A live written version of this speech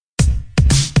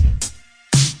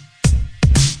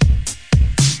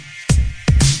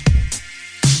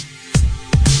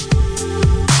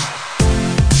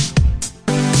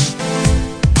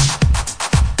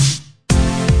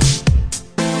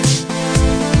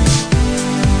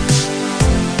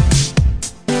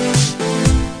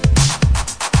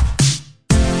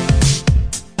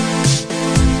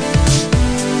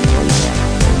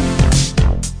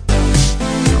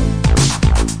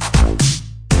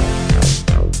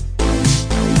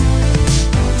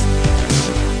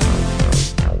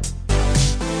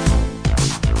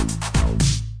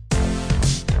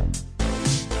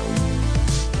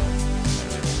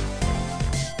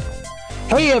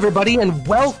Hey everybody, and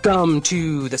welcome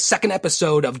to the second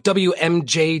episode of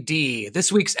WMJD.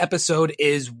 This week's episode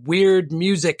is Weird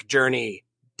Music Journey,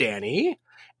 Danny.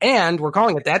 And we're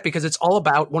calling it that because it's all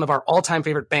about one of our all-time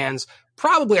favorite bands,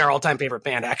 probably our all-time favorite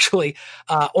band, actually,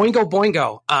 Oingo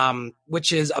Boingo,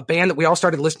 which is a band that we all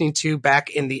started listening to back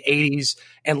in the 80s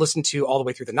and listened to all the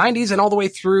way through the 90s and all the way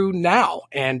through now,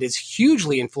 and is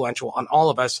hugely influential on all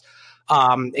of us.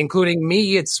 Including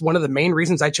me. It's one of the main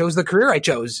reasons I chose the career I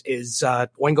chose is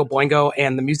Oingo Boingo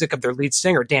and the music of their lead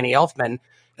singer, Danny Elfman,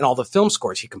 and all the film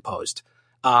scores he composed.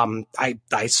 I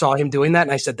saw him doing that,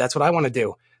 and I said, that's what I want to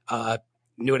do.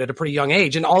 Knew it at a pretty young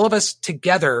age. And all of us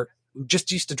together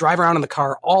just used to drive around in the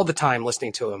car all the time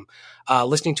listening to him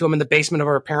in the basement of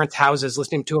our parents' houses,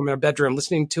 listening to him in our bedroom,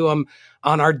 listening to him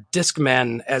on our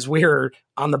Discman as we were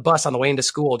on the bus on the way into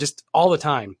school, just all the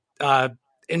time.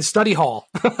 In study hall.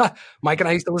 Mike and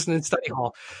I used to listen in study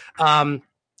hall.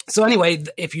 So anyway,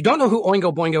 if you don't know who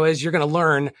Oingo Boingo is, you're going to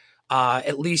learn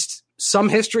at least some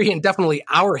history and definitely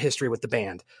our history with the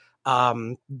band.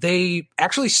 They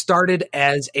actually started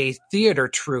as a theater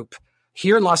troupe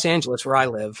here in Los Angeles, where I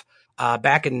live,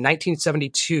 back in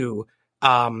 1972.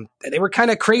 They were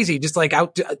kind of crazy, just like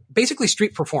basically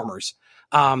street performers,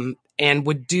 and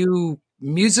would do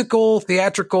musical,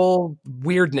 theatrical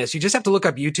weirdness. You just have to look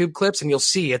up YouTube clips and you'll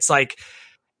see it's like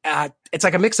a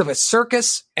mix of a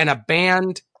circus and a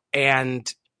band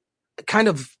and kind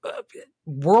of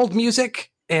world music.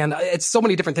 And it's so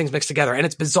many different things mixed together, and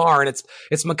it's bizarre and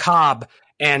it's macabre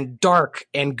and dark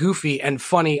and goofy and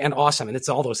funny and awesome. And it's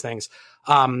all those things.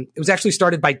 It was actually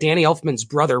started by Danny Elfman's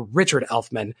brother, Richard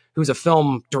Elfman, who's a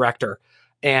film director,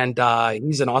 and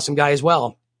he's an awesome guy as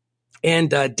well.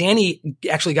 And Danny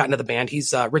actually got into the band.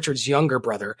 He's Richard's younger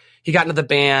brother. He got into the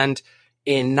band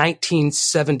in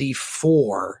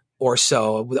 1974 or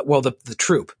so. Well, the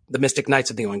troupe, the Mystic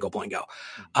Knights of the Oingo Boingo.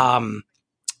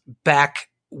 Back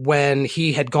when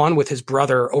he had gone with his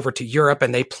brother over to Europe,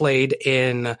 and they played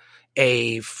in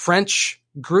a French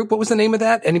group. What was the name of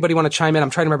that? Anybody want to chime in? I'm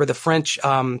trying to remember the French,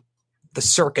 the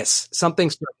circus,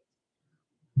 something.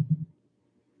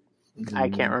 I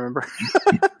can't remember.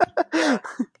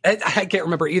 I can't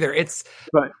remember either.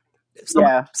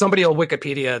 Somebody will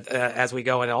Wikipedia as we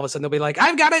go, and all of a sudden they'll be like,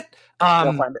 "I've got it."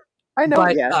 They'll find it. I know.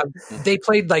 But, they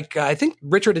played I think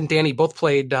Richard and Danny both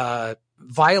played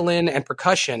violin and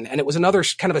percussion, and it was another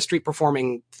kind of a street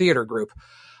performing theater group.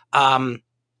 And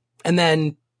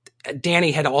then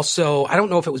Danny had also, I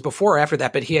don't know if it was before or after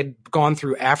that, but he had gone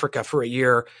through Africa for a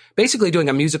year, basically doing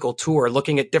a musical tour,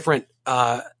 looking at different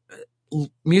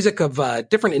music of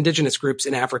different indigenous groups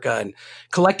in Africa and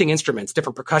collecting instruments,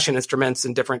 different percussion instruments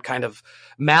and different kind of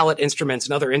mallet instruments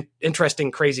and other interesting,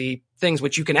 crazy things,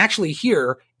 which you can actually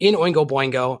hear in Oingo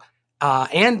Boingo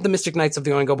and the Mystic Knights of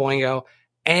the Oingo Boingo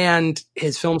and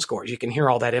his film scores. You can hear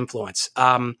all that influence.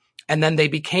 And then they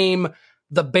became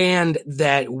the band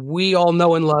that we all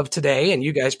know and love today. And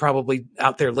you guys probably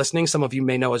out there listening, some of you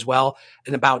may know as well,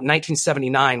 in about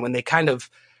 1979, when they kind of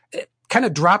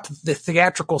dropped the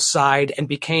theatrical side and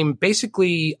became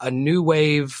basically a new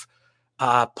wave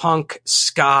punk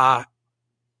ska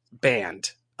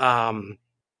band.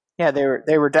 Yeah,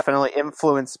 they were definitely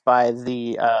influenced by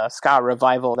the ska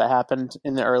revival that happened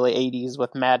in the early '80s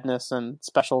with Madness and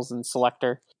Specials and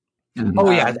Selector. Mm-hmm.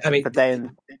 Oh yeah, I mean, but they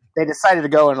decided to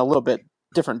go in a little bit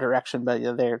different direction, but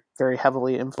they're very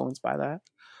heavily influenced by that.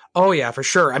 Oh yeah, for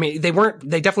sure. I mean, they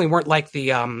definitely weren't like the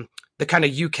kind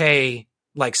of UK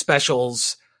like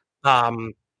Specials, they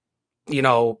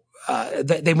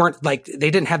weren't like, they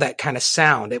didn't have that kind of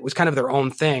sound. It was kind of their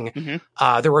own thing.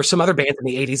 Mm-hmm. There were some other bands in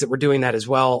the 80s that were doing that as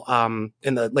well,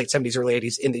 in the late 70s, early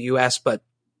 80s in the US, but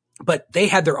they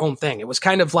had their own thing. It was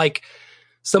kind of like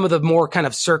some of the more kind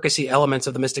of circusy elements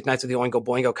of the Mystic Knights of the Oingo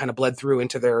Boingo kind of bled through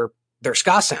into their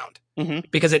ska sound, mm-hmm.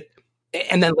 because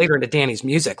and then later into Danny's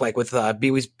music, like with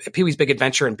Pee-wee's Big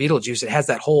Adventure and Beetlejuice, it has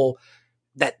that whole,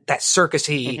 that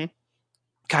circusy, mm-hmm.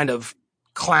 kind of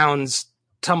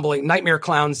nightmare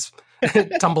clowns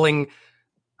tumbling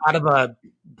out of I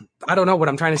don't know what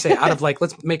I'm trying to say, out of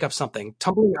let's make up something,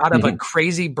 tumbling out of a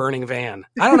crazy burning van.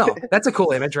 I don't know. That's a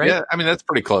cool image, right? Yeah, I mean, that's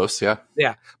pretty close, yeah.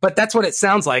 Yeah, but that's what it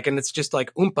sounds like, and it's just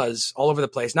like Oompas all over the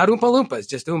place. Not Oompa Loompas,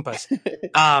 just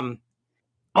Oompas.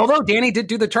 Although Danny did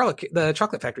do the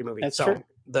Chocolate Factory movie, that's so true.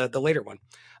 The later one.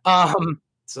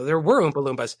 So there were Oompa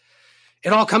Loompas.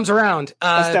 It all comes around.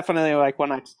 That's definitely like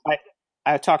when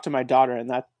I talked to my daughter,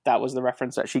 and that was the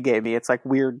reference that she gave me. It's like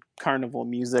weird carnival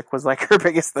music was like her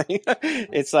biggest thing.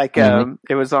 It's like mm-hmm.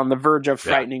 It was on the verge of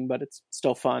frightening, but it's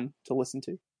still fun to listen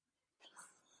to.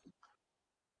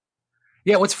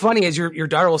 Yeah, what's funny is your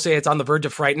daughter will say it's on the verge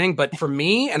of frightening, but for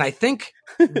me, and I think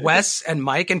Wes and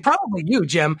Mike, and probably you,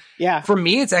 Jim, Yeah. for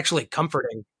me, it's actually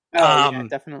comforting. Oh, yeah,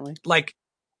 definitely. Like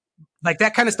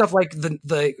that kind of stuff, like the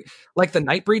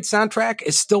Nightbreed soundtrack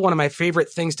is still one of my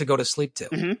favorite things to go to sleep to.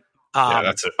 Mhm. Yeah,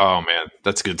 that's it. Oh man,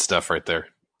 that's good stuff right there.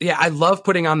 Yeah, I love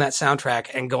putting on that soundtrack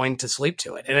and going to sleep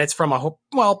to it. And it's from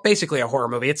basically a horror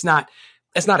movie. It's not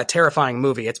a terrifying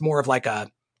movie. It's more of like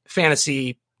a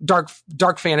fantasy, dark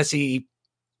fantasy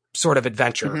sort of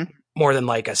adventure, more than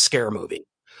like a scare movie.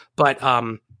 But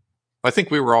I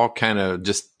think we were all kind of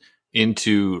just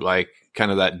into like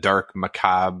kind of that dark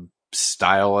macabre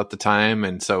style at the time,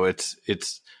 and so it's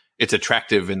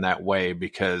attractive in that way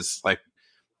because like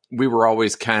we were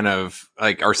always kind of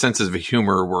like our senses of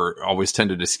humor were always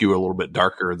tended to skew a little bit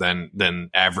darker than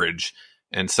average,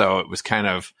 and so it was kind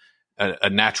of a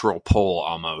natural pull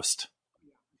almost.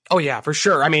 Oh yeah, for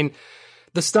sure. I mean,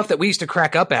 the stuff that we used to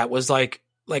crack up at was like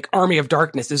Army of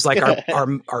Darkness is like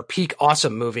our peak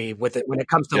awesome movie with it when it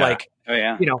comes to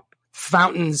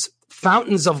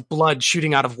fountains of blood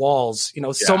shooting out of walls.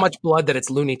 So much blood that it's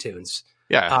Looney Tunes.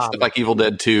 Yeah, like Evil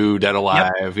Dead 2, Dead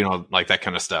Alive, like that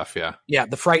kind of stuff. Yeah. Yeah,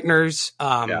 The Frighteners,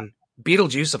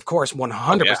 Beetlejuice, of course,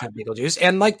 100% Beetlejuice,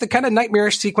 and like the kind of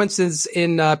nightmarish sequences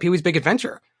in Pee-wee's Big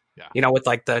Adventure. Yeah. With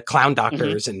like the clown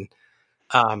doctors and,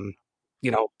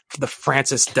 the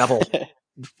Francis Devil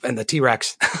and the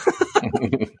T-Rex.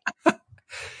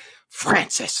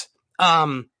 Francis.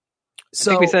 I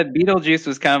think we said Beetlejuice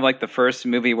was kind of like the first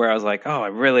movie where I was like, oh, I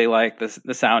really like the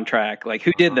soundtrack. Like,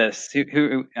 who did this?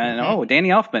 Who? And Danny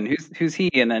Elfman. Who's he?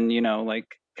 And then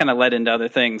like kind of led into other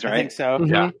things, right? I think so.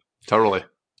 Mm-hmm. Yeah, totally.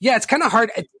 Yeah, it's kind of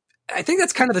hard. I think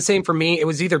that's kind of the same for me. It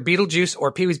was either Beetlejuice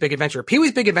or Pee-wee's Big Adventure.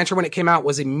 Pee-wee's Big Adventure, when it came out,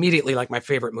 was immediately like my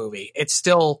favorite movie. It's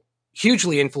still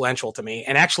hugely influential to me.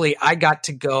 And actually, I got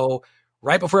to go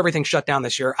right before everything shut down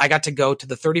this year. I got to go to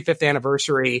the 35th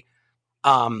anniversary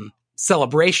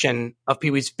celebration of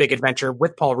Pee-wee's Big Adventure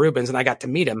with Paul Reubens, and I got to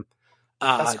meet him.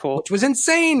 That's cool. Which was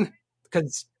insane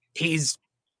because he's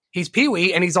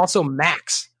Pee-wee and he's also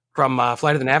Max from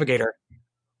Flight of the Navigator.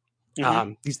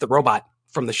 He's the robot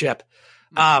from the ship.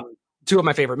 Two of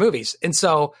my favorite movies. And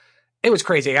so it was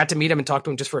crazy. I got to meet him and talk to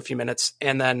him just for a few minutes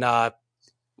and then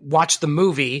watch the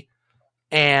movie.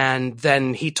 And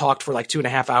then he talked for like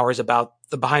 2.5 hours about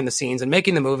the behind the scenes and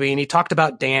making the movie. And he talked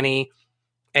about Danny.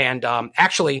 And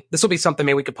actually, this will be something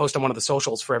maybe we could post on one of the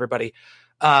socials for everybody.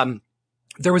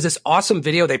 There was this awesome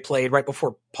video they played right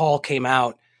before Paul came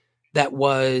out that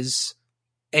was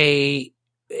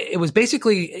it was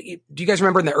basically, do you guys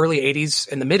remember in the early 80s,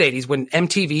 in the mid 80s, when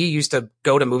MTV used to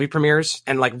go to movie premieres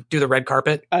and like do the red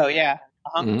carpet? Oh, yeah.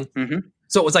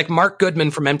 So it was like Mark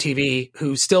Goodman from MTV,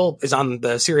 who still is on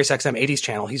the SiriusXM 80s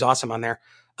channel. He's awesome on there.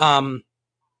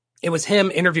 It was him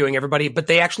interviewing everybody, but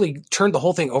they actually turned the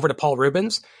whole thing over to Paul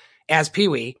Reubens as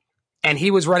Pee-wee, and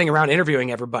he was running around interviewing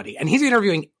everybody. And he's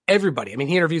interviewing everybody. I mean,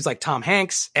 he interviews like Tom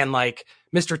Hanks, and like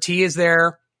Mr. T is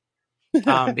there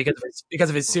because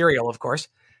of his cereal, of course.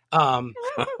 And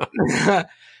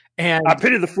I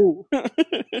pity the fool.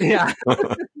 Yeah.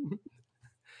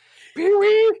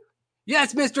 Pee-wee?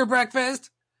 Yes, Mr.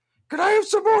 Breakfast. Could I have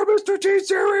some more Mr. T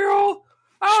cereal?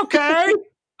 Okay.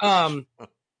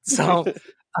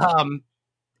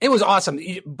 It was awesome,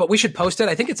 but we should post it.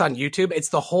 I think it's on YouTube. It's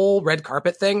the whole red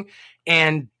carpet thing.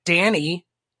 And Danny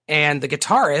and the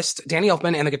guitarist, Danny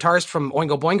Elfman and the guitarist from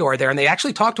Oingo Boingo are there. And they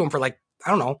actually talked to him for like, I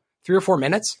don't know, 3 or 4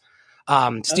 minutes.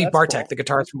 Steve Bartek, cool. The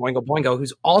guitarist from Oingo Boingo,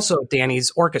 who's also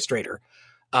Danny's orchestrator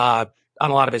on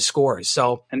a lot of his scores.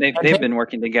 So, and they've been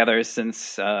working together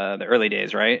since the early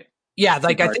days, right? Yeah,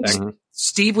 like I think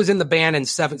Steve was in the band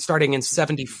starting in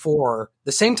 74,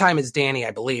 the same time as Danny,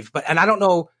 I believe. And I don't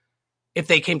know if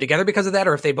they came together because of that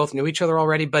or if they both knew each other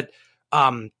already. But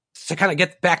to kind of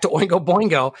get back to Oingo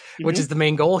Boingo, which is the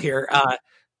main goal here,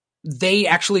 they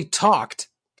actually talked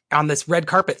on this red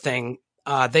carpet thing.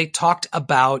 They talked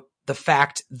about the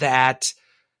fact that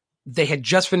they had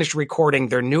just finished recording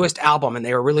their newest album and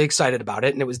they were really excited about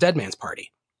it. And it was Dead Man's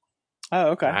Party.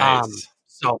 Oh, okay. Nice.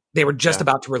 So they were just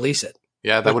about to release it.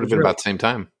 Yeah, that would have been about the same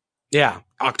time. Yeah.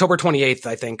 October 28th,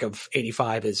 I think, of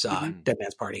 85 is Dead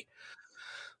Man's Party.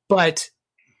 But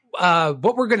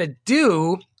what we're going to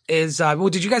do is,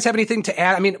 did you guys have anything to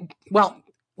add? I mean, well,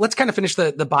 let's kind of finish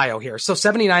the bio here. So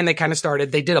 79, they kind of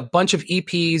started. They did a bunch of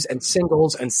EPs and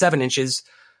singles and 7-inches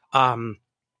to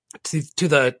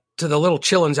the little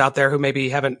chillins out there who maybe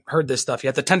haven't heard this stuff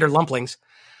yet, the tender lumplings.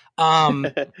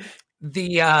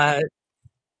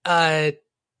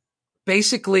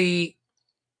 Basically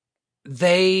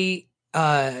they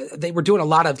were doing a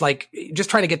lot of like just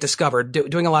trying to get discovered,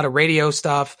 doing a lot of radio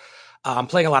stuff.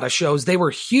 playing a lot of shows. They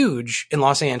were huge in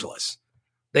Los Angeles.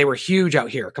 They were huge out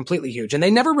here, completely huge. And they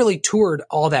never really toured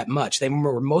all that much. They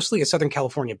were mostly a Southern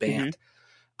California band.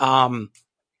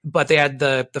 But they had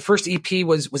the first EP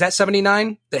was that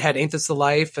 79 that had Ain't This the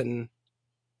Life? And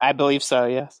I believe so,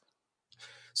 yes.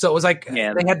 So it was like, they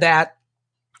had that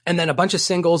and then a bunch of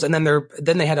singles. And then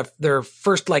they had their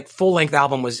first like full length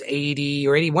album was 80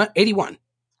 or 81,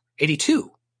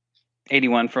 82.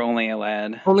 81 for Only a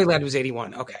Lad. Only a Lad was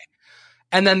 81. Okay.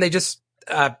 And then they just,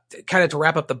 kind of to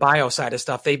wrap up the bio side of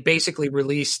stuff, they basically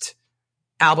released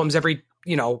albums every,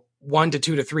 1 to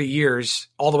 2 to 3 years,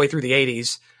 all the way through the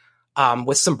 80s,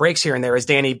 with some breaks here and there as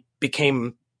Danny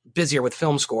became busier with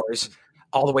film scores,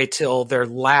 all the way till their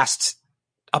last,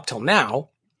 up till now,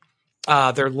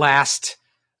 as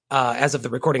of the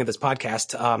recording of this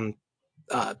podcast,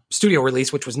 studio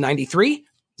release, which was 93. Is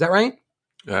that right?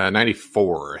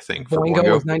 94, I think.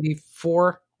 Boingo was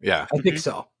 94. Yeah. I think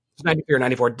so. 93 or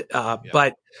 94,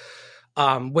 but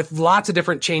with lots of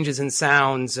different changes in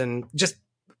sounds and just,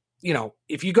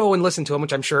 if you go and listen to them,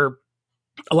 which I'm sure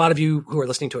a lot of you who are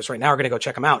listening to us right now are going to go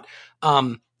check them out.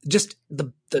 Just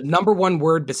the number one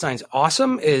word besides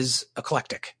awesome is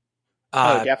eclectic.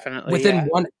 Definitely.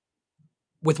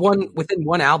 Within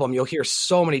one album, you'll hear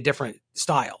so many different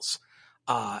styles.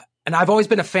 And I've always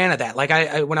been a fan of that. Like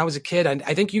when I was a kid,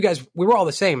 I think you guys, we were all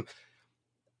the same.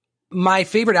 My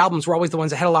favorite albums were always the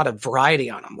ones that had a lot of variety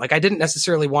on them. Like I didn't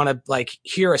necessarily want to like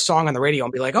hear a song on the radio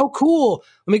and be like, oh, cool,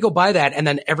 let me go buy that. And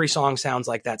then every song sounds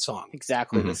like that song.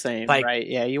 Exactly the same, like, right?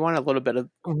 Yeah, you want a little bit of...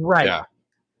 Right. Yeah.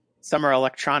 Some are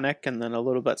electronic and then a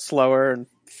little bit slower and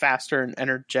faster and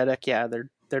energetic. Yeah,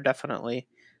 they're definitely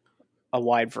a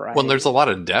wide variety. Well, there's a lot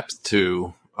of depth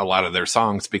to a lot of their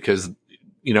songs because,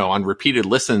 on repeated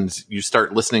listens, you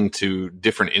start listening to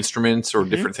different instruments or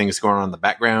different things going on in the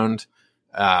background.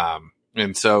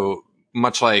 And so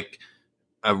much like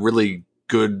a really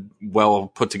good, well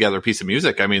put together piece of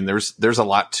music, I mean, there's a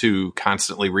lot to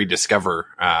constantly rediscover,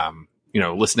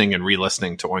 listening and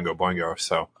re-listening to Oingo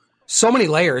Boingo. So many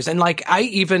layers. And like, I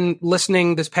even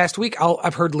listening this past week,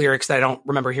 I've heard lyrics that I don't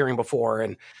remember hearing before.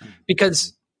 And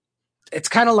because it's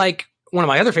kind of like one of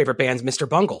my other favorite bands, Mr.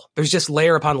 Bungle, there's just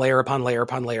layer upon layer upon layer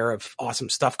upon layer of awesome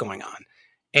stuff going on.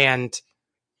 And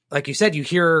like you said, you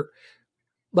hear,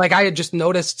 like I had just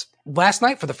noticed last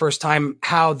night for the first time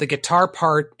how the guitar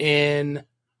part in,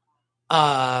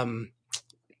 let's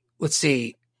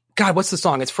see, God, what's the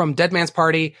song? It's from Dead Man's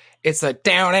Party. It's a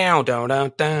down, down, down,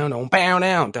 down, down, down,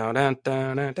 down, down,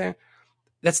 down, down, down.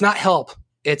 That's not Help.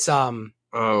 It's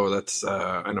that's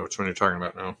I know which one you're talking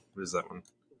about now. What is that one?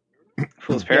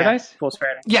 Fool's Paradise? Yeah, Fool's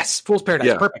Paradise. Yes, Fool's Paradise.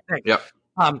 Yeah. Perfect. Thanks.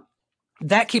 Yep.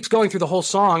 That keeps going through the whole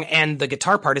song, and the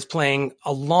guitar part is playing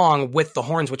along with the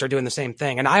horns, which are doing the same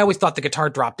thing. And I always thought the guitar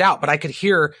dropped out, but I could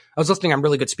hear, I was listening on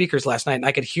really good speakers last night, and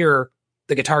I could hear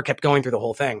the guitar kept going through the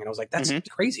whole thing. And I was like, that's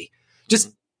crazy.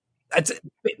 Just, it's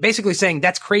basically saying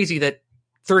that's crazy that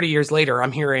 30 years later,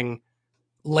 I'm hearing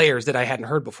layers that I hadn't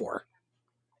heard before.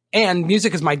 And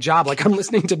music is my job. Like I'm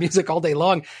listening to music all day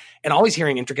long and always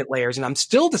hearing intricate layers, and I'm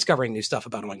still discovering new stuff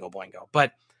about Oingo Boingo.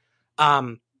 But,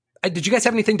 did you guys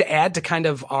have anything to add to kind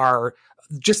of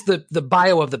just the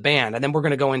bio of the band? And then we're going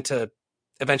to go into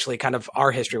eventually kind of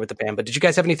our history with the band. But did you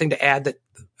guys have anything to add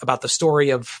about the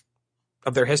story of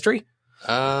their history?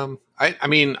 I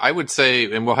mean, I would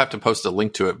say, and we'll have to post a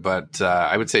link to it, but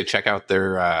I would say check out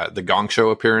their the Gong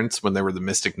Show appearance when they were the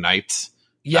Mystic Knights.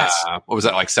 Yes. What was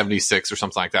that, like 76 or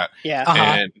something like that? Yeah.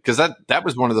 And because that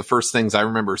was one of the first things I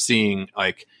remember seeing,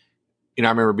 like, I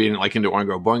remember being like into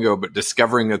Oingo Boingo, but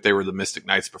discovering that they were the Mystic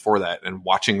Knights before that and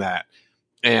watching that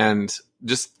and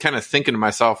just kind of thinking to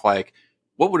myself, like,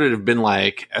 what would it have been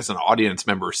like as an audience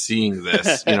member seeing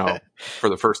this, for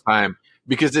the first time?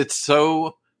 Because it's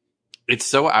so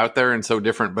out there and so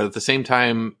different. But at the same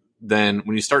time, then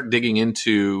when you start digging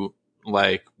into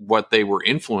like what they were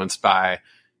influenced by,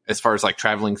 as far as like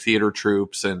traveling theater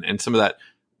troupes and some of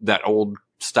that old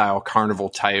style carnival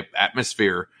type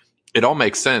atmosphere, it all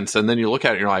makes sense. And then you look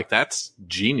at it and you're like, that's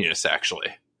genius, actually.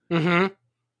 Mm-hmm.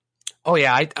 Oh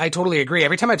yeah, I totally agree.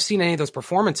 Every time I've seen any of those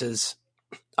performances,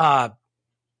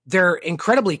 they're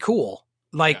incredibly cool.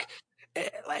 Like,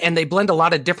 and they blend a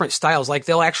lot of different styles. Like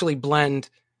they'll actually blend,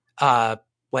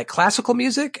 like classical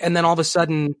music. And then all of a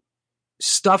sudden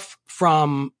stuff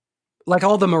from like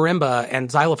all the marimba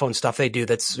and xylophone stuff they do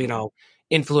that's,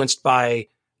 influenced by,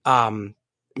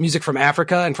 music from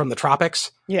Africa and from the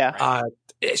tropics. Yeah.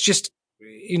 It's just,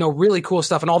 really cool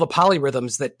stuff. And all the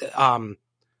polyrhythms that,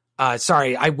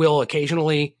 sorry, I will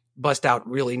occasionally bust out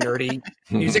really nerdy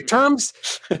music terms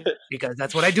because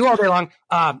that's what I do all day long.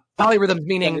 Polyrhythms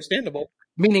meaning, understandable,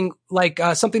 meaning like,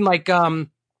 something like,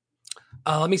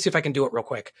 Let me see if I can do it real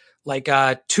quick. Like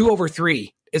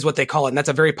 2/3 is what they call it, and that's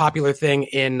a very popular thing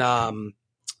in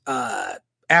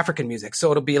African music.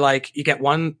 So it'll be like you get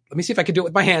one. Let me see if I can do it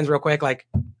with my hands real quick. Like.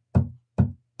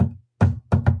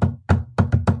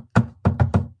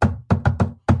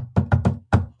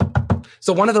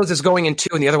 So one of those is going in 2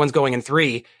 and the other one's going in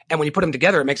 3. And when you put them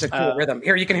together, it makes a cool rhythm.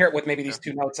 Here, you can hear it with maybe these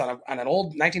 2 notes on an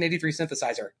old 1983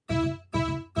 synthesizer.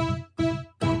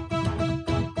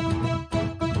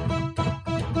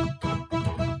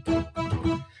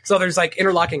 So there's like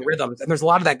interlocking rhythms, and there's a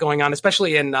lot of that going on,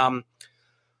 especially in all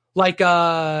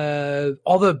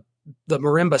the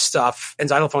marimba stuff and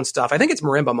xylophone stuff. I think it's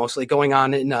marimba mostly going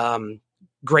on in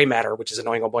Gray Matter, which is an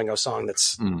Oingo Boingo song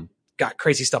that's got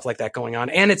crazy stuff like that going on,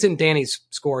 and it's in Danny's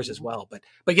scores as well.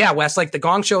 But yeah, Wes, like the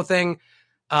Gong Show thing,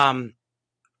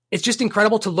 it's just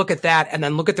incredible to look at that and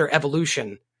then look at their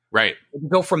evolution. Right.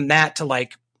 Go from that to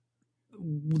like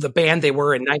the band they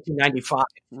were in 1995.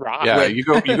 Yeah, you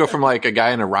go from like a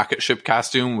guy in a rocket ship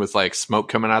costume with like smoke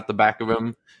coming out the back of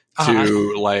him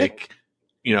to like,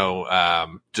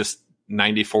 just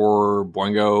 94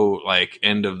 Boingo, like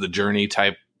end of the journey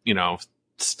type,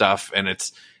 stuff. And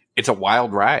it's a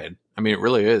wild ride. I mean, it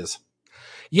really is.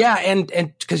 Yeah.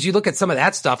 And because you look at some of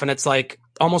that stuff and it's like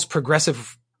almost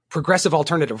progressive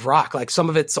alternative rock. Like some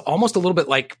of it's almost a little bit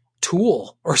like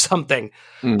Tool or something.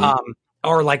 Mm-hmm.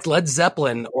 Or like Led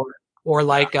Zeppelin or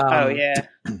like, what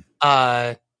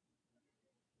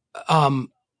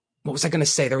was I going to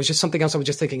say? There was just something else I was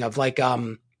just thinking of, like,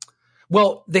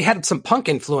 well, they had some punk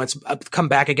influence come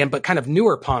back again, but kind of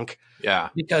newer punk. Yeah.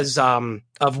 Because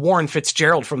of Warren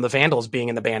Fitzgerald from the Vandals being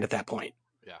in the band at that point.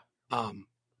 Yeah.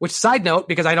 Which, side note,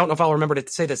 because I don't know if I'll remember to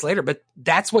say this later, but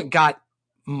that's what got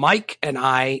Mike and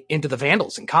I into the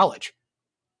Vandals in college.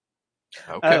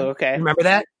 Okay. Oh, okay. Remember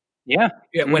that? Yeah.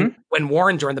 Mm-hmm. When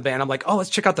Warren joined the band, I'm like, oh, let's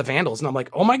check out the Vandals. And I'm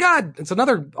like, oh my God, it's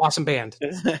another awesome band.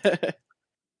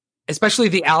 Especially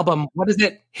the album. What is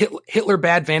it? Hitler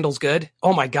Bad, Vandals Good.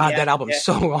 Oh my God, that album's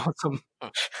so awesome.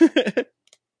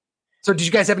 So did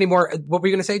you guys have any more? What were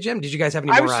you going to say, Jim? Did you guys have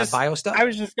any more bio stuff? I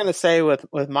was just going to say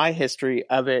with my history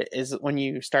of it is when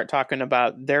you start talking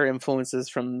about their influences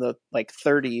from the like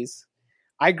 30s,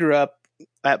 I grew up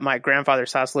at my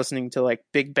grandfather's house listening to like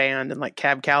big band and like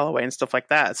Cab Calloway and stuff like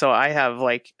that. So I have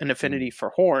like an affinity for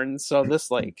horns. So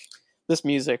this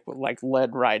music like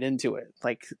led right into it.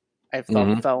 Like I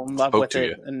fell in love with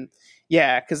it. And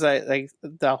yeah, cause I like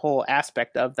the whole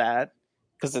aspect of that,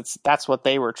 cause that's what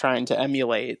they were trying to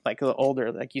emulate. Like the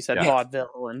older, like you said,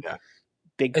 vaudeville and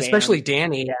big band. Especially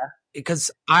Danny,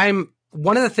 because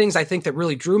one of the things I think that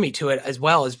really drew me to it as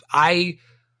well is I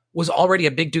was already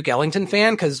a big Duke Ellington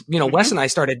fan because, Wes and I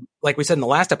started, like we said in the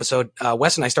last episode,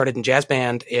 Wes and I started in jazz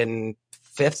band in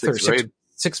sixth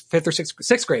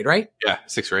grade, right? Yeah,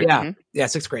 sixth grade. Yeah, yeah,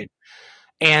 sixth grade.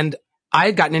 And I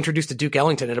had gotten introduced to Duke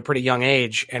Ellington at a pretty young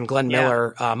age and Glenn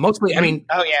Miller, mostly, I mean.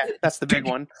 Oh, yeah, that's the big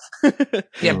one.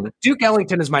 Yeah, Duke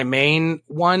Ellington is my main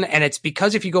one. And it's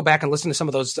because if you go back and listen to some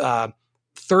of those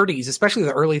 30s, especially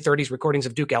the early 30s recordings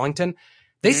of Duke Ellington,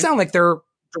 they sound like they're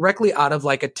directly out of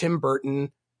like a Tim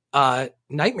Burton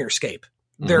Nightmarescape.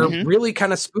 They're really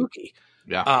kind of spooky.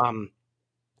 Yeah.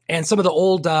 And some of the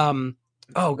old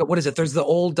what is it? There's the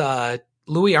old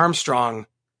Louis Armstrong.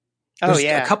 There's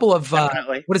a couple of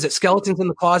what is it? Skeletons in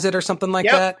the Closet or something like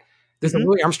that. There's a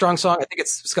Louis Armstrong song. I think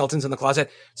it's Skeletons in the Closet.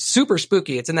 Super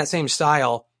spooky. It's in that same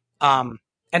style. And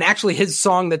actually his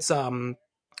song that's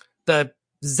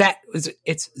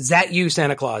it's Zat You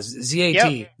Santa Claus.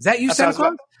 Z-A-T. Zat You Santa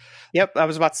Claus? Yep, I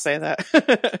was about to say that.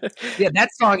 Yeah, that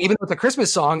song, even though it's a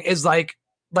Christmas song, is like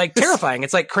terrifying.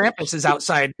 It's like Krampus is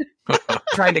outside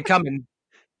trying to come and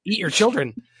eat your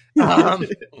children.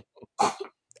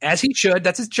 As he should.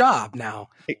 That's his job now.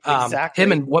 Exactly.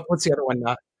 Him and what's the other one?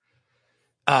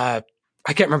 I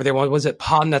can't remember the one. Was it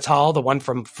Pan Natal, the one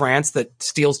from France that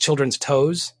steals children's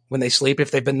toes when they sleep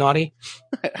if they've been naughty?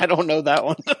 I don't know that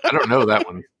one. I don't know that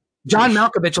one. John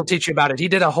Malkovich will teach you about it. He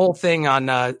did a whole thing on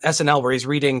SNL where he's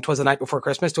reading 'Twas the Night Before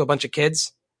Christmas to a bunch of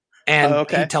kids. And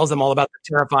he tells them all about the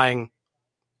terrifying,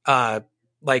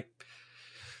 like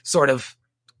sort of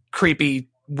creepy,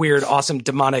 weird, awesome,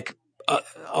 demonic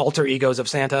alter egos of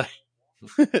Santa.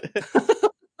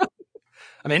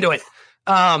 I'm into it.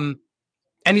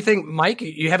 Anything, Mike,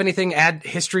 you have anything add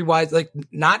history wise, like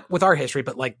not with our history,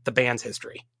 but like the band's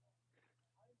history?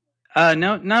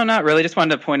 No, not really. Just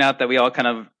wanted to point out that we all kind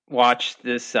of watched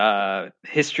this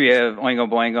history of Oingo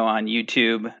Boingo on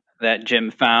YouTube that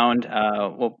Jim found.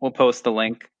 We'll post the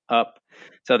link up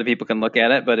so other people can look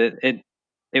at it. But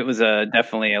it was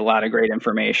definitely a lot of great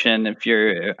information. If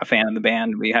you're a fan of the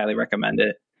band, we highly recommend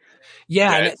it.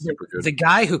 Yeah, and the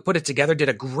guy who put it together did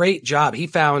a great job. He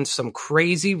found some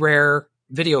crazy rare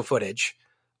video footage,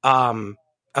 some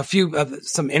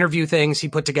interview things he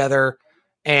put together,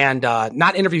 and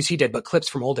not interviews he did, but clips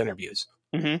from old interviews.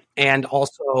 Mm-hmm. And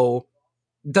also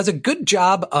does a good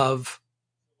job of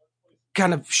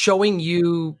kind of showing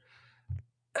you.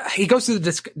 He goes through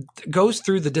the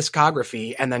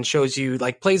discography and then shows you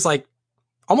plays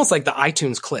almost like the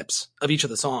iTunes clips of each of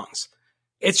the songs.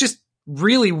 It's just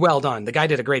really well done. The guy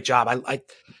did a great job.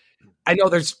 I know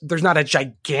there's not a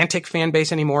gigantic fan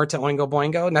base anymore to Oingo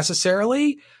Boingo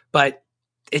necessarily, but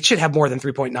it should have more than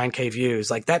 3.9K views.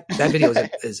 That video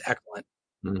is excellent.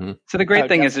 Mm-hmm. So the great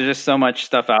thing is there's just so much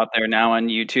stuff out there now on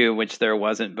YouTube, which there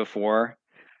wasn't before,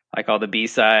 like all the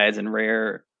B-sides and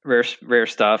rare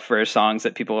stuff, rare songs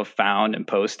that people have found and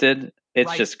posted.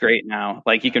 It's just great now.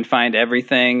 You can find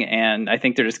everything, and I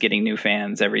think they're just getting new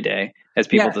fans every day as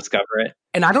people discover it.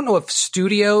 And I don't know if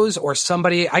studios or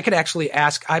somebody, I could actually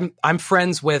ask. I'm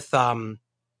friends with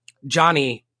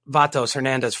Johnny Vatos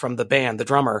Hernandez from the band, the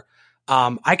drummer.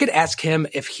 I could ask him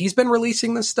if he's been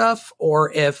releasing this stuff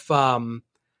or if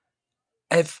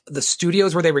the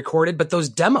studios where they recorded, but those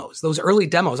early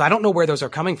demos, I don't know where those are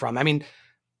coming from. I mean,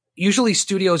 usually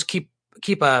studios keep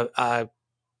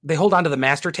they hold on to the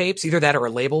master tapes, either that or a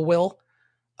label will.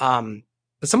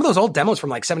 But some of those old demos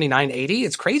from 79, 80,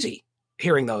 it's crazy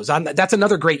hearing those. That's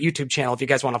another great YouTube channel if you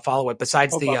guys want to follow it.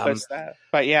 Besides that.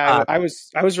 But yeah, I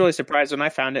was really surprised when I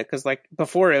found it because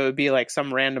before it would be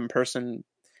some random person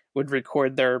would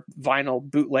record their vinyl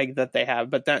bootleg that they have,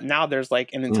 but now there's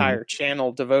an entire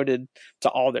channel devoted to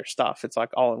all their stuff. It's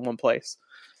all in one place.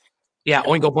 Yeah,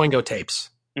 Oingo Boingo tapes.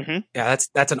 Mm-hmm. Yeah,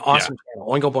 that's an awesome channel.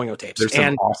 Oingo Boingo tapes. There's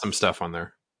some awesome stuff on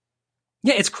there.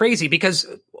 Yeah, it's crazy because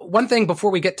one thing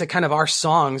before we get to kind of our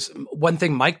songs, one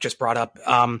thing Mike just brought up,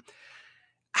 because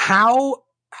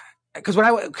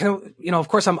when of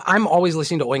course I'm always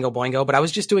listening to Oingo Boingo, but I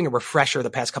was just doing a refresher the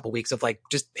past couple weeks of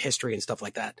just history and stuff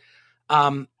like that.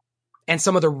 And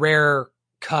some of the rare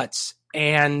cuts.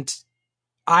 And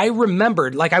I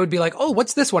remembered, I would be like, oh,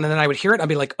 what's this one? And then I would hear it. I'd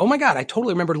be like, oh my God, I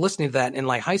totally remembered listening to that in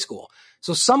high school.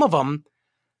 So some of them,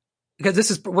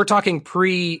 because we're talking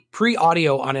pre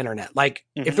audio on internet.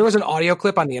 If there was an audio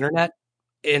clip on the internet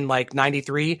in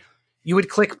 93, you would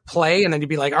click play and then you'd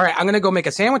be like, all right, I'm going to go make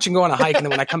a sandwich and go on a hike. And then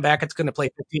when I come back, it's going to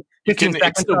play 15 seconds.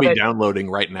 It'll still be downloading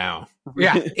right now.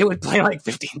 Yeah. It would play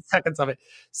 15 seconds of it.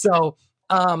 So,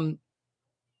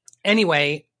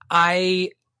 anyway,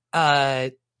 I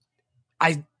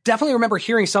definitely remember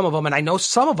hearing some of them, and I know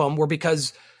some of them were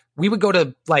because we would go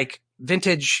to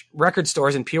vintage record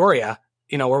stores in Peoria,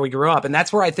 where we grew up, and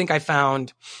that's where I think I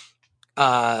found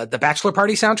the Bachelor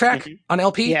Party soundtrack on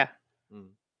LP. Yeah,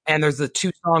 and there's the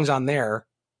 2 songs on there,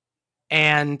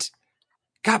 and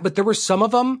God, but there were some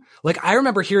of them. I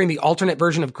remember hearing the alternate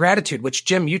version of Gratitude, which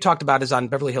Jim, you talked about, is on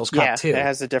Beverly Hills Cop 2. Yeah,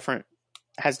 it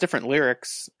has different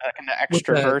lyrics, an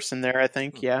extra verse in there, I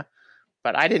think. Yeah,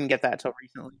 but I didn't get that till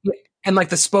recently. And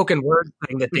the spoken word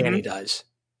thing that Danny does,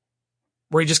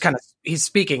 where he just he's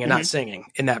speaking and not singing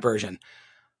in that version.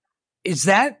 Is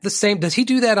that the same? Does he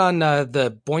do that on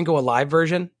the Boingo Alive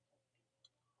version?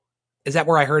 Is that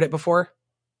where I heard it before?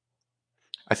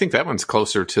 I think that one's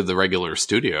closer to the regular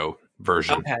studio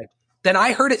version. Okay. Then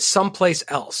I heard it someplace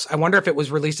else. I wonder if it was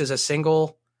released as a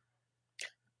single,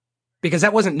 because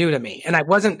that wasn't new to me. And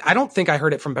I don't think I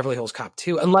heard it from Beverly Hills Cop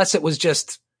 2, unless it was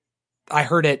just, I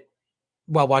heard it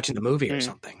while watching the movie or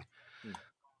something.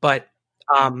 But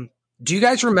do you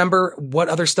guys remember what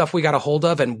other stuff we got a hold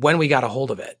of and when we got a hold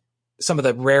of it? Some of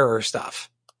the rarer stuff.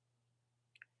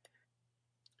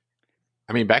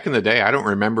 I mean, back in the day, I don't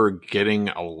remember getting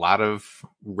a lot of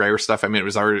rare stuff. I mean, it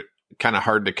was already kind of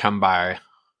hard to come by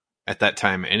at that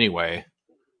time anyway.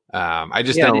 I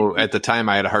just know at the time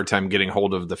I had a hard time getting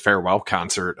hold of the Farewell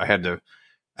concert. I had to,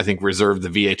 I think, reserve the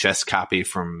VHS copy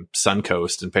from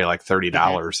Suncoast and pay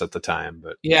 $30 at the time.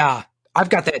 But yeah, I've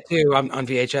got that too on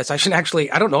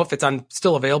VHS. I don't know if it's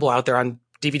still available out there on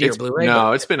DVD or Blu-ray.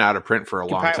 No, it's been out of print for a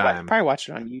long time. Probably watch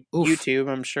it on YouTube.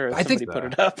 I'm sure somebody put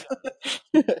it up.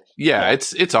 Yeah,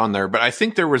 it's on there. But I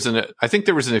think there was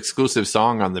an exclusive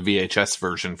song on the VHS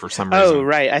version for some reason. Oh,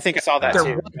 right. I think I saw that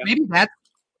too. Maybe that's.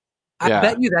 I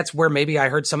bet you that's where maybe I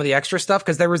heard some of the extra stuff,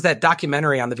 because there was that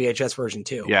documentary on the VHS version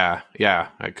too. Yeah,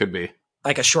 it could be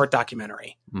a short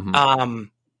documentary. Mm-hmm.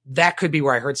 That could be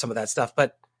where I heard some of that stuff.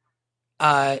 But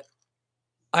I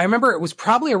remember it was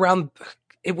probably around.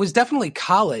 It was definitely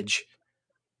college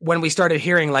when we started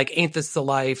hearing "Ain't This the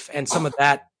Life" and some of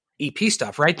that EP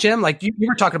stuff, right, Jim? Like you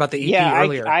were talking about the EP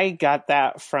earlier. I got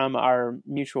that from our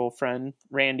mutual friend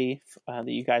Randy that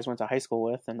you guys went to high school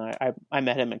with, and I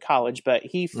met him in college, but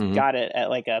he got it at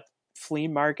like a flea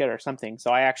market or something.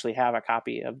 So I actually have a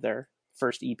copy of their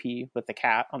first EP with the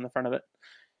cat on the front of it.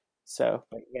 So,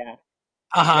 but yeah.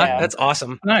 That's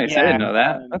awesome. Nice. I didn't know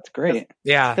that. That's great.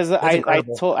 Yeah. Because I think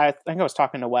I was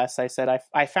talking to Wes. I said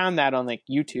I found that on like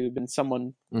YouTube and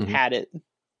someone had it.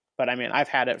 But I mean, I've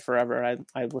had it forever.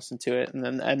 I listened to it, and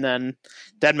then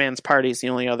Dead Man's Party is the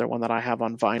only other one that I have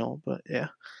on vinyl. But yeah,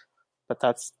 but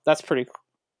that's pretty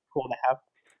cool to have.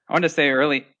 I want to say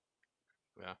early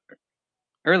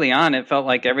on, it felt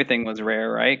like everything was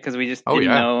rare, right? Because we just didn't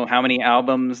know how many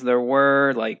albums there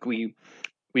were. Like we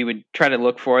would try to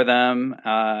look for them.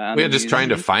 Just trying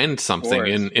to find something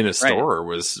in a store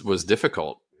was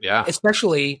difficult. Yeah,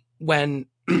 especially when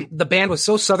the band was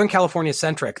so Southern California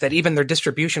centric that even their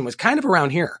distribution was kind of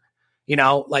around here. You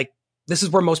know, like this is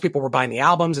where most people were buying the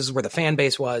albums. This is where the fan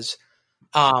base was.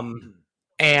 And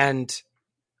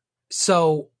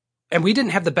we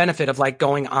didn't have the benefit of like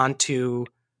going onto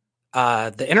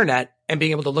the internet and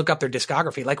being able to look up their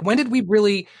discography. Like when did we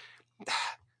really,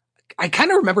 I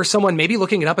kind of remember someone maybe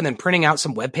looking it up and then printing out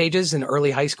some web pages in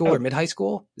early high school or mid high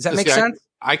school. Does that make sense?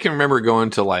 I can remember going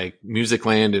to like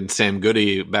Musicland and Sam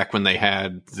Goody back when they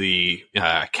had the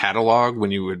catalog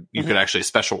when you could actually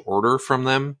special order from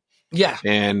them. Yeah.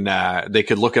 And they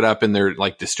could look it up in their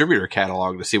like distributor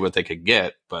catalog to see what they could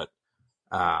get. But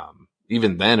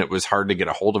even then it was hard to get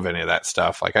a hold of any of that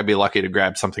stuff. Like I'd be lucky to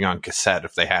grab something on cassette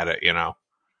if they had it, you know?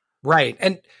 Right.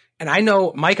 And I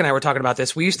know Mike and I were talking about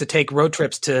this. We used to take road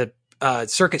trips to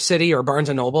Circuit City or Barnes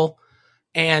and Noble,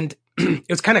 and it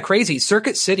was kind of crazy.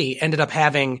 Circuit City ended up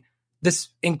having this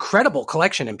incredible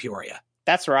collection in Peoria.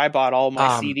 That's where I bought all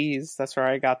my CDs. That's where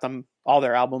I got them, all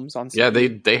their albums on CD. Yeah,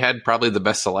 they had probably the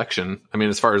best selection. I mean,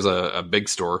 as far as a big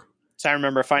store. So I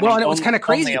remember finding and it was kind of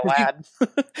crazy.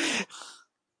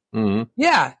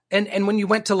 Yeah, and when you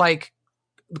went to like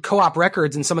Co-op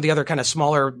Records and some of the other kind of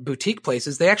smaller boutique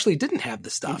places, they actually didn't have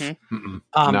the stuff. No.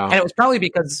 And it was probably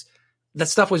because the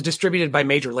stuff was distributed by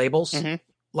major labels.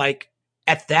 Like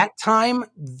at that time,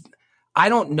 I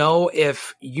don't know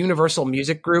if Universal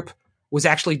Music Group was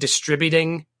actually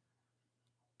distributing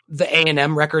the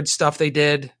A&M Records stuff they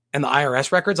did and the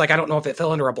IRS records. Like, I don't know if it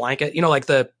fell under a blanket, you know, like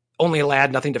the Only a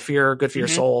Lad, Nothing to Fear, Good for Your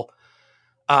Soul.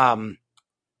 I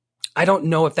don't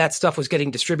know if that stuff was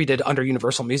getting distributed under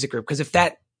Universal Music Group, because if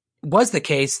that was the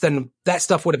case, then that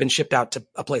stuff would have been shipped out to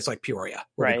a place like Peoria,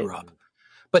 where we grew up.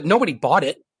 But nobody bought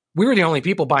it. We were the only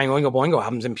people buying Oingo Boingo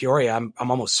albums in Peoria. I'm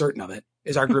almost certain of it.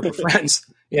 Is our group of friends.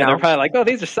 They're probably like, oh,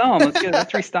 these are selling.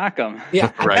 Let's restock them.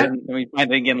 Yeah. Right. And we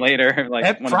find it again later. Like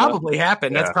that probably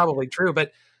happened. Yeah. That's probably true.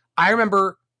 But I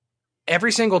remember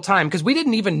every single time, because we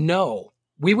didn't even know,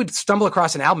 we would stumble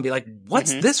across an album and be like,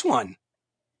 what's this one?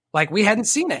 Like we hadn't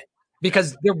seen it,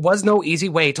 because there was no easy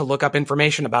way to look up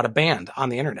information about a band on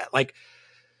the internet. Like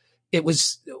it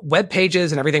was, web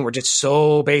pages and everything were just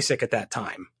so basic at that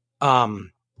time.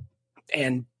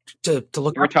 And to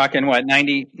look, we're talking what,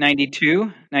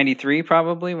 92, 93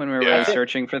 probably, when we were really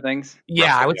searching for things.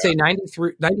 Yeah, I would say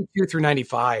 92 through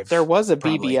 95. There was a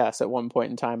BBS at one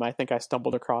point in time. I think I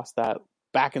stumbled across that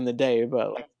back in the day,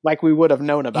 but like we would have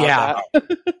known about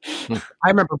that. I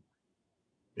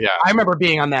remember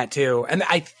being on that too. And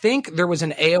I think there was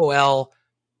an AOL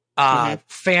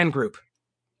fan group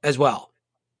as well.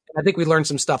 I think we learned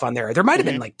some stuff on there. There might have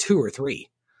been like 2 or 3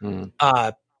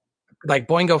 like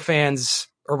Boingo fans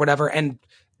or whatever, and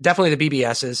definitely the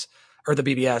BBSs or the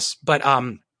BBS. But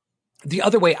the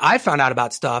other way I found out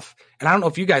about stuff, and I don't know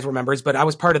if you guys remember, but I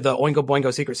was part of the Oingo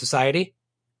Boingo Secret Society.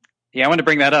 Yeah, I wanted to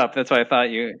bring that up. That's why I thought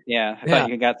you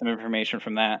got some information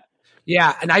from that.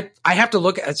 Yeah, and I have to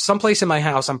look at someplace in my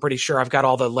house. I'm pretty sure I've got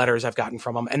all the letters I've gotten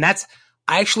from them, and I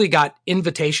actually got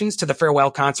invitations to the farewell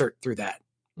concert through that.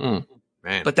 Man.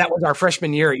 But that was our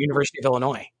freshman year at University of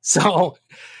Illinois, so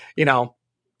we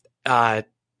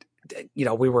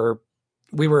were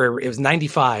it was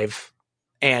 95,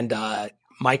 and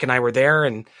Mike and I were there,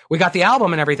 and we got the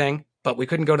album and everything, but we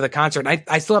couldn't go to the concert. And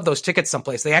I still have those tickets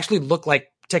someplace. They actually look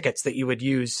like tickets that you would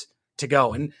use to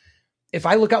go. And if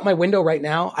I look out my window right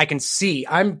now, I can see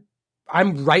I'm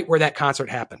right where that concert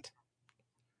happened.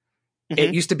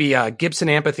 It used to be a Gibson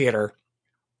Amphitheater,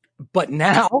 but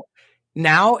now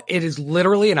it is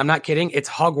literally, and I'm not kidding, it's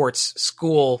Hogwarts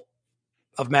School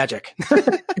of Magic.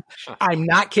 I'm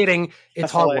not kidding.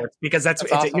 It's Hogwarts, because it's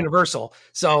awesome. At Universal.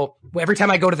 So every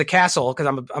time I go to the castle,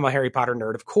 because I'm a Harry Potter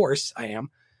nerd, of course I am.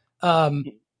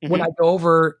 When I go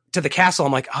over to the castle,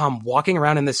 I'm like, I'm walking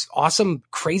around in this awesome,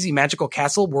 crazy, magical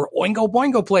castle where Oingo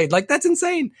Boingo played. Like, that's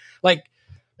insane. Like,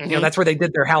 You know, that's where they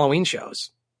did their Halloween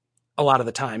shows a lot of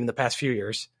the time in the past few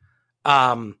years.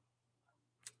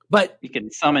 But you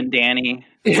can summon Danny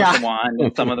with the wand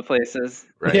in some of the places.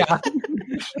 Right. Yeah.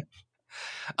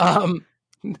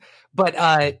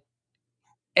 But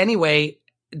anyway,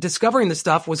 discovering the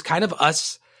stuff was kind of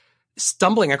us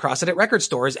stumbling across it at record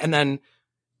stores and then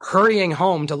hurrying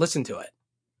home to listen to it.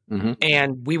 Mm-hmm.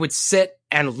 And we would sit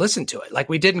and listen to it. Like,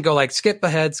 we didn't go like skip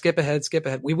ahead.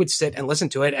 We would sit and listen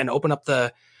to it and open up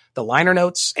the liner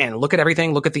notes and look at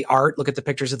everything, look at the art, look at the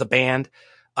pictures of the band,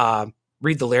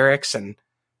 read the lyrics, and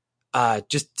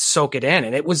just soak it in.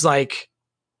 And it was like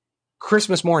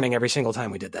Christmas morning every single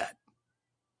time we did that.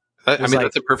 I mean,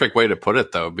 that's a perfect way to put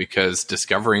it, though, because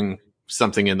discovering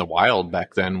something in the wild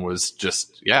back then was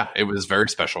just, it was very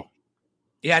special.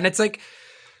 Yeah. And it's like,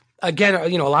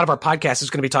 again, you know, a lot of our podcast is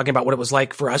going to be talking about what it was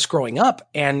like for us growing up.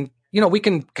 And, you know, we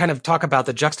can kind of talk about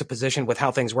the juxtaposition with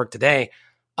how things work today.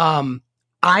 I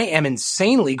am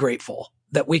insanely grateful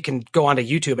that we can go onto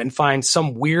YouTube and find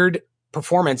some weird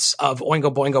performance of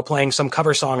Oingo Boingo playing some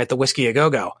cover song at the Whiskey A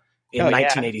Go-Go in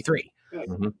 1983.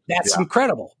 Mm-hmm. That's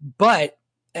incredible. But,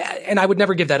 and I would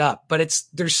never give that up, but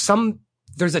there's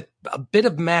a bit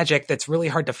of magic that's really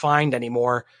hard to find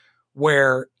anymore,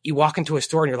 where you walk into a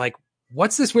store and you're like,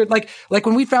 what's this weird? Like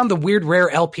when we found the weird rare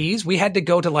LPs, we had to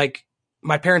go to like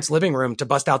my parents' living room to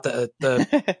bust out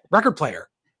the record player.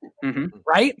 Mm-hmm.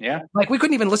 Right? Yeah. Like, we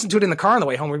couldn't even listen to it in the car on the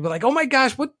way home. We'd be like, oh my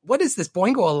gosh, what is this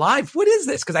Boingo Alive? What is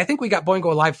this? Because I think we got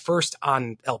Boingo Alive first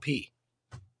on LP.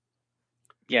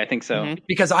 Yeah, I think so. Mm-hmm.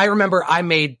 Because I remember I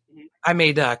made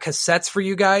cassettes for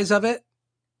you guys of it.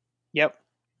 Yep.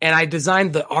 And I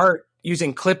designed the art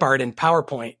using clip art in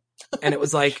PowerPoint. And it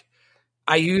was like,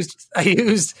 I used,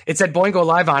 it said Boingo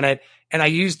Live on it. And I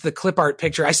used the clip art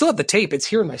picture. I still have the tape. It's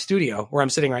here in my studio where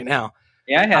I'm sitting right now.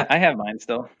 Yeah, I have mine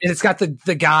still. And it's got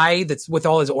the guy that's with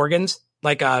all his organs.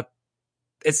 Like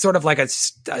it's sort of like a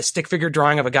stick figure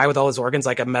drawing of a guy with all his organs,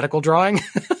 like a medical drawing.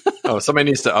 Oh, somebody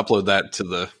needs to upload that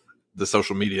to the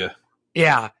social media.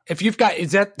 Yeah. If you've got,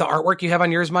 is that the artwork you have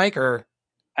on yours, Mike, or?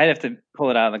 I'd have to pull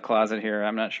it out of the closet here.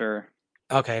 I'm not sure.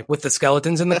 Okay. With the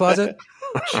skeletons in the closet?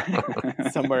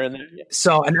 Somewhere in there. Yeah.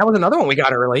 So, and that was another one we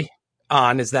got early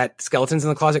on, is that Skeletons in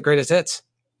the Closet Greatest Hits.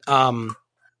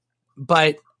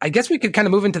 But I guess we could kind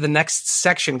of move into the next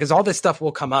section, because all this stuff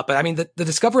will come up. But I mean, the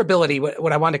discoverability,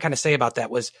 what I wanted to kind of say about that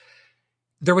was,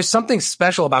 there was something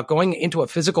special about going into a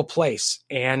physical place,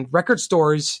 and record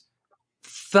stores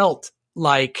felt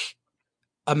like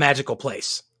a magical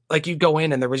place. Like, you'd go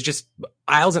in and there was just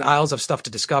aisles and aisles of stuff to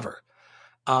discover.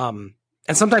 And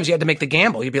sometimes you had to make the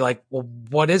gamble. You'd be like, well,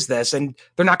 what is this? And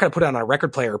they're not going to put it on a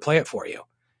record player or play it for you.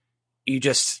 You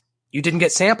didn't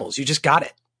get samples. You just got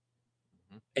it.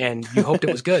 And you hoped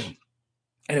it was good.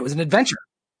 And it was an adventure,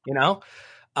 you know?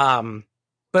 But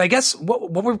I guess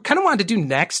what we kind of wanted to do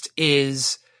next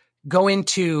is go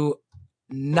into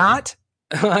not,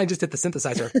 I just hit the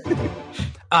synthesizer,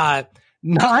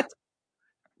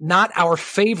 not our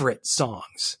favorite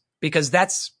songs, because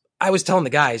I was telling the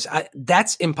guys,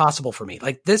 that's impossible for me.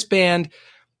 Like, this band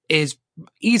is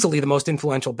easily the most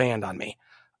influential band on me.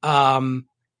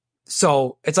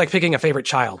 So it's like picking a favorite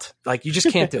child. Like, you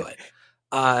just can't do it.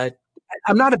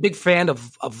 I'm not a big fan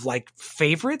of like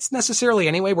favorites necessarily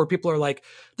anyway, where people are like,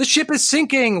 the ship is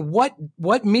sinking.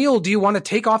 What meal do you want to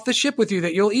take off the ship with you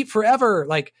that you'll eat forever?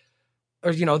 Like,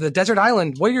 or, you know, the desert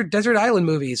island, what are your desert island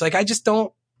movies? Like, I just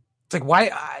don't, it's like,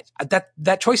 why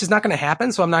that choice is not going to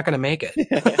happen. So I'm not going to make it.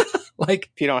 Like,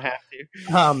 if you don't have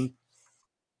to.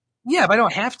 Yeah, if I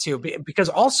don't have to, because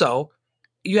also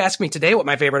you ask me today what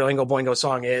my favorite Oingo Boingo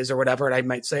song is or whatever. And I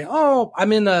might say, oh,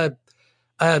 I'm in a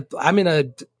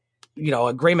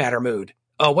gray matter mood.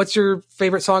 Oh, what's your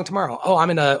favorite song tomorrow? Oh, I'm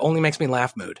in a only makes me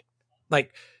laugh mood.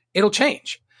 Like, it'll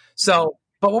change. So,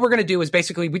 but what we're going to do is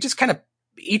basically, we just kind of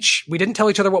we didn't tell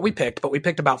each other what we picked, but we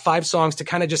picked about 5 songs to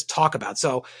kind of just talk about.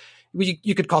 So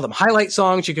you could call them highlight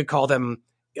songs. You could call them,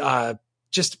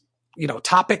 just, you know,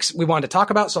 topics we wanted to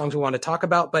talk about, songs we want to talk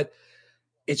about, but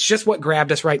it's just what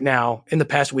grabbed us right now in the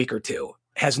past week or two.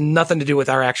 It has nothing to do with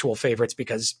our actual favorites,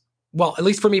 because, well, at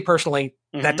least for me personally,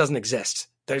 that doesn't exist.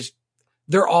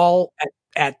 They're all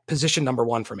at position number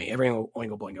 1 for me, every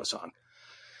Oingo Boingo song.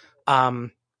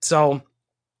 So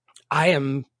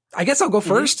I guess I'll go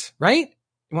first, right?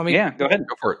 You want me? Yeah, go ahead.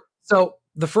 Go for it. So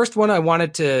the first one I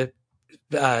wanted to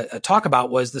talk about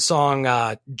was the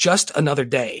song Just Another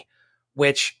Day,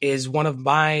 which is one of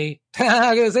my,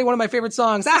 I'm going to say one of my favorite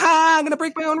songs. I'm going to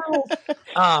break my own rules.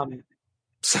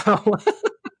 So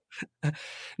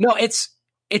no, it's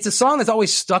a song that's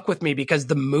always stuck with me because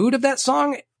the mood of that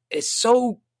song is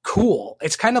so cool.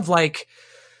 It's kind of like,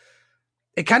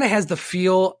 it kind of has the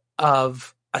feel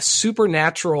of a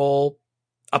supernatural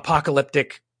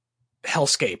apocalyptic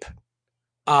hellscape.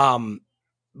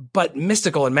 But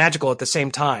mystical and magical at the same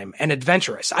time and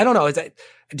adventurous. I don't know.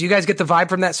 Do you guys get the vibe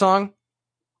from that song?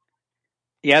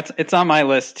 Yeah, it's on my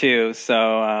list too.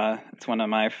 So it's one of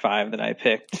my 5 that I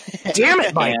picked. Damn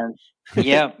it, Mike.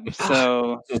 Yep.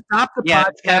 So stop the yeah, podcast.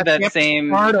 It's kind of that same.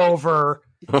 Start over.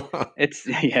 It's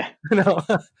No.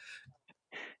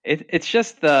 It's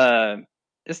just the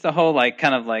whole like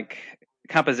kind of like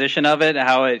composition of it,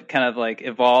 how it kind of like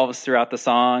evolves throughout the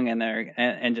song,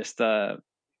 and just the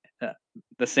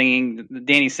singing.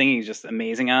 Danny singing is just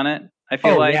amazing on it. I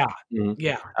feel like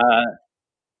yeah.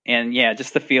 And yeah,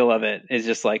 just the feel of it is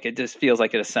just like, it just feels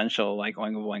like an essential like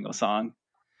Oingo Boingo song.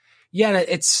 Yeah, and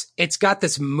it's got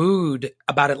this mood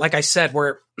about it, like I said,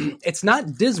 where it's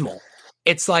not dismal.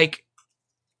 It's like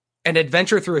an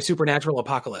adventure through a supernatural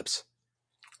apocalypse.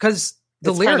 Because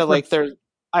the lyrics kind of like there.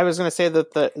 I was going to say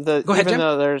that the Go ahead, even Jim.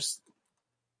 though there's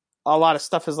a lot of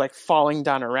stuff is like falling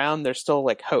down around, there's still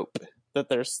like hope that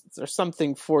there's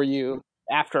something for you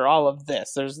after all of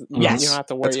this. There's you don't have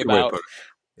to worry about.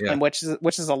 Yeah. And which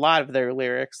is a lot of their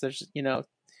lyrics. There's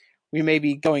we may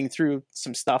be going through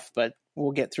some stuff, but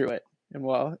we'll get through it,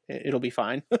 and it'll be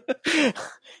fine.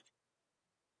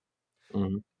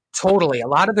 Mm-hmm. Totally. A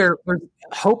lot of their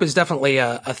hope is definitely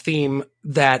a theme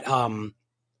that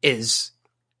is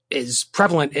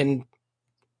prevalent in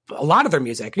a lot of their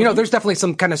music. There's definitely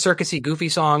some kind of circusy, goofy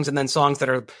songs, and then songs that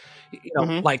are,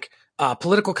 like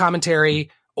political commentary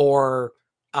or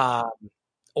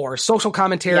social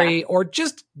commentary or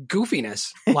just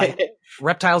goofiness, like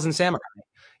Reptiles and Samurai.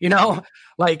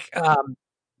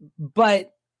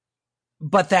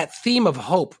 But that theme of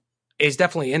hope is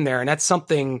definitely in there, and that's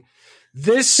something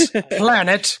this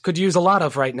planet could use a lot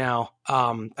of right now.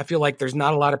 I feel like there's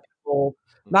not a lot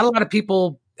of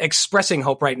people expressing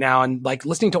hope right now, and like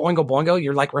listening to Oingo Boingo,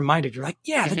 you're like reminded. You're like,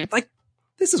 yeah, like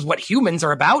this is what humans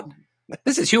are about.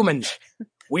 This is humans.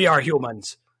 We are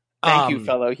humans. Thank you,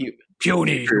 fellow humans.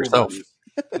 Puny For yourself.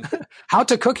 How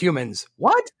to cook humans?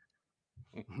 What?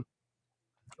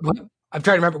 I'm trying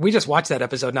to remember. We just watched that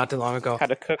episode not too long ago.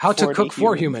 How to cook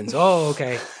for humans. Oh,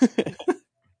 okay.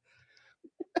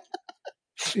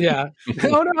 Yeah.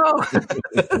 Oh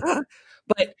no.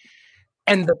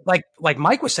 And like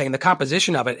Mike was saying, the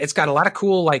composition of it, it's got a lot of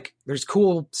cool, like there's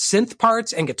cool synth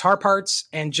parts and guitar parts,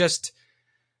 and just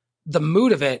the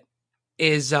mood of it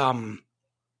is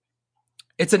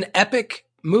it's an epic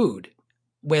mood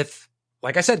with,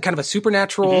 like I said, kind of a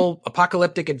supernatural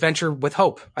apocalyptic adventure with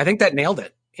hope. I think that nailed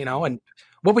it, and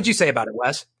what would you say about it,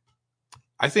 Wes?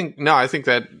 I think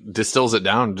that distills it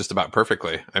down just about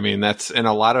perfectly. I mean, and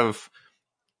a lot of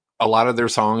their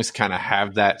songs kind of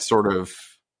have that sort of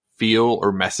feel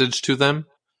or message to them.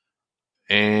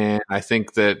 And I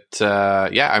think that,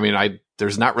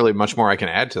 there's not really much more I can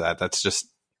add to that. That's just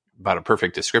about a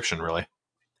perfect description, really.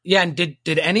 Yeah. And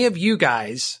did any of you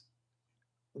guys,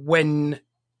 when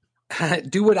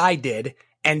do what I did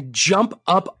and jump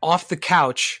up off the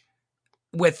couch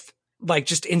with like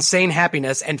just insane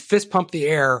happiness and fist pump the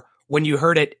air when you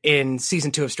heard it in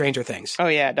season 2 of Stranger Things? Oh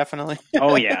yeah, definitely.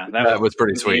 Oh yeah, that was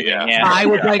pretty sweet. Yeah. I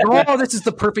was like, oh, this is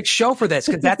the perfect show for this,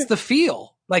 because that's the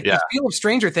feel. Like the feel of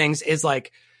Stranger Things is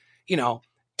like,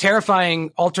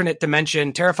 terrifying alternate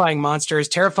dimension, terrifying monsters,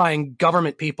 terrifying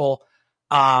government people.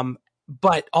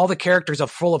 But all the characters are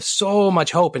full of so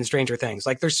much hope in Stranger Things.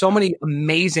 Like there's so many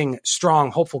amazing,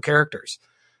 strong, hopeful characters.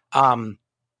 And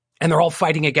they're all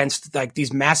fighting against like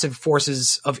these massive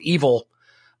forces of evil,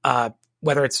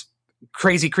 whether it's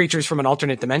crazy creatures from an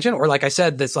alternate dimension, or like I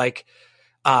said, this like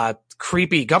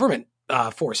creepy government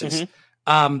forces.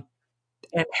 And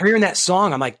hearing that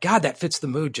song, I'm like, God, that fits the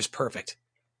mood just perfect.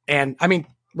 And I mean,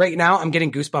 right now I'm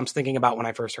getting goosebumps thinking about when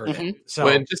I first heard it. So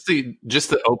just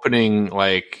the opening,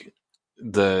 like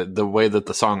the way that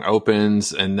the song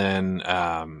opens, and then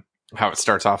how it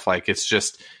starts off, like it's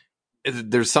just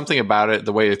there's something about it,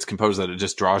 the way it's composed, that it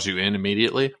just draws you in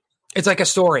immediately. It's like a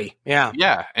story. Yeah.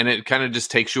 Yeah. And it kind of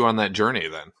just takes you on that journey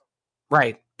then.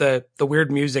 Right. The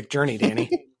weird music journey,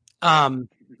 Danny.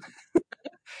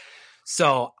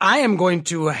 So I am going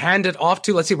to hand it off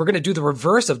to, let's see, we're going to do the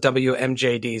reverse of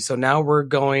WMJD. So now we're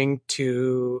going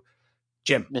to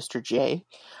Jim. Mr. J.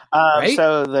 Right?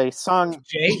 So the song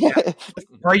J. Yeah.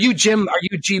 Are you Jim? Are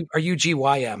you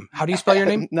GYM? How do you spell your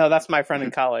name? No, that's my friend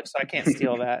in college, so I can't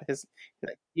steal that.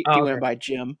 He went by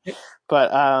Jim,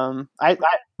 but I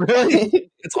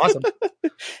really, it's awesome.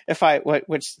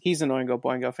 Which he's an Oingo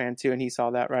Boingo fan too, and he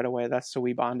saw that right away. That's so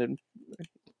we bonded.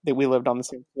 That we lived on the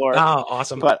same floor. Oh,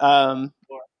 awesome! But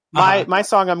my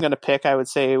song I'm going to pick, I would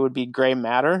say it would be Gray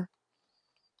Matter.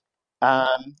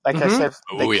 Like I said,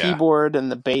 the Oh, yeah. keyboard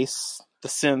and the bass, the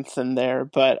synth in there.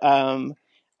 But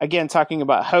again, talking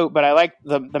about hope, but I like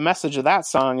the message of that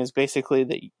song is basically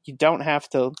that you don't have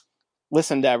to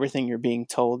listen to everything you're being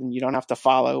told, and you don't have to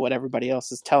follow what everybody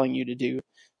else is telling you to do.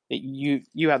 That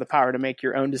you have the power to make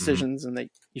your own decisions, and that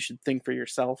you should think for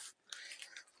yourself.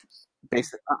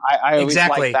 Basically, I always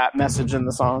like that message in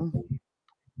the song.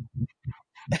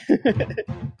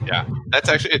 Yeah, that's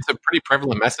actually, it's a pretty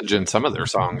prevalent message in some of their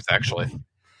songs, actually.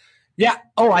 Yeah.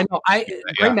 Oh, I know.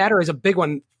 Gray Matter is a big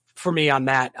one for me on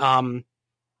that.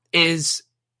 It's,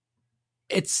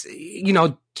 you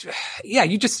nailed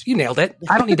it.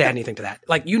 I don't need to add anything to that.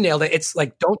 Like, you nailed it. It's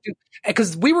like, don't do,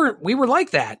 because we were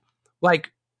like that.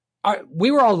 Like, we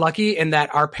were all lucky in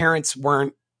that our parents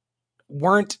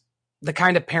weren't the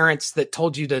kind of parents that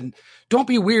told you to don't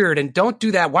be weird and don't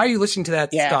do that. Why are you listening to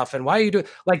that stuff? And why are you doing,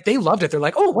 like, they loved it. They're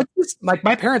like, oh, what's this? Like,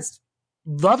 my parents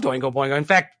loved Oingo Boingo. In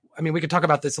fact, I mean, we could talk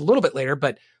about this a little bit later,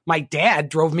 but my dad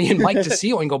drove me and Mike to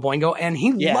see Oingo Boingo, and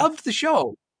he loved the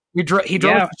show. He drove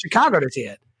to Chicago to see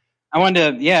it. I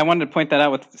wanted to point that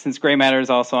out since Gray Matter is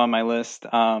also on my list.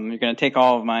 You're going to take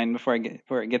all of mine before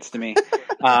it gets to me.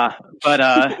 But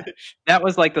that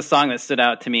was like the song that stood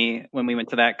out to me when we went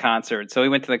to that concert. So we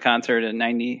went to the concert in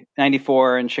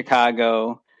 94 in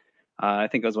Chicago. I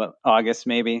think it was August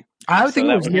maybe. I would think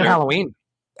it was near Halloween.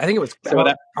 I think it was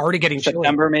already getting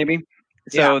September chilly. maybe.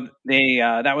 So they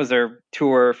that was their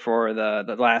tour for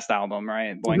the last album,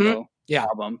 right? Boingo.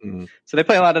 Album. Mm-hmm. So they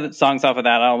play a lot of the songs off of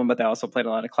that album, but they also played a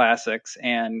lot of classics.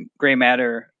 And Gray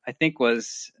Matter, I think,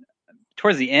 was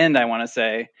towards the end, I want to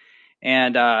say.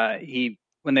 And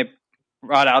when they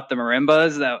brought out the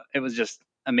marimbas, it was just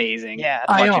amazing.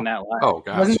 Watching that live. Oh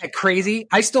gosh, wasn't that crazy?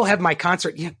 I still have my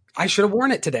concert. Yeah, I should have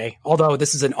worn it today. Although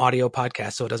this is an audio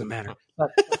podcast, so it doesn't matter.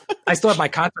 But I still have my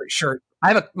concert shirt.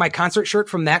 I have my concert shirt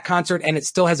from that concert, and it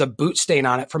still has a boot stain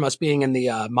on it from us being in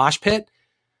the mosh pit.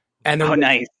 And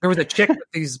nice. There was a chick with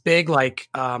these big, like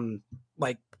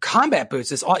combat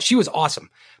boots. She was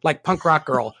awesome, like punk rock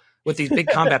girl with these big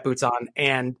combat boots on,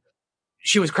 and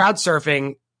she was crowd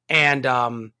surfing. And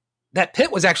that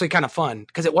pit was actually kind of fun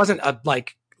because it wasn't a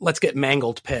let's get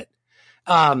mangled pit.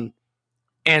 And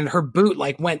her boot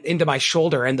went into my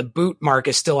shoulder, and the boot mark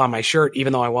is still on my shirt,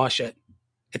 even though I wash it.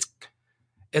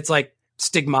 It's like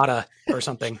stigmata or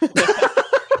something.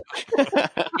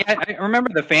 I remember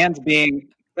the fans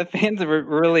were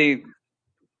really,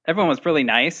 everyone was really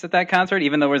nice at that concert,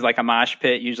 even though it was like a mosh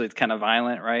pit. Usually it's kind of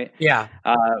violent, right? Yeah.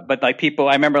 But people,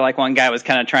 I remember one guy was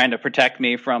kind of trying to protect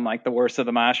me from the worst of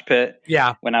the mosh pit.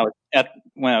 Yeah. When I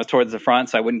was towards the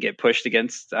front, so I wouldn't get pushed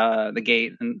against the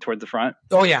gate and towards the front.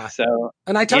 Oh yeah. So,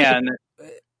 and I tell you,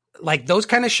 those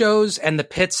kind of shows and the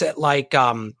pits at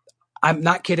I'm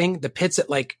not kidding, the pits at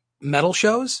metal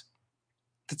shows,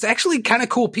 it's actually kind of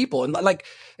cool people. And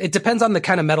it depends on the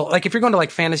kind of metal. If you're going to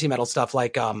fantasy metal stuff,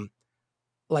 Iron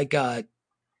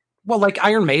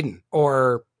Maiden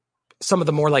or some of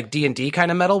the more D&D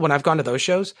kind of metal, when I've gone to those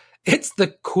shows, it's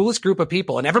the coolest group of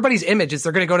people, and everybody's image is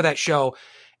they're going to go to that show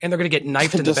and they're going to get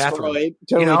knifed in the bathroom.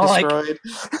 Totally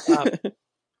destroyed.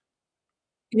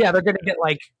 Yeah, they're going to get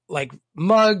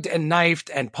mugged and knifed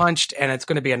and punched, and it's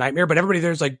going to be a nightmare. But everybody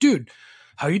there's like, dude,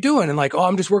 how you doing? And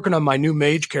I'm just working on my new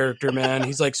mage character, man.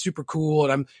 He's super cool.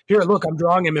 And I'm here. Look, I'm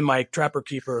drawing him in my Trapper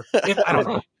Keeper. I don't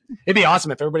know. It'd be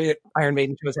awesome if everybody at Iron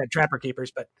Maiden shows had Trapper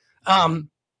Keepers. But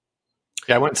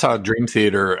yeah, I went and saw Dream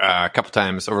Theater a couple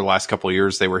times over the last couple of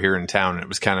years. They were here in town, and it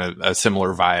was kind of a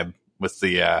similar vibe with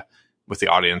the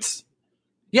audience.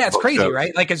 Yeah, it's crazy,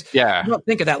 right? You don't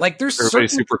think of that. There's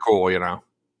everybody's super cool,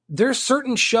 There's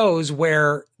certain shows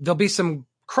where there'll be some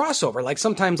crossover.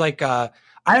 Sometimes I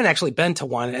haven't actually been to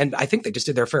one, and I think they just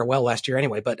did their farewell last year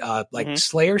anyway, but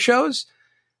Slayer shows,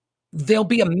 there'll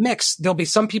be a mix. There'll be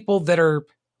some people that are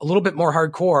a little bit more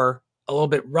hardcore, a little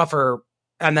bit rougher,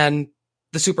 and then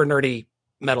the super nerdy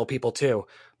metal people too.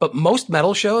 But most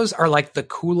metal shows are the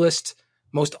coolest,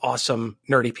 most awesome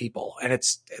nerdy people. And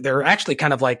they're actually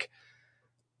kind of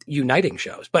uniting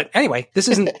shows. But anyway, this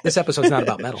episode's not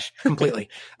about metal completely.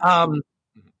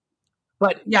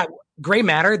 But yeah, Gray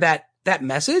Matter, that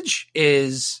message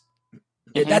is,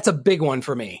 that's a big one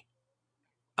for me.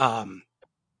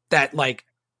 That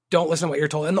don't listen to what you're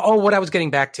told. And what I was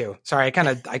getting back to, sorry, I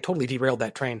totally derailed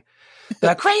that train,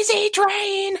 the crazy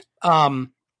train.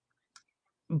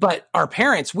 But our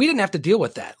parents, we didn't have to deal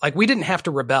with that. We didn't have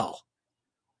to rebel,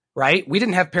 right? We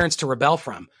didn't have parents to rebel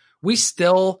from. We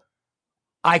still,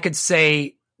 I could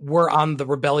say, we're on the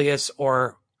rebellious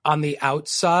or on the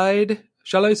outside,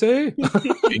 shall I say?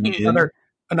 Another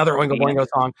Oingo Boingo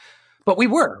song. But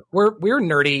we're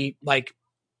nerdy.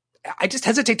 I just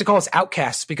hesitate to call us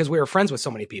outcasts because we were friends with so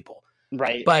many people.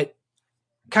 Right. But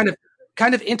kind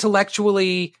of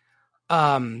intellectually,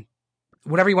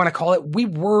 whatever you want to call it, we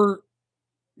were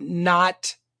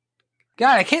not.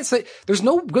 God, I can't say. There's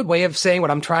no good way of saying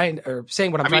what I'm trying to say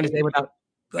without.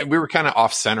 Like, we were kind of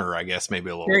off center, I guess, maybe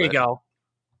a little. There you bit. go.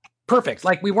 Perfect.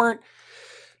 Like we weren't.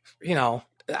 Not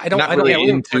really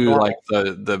into like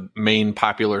the main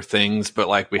popular things, but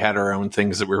like we had our own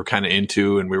things that we were kind of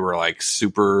into, and we were like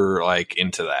super like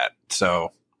into that.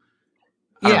 So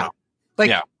I don't know.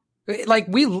 Like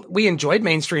we enjoyed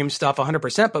mainstream stuff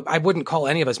 100%, but I wouldn't call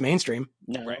any of us mainstream.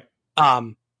 No, right.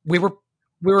 We were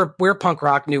punk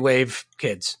rock new wave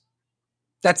kids.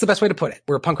 That's the best way to put it.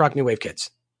 We're punk rock new wave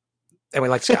kids, and we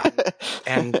like ska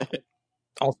and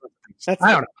all sorts of things.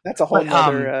 I don't know. That's a whole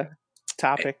other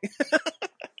topic.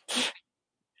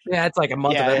 Yeah, it's like a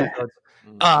month of episodes.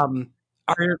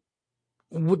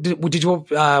 Did you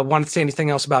want to say anything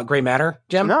else about Gray Matter,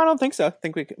 Jim? No, I don't think so. I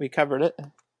think we covered it.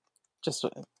 Just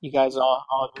you guys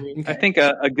all agree. I think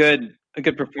a good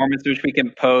performance which we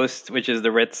can post, which is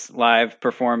the Ritz live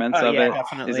performance of it,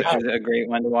 definitely. is a great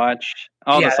one to watch.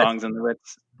 All the songs in the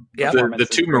Ritz. Yeah, the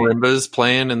two marimbas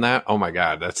playing in that. Oh my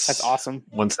God, that's awesome.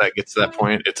 Once that gets to that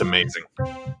point, it's amazing.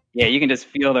 Yeah, you can just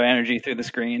feel their energy through the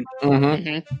screen.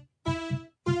 Mm-hmm.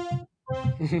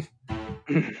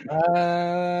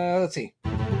 Let's see.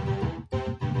 I'm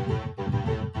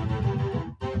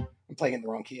playing in the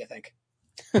wrong key, I think.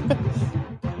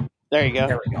 There you go.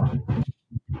 There we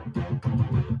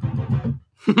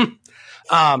go.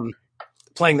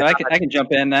 Playing the. So I can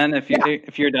jump in then if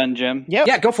you're done, Jim. Yep.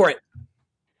 Yeah, go for it.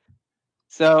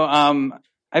 So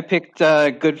I picked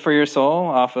 "Good for Your Soul"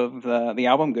 off of the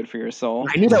album "Good for Your Soul."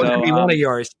 I knew that was going to be one of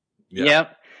yours. Yeah.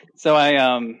 Yep. So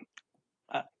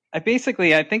I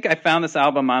basically, I think I found this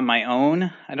album on my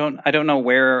own. I don't know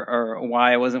where or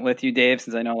why I wasn't with you, Dave,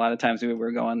 since I know a lot of times we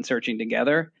were going searching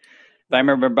together. But I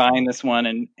remember buying this one,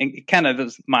 and it kind of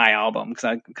was my album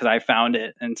because I found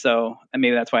it, and so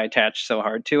maybe that's why I attached so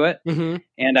hard to it. Mm-hmm.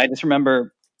 And I just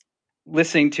remember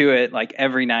listening to it like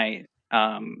every night,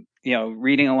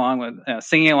 reading along with,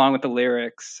 singing along with the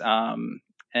lyrics, and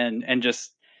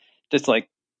just like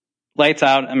lights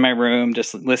out in my room,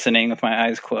 just listening with my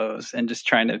eyes closed and just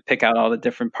trying to pick out all the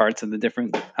different parts of the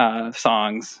different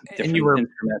songs, different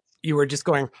instruments. You were just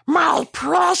going, my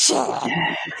precious.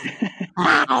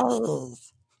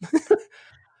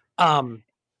 Yeah,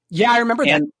 I remember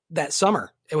that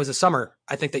summer. It was a summer,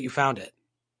 I think, that you found it.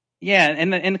 Yeah,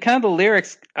 and kind of the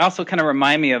lyrics also kind of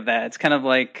remind me of that. It's kind of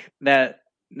like that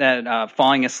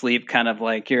falling asleep, kind of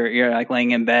like you're like laying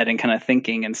in bed and kind of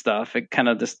thinking and stuff. It kind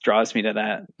of just draws me to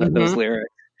that those lyrics.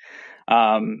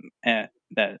 And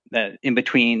that in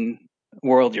between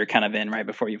world you're kind of in right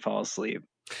before you fall asleep.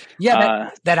 Yeah,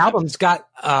 that album's got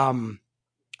some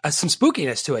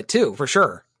spookiness to it too, for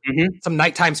sure. Mm-hmm. Some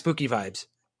nighttime spooky vibes.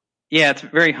 Yeah, it's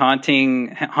very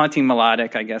haunting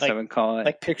melodic, I guess I would call it.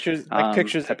 Like pictures of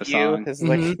you. Is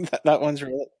like that one's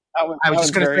really. I was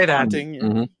just going to say that. Haunting.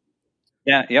 Mm-hmm.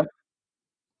 Yeah. Yep.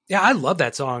 Yeah, I love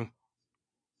that song.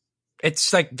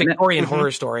 It's like Victorian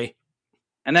horror story.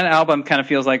 And that album kind of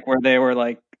feels like where they were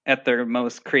like at their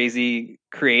most crazy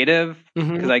creative,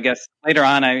 because I guess later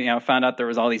on I found out there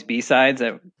was all these B-sides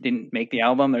that didn't make the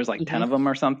album. There's like 10 of them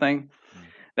or something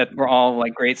that were all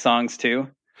like great songs too.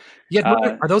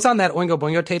 Yeah, are those on that Oingo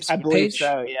Boingo tapes I believe page?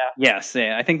 So, yeah. Yes,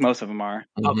 yeah, I think most of them are.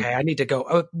 Okay, I need to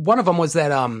go. One of them was that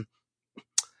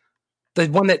the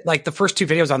one that like the first two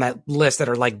videos on that list that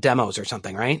are like demos or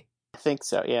something, right? I think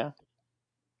so, yeah.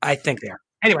 I think they are.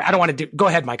 Anyway, I don't want to go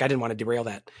ahead, Mike. I didn't want to derail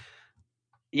that.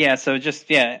 Yeah, so just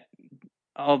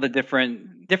all the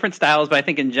different styles, but I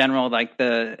think in general, like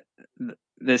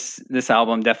this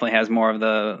album definitely has more of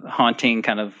the haunting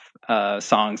kind of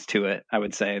songs to it, I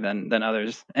would say, than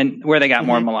others, and where they got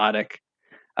more melodic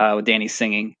with Danny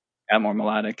singing, got more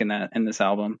melodic in this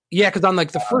album. Yeah, because on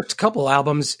like the first couple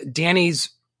albums, Danny's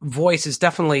voice is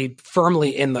definitely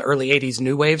firmly in the early '80s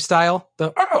new wave style,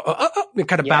 the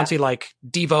kind of bouncy like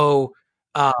Devo.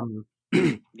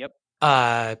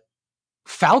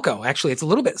 Falco, actually, it's a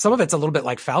little bit. Some of it's a little bit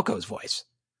like Falco's voice,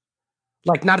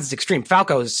 like not as extreme.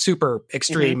 Falco is super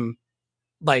extreme,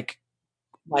 like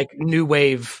new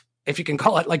wave, if you can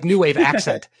call it like new wave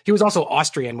accent. He was also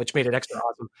Austrian, which made it extra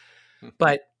awesome.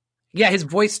 But yeah, his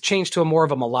voice changed to a more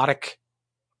of a melodic,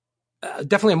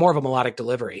 definitely a more of a melodic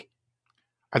delivery.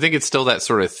 I think it's still that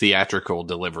sort of theatrical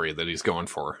delivery that he's going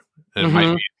for. And it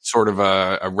might be sort of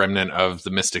a remnant of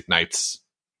the Mystic Knights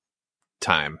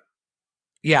time.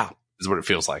 Yeah. Is what it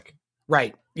feels like.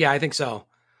 Right. Yeah, I think so.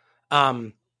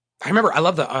 I remember I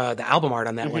love the album art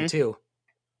on that one too.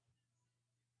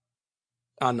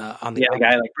 On the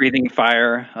guy like breathing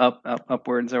fire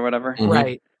upwards or whatever.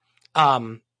 Right.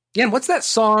 Yeah, and what's that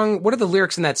song? What do the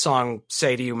lyrics in that song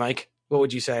say to you, Mike? What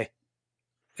would you say?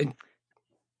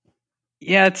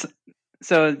 Yeah, it's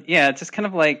just kind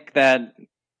of like that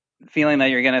feeling that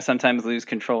you're gonna sometimes lose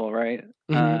control, right?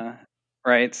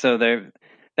 Right. So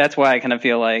that's why I kind of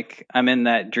feel like I'm in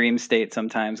that dream state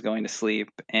sometimes going to sleep,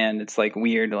 and it's like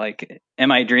weird. Like,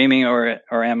 am I dreaming or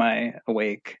am I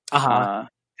awake?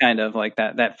 Kind of like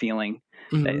that feeling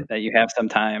that you have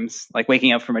sometimes, like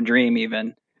waking up from a dream.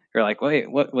 Even you're like,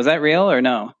 wait, what was that real or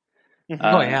no?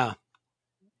 Oh yeah,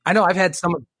 I know. I've had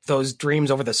some of those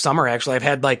dreams over the summer. Actually, I've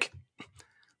had like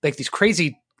these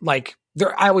crazy I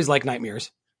always like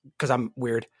nightmares because I'm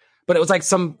weird, but it was like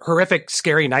some horrific,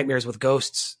 scary nightmares with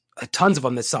ghosts. Tons of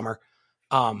them this summer.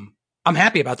 I'm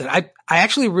happy about that. I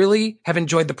actually really have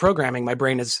enjoyed the programming my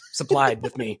brain has supplied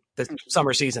with me this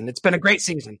summer season. It's been a great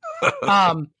season.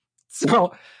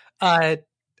 So there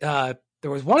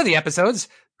was one of the episodes.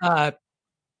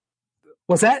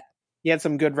 Was that? You had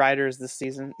some good writers this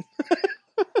season.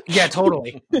 Yeah,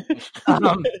 totally.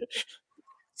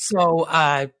 So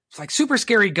it's like super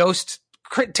scary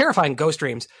terrifying ghost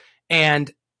dreams.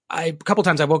 And a couple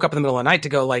times I woke up in the middle of the night to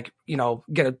go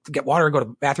get water, go to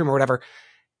the bathroom or whatever.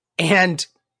 And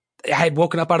I had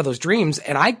woken up out of those dreams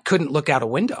and I couldn't look out a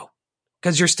window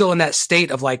because you're still in that state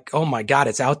of like, oh my God,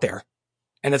 it's out there.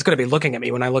 And it's going to be looking at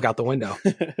me when I look out the window,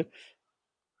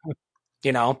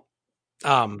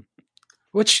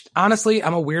 which honestly,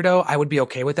 I'm a weirdo. I would be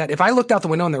okay with that. If I looked out the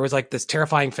window and there was like this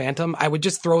terrifying phantom, I would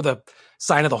just throw the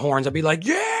sign of the horns. I'd be like,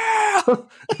 yeah, I'm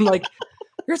like,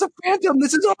 here's a phantom.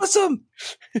 This is awesome.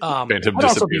 Phantom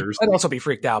disappears. I'd also be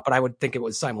freaked out, but I would think it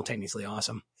was simultaneously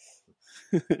awesome.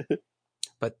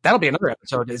 But that'll be another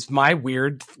episode. Is my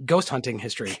weird ghost hunting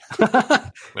history.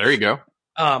 There you go.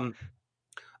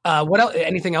 What else?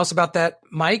 Anything else about that,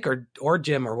 Mike or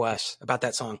Jim or Wes, about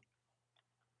that song?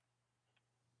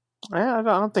 I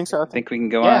don't think so. I think we can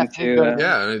go on to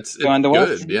it's good.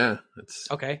 Wes. Yeah, it's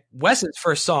okay. Wes's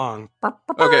first song.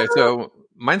 Okay, so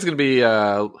mine's going to be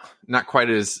not quite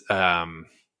as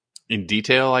in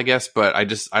detail, I guess, but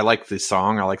I like the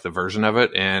song. I like the version of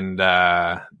it, and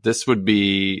this would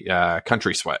be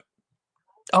 "Country Sweat."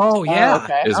 Oh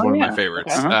yeah, is one of my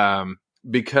favorites. Okay.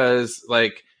 Because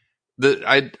like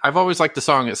I've always liked the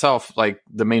song itself, like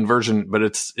the main version, but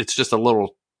it's just a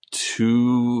little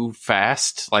too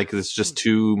fast. Like there's just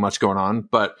too much going on.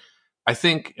 But I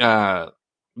think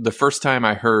the first time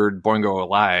I heard Boingo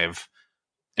Alive,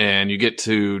 and you get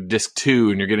to disc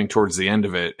 2 and you're getting towards the end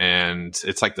of it, and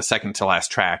it's like the second to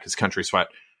last track is Country Sweat.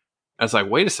 I was like,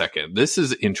 wait a second, this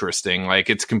is interesting. Like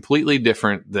it's completely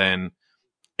different than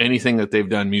anything that they've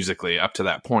done musically up to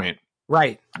that point.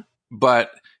 Right.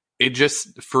 But it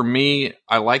just, for me,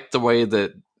 I like the way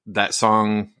that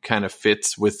song kind of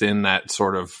fits within that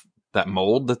sort of that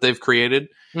mold that they've created.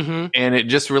 Mm-hmm. And it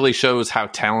just really shows how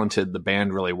talented the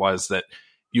band really was, that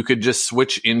you could just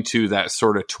switch into that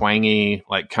sort of twangy,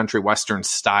 like country western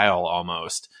style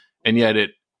almost. And yet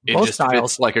it just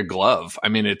fits like a glove. I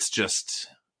mean, it's just,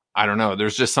 I don't know.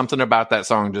 There's just something about that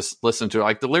song. Just listen to it.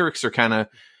 Like the lyrics are kind of,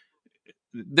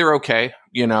 they're okay.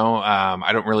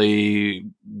 I don't really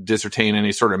discertain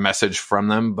any sort of message from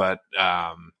them, but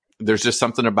there's just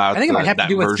something about I think it might have to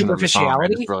do with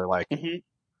superficiality. I just really like.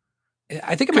 Mm-hmm.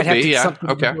 I think it might have something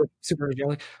to do with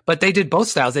superficiality. But they did both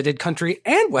styles. They did country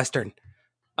and western.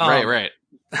 Right.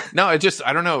 No, I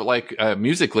don't know. Like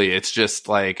musically, it's just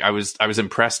like I was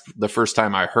impressed the first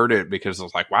time I heard it, because I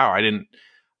was like, wow, I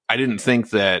didn't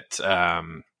think that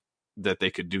that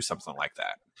they could do something like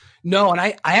that. No, and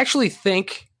I actually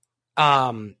think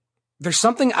there's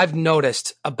something I've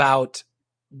noticed about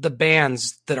the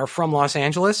bands that are from Los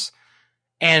Angeles,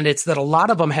 and it's that a lot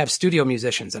of them have studio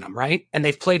musicians in them, right? And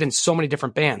they've played in so many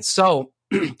different bands. So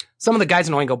some of the guys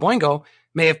in Oingo Boingo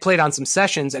may have played on some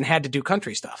sessions and had to do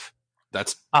country stuff.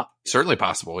 That's certainly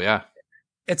possible, yeah.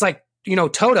 It's like,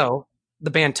 Toto,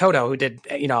 the band Toto, who did,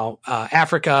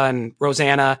 Africa and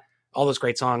Rosanna, all those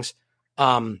great songs.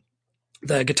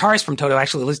 The guitarist from Toto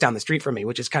actually lives down the street from me,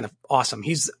 which is kind of awesome.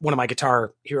 He's one of my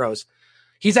guitar heroes.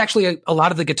 He's actually a lot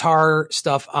of the guitar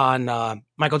stuff on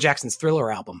Michael Jackson's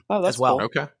Thriller album as well. Cool.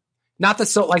 Okay. Not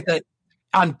the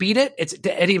on Beat It, it's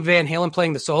Eddie Van Halen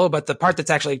playing the solo, but the part that's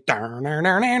actually that's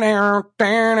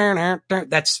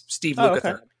Steve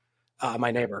Lukather,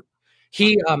 my neighbor.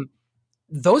 He,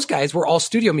 those guys were all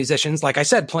studio musicians, like I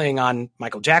said, playing on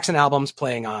Michael Jackson albums,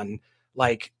 playing on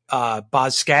like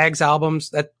Boz Scaggs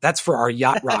albums. That's for our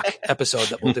Yacht Rock episode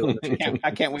that we'll do in the future.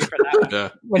 I can't wait for that. Yeah.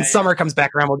 When summer comes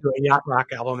back around, we'll do a Yacht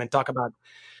Rock album and talk about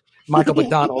Michael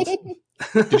McDonald.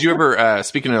 Did you ever,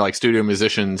 speaking of like studio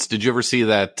musicians, did you ever see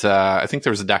that? I think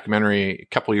there was a documentary a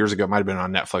couple of years ago, it might have been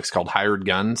on Netflix, called Hired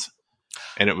Guns.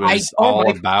 and it was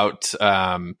about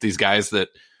these guys that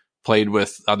played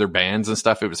with other bands and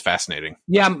stuff. It was fascinating.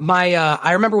 Yeah,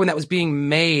 I remember when that was being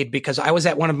made because I was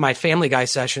at one of my Family Guy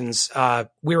sessions.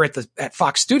 We were at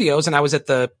Fox Studios, and I was at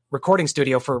the recording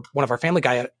studio for one of our Family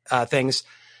Guy things.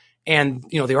 And,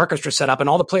 the orchestra set up, and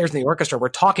all the players in the orchestra were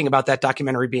talking about that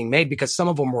documentary being made because some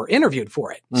of them were interviewed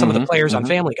for it. Some of the players on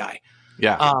Family Guy.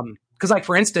 Yeah. Because, like,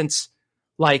 for instance,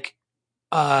 like,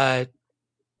 I'm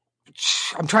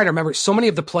trying to remember. So many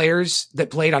of the players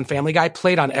that played on Family Guy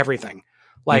played on everything.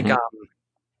 Like,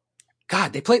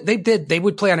 God, they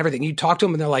would play on everything. You talk to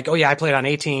them and they're like, oh yeah, I played on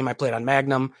A-Team. I played on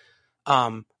Magnum.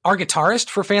 Our guitarist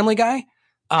for Family Guy,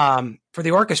 for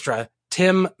the orchestra,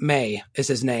 Tim May is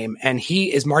his name. And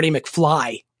he is Marty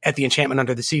McFly at the Enchantment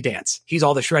Under the Sea dance. He's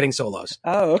all the shredding solos.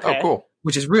 Oh, okay. Oh, cool.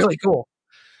 Which is really cool.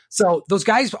 So those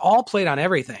guys all played on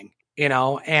everything,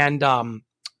 and,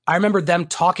 I remember them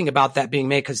talking about that being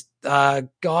made because, I'm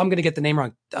going to get the name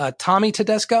wrong. Tommy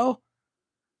Tedesco,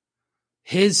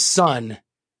 his son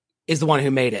is the one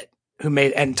who made it,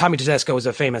 and Tommy Tedesco is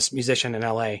a famous musician in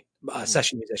LA,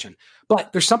 session musician.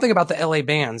 But there's something about the LA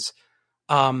bands.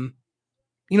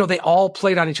 They all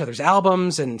played on each other's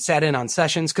albums and sat in on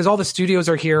sessions because all the studios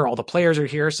are here, all the players are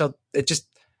here. So it just,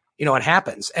 it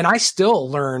happens. And I still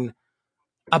learn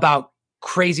about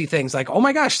crazy things like, oh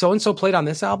my gosh, so-and-so played on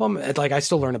this album. I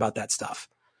still learn about that stuff.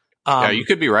 Yeah, you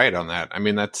could be right on that. I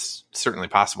mean, that's certainly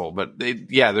possible, but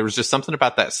there was just something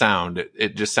about that sound.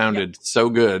 It just sounded so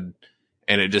good,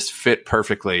 and it just fit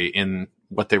perfectly in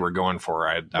what they were going for.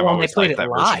 I've always played liked it that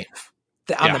live version.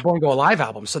 on the Boingo Alive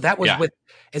album. So that was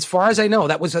as far as I know,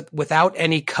 that was without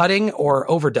any cutting or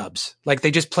overdubs. Like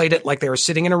they just played it like they were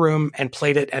sitting in a room and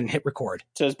played it and hit record.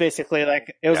 So it's basically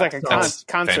like a concert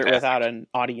fantastic. without an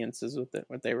audience is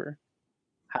what they were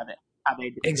having. How they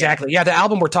did. Exactly. Yeah, the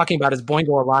album we're talking about is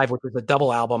Boingo Alive, which is a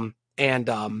double album,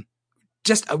 and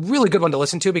just a really good one to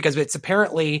listen to because it's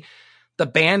apparently the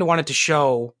band wanted to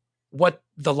show what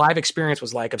the live experience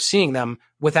was like of seeing them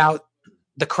without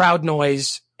the crowd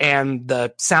noise and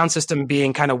the sound system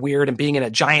being kind of weird and being in a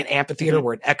giant amphitheater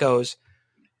where it echoes.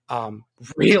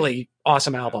 Really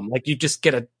awesome album. Like you just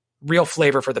get a real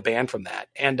flavor for the band from that.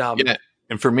 And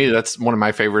And for me, that's one of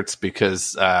my favorites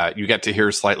because you get to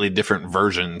hear slightly different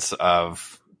versions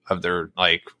of their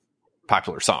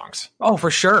popular songs. Oh,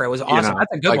 for sure. It was awesome.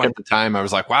 That's a good one. At the time, I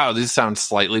was like, wow, these sound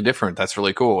slightly different. That's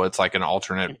really cool. It's like an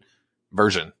alternate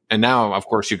version. And now, of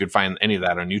course, you could find any of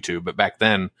that on YouTube. But back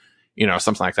then,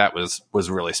 something like that was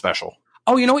really special.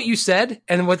 Oh, you know what you said?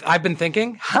 And what I've been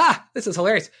thinking? This is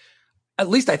hilarious. At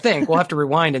least I think we'll have to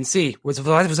rewind and see. Was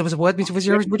your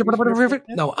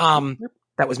no?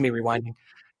 That was me rewinding.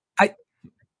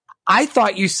 I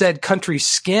thought you said Country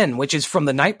Skin, which is from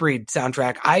the Nightbreed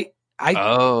soundtrack.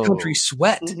 Country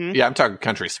Sweat. Mm-hmm. Yeah, I'm talking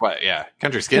Country Sweat. Yeah,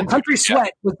 Country Skin. Well, Country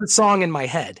Sweat was the song in my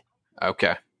head.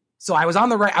 Okay. So I was on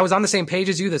the same page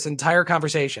as you this entire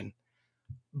conversation,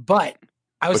 but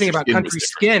I was thinking about Country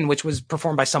Skin, which was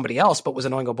performed by somebody else, but was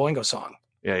an Oingo Boingo song.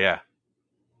 Yeah.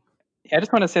 I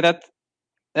just want to say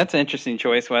that's an interesting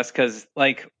choice, Wes, because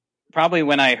probably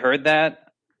when I heard that,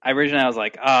 I was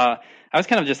like, I was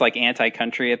kind of just like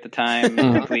anti-country at the time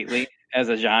completely as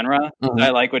a genre. Mm-hmm.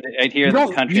 I'd hear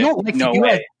the country. You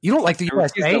don't like the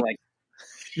USA?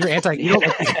 You're anti. You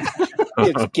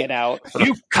don't like get out.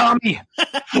 You commie.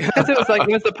 Because it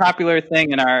was the popular thing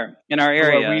in our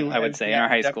area, I would say, in our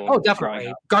high school. Oh,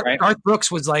 definitely. Garth Brooks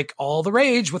was like all the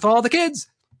rage with all the kids.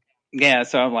 Yeah,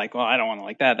 so I'm like, well, I don't want to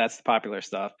like that. That's the popular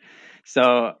stuff.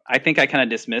 So I think I kind of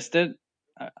dismissed it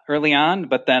early on,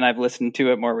 but then I've listened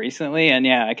to it more recently, and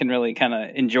I can really kind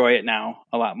of enjoy it now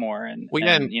a lot more. And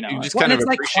you just kind of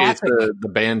appreciate the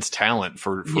band's talent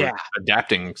for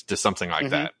adapting to something like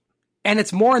that. And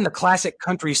it's more in the classic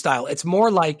country style. It's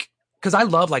more like, because I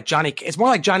love it's more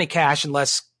like Johnny Cash and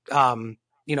less,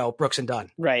 Brooks and Dunn.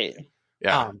 Right.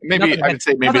 Yeah. I would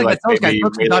say maybe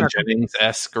Waylon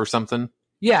Jennings-esque or something.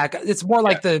 Yeah. It's more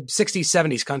like the 60s,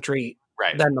 70s country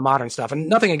than the modern stuff. And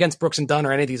nothing against Brooks and Dunn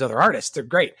or any of these other artists. They're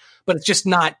great. But it's just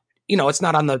not, it's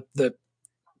not on the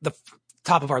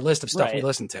top of our list of stuff we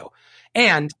listen to.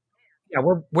 And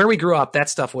where we grew up, that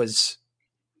stuff was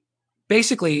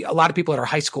basically a lot of people at our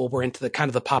high school were into the kind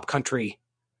of the pop country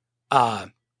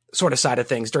sort of side of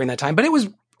things during that time. But it was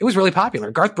really popular.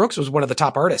 Garth Brooks was one of the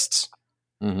top artists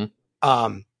in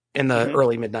the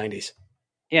early mid-90s.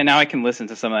 Yeah, now I can listen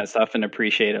to some of that stuff and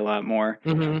appreciate it a lot more,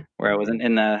 where I wasn't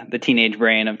in the teenage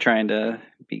brain of trying to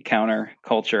be counter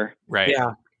culture. Right.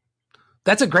 Yeah.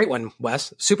 That's a great one,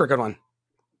 Wes. Super good one.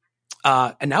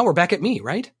 And now we're back at me,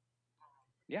 right?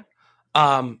 Yeah.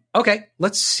 Okay,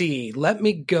 let's see. Let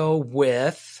me go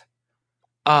with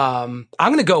I'm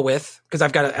going to go with, because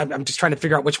I'm just trying to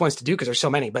figure out which ones to do because there's so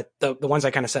many, but the ones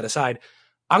I kind of set aside,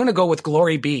 I'm going to go with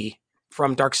Glory Be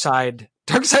from Dark Side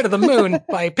of the Moon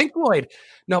by Pink Floyd.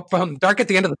 No, from Dark at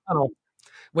the End of the Tunnel,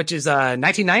 which is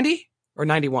 1990 or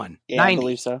 91? Yeah, 90, I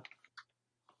believe so.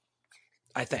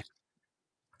 I think.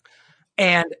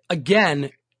 And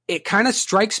again, it kind of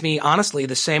strikes me, honestly,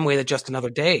 the same way that Just Another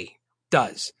Day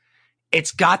does.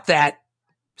 It's got that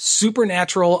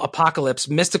supernatural apocalypse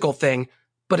mystical thing,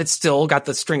 but it's still got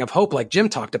the string of hope like Jim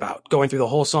talked about going through the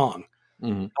whole song.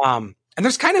 Mm-hmm. And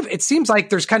it seems like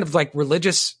there's kind of like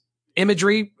religious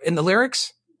imagery in the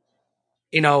lyrics.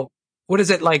 You know, what is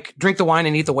it like? Drink the wine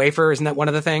and eat the wafer. Isn't that one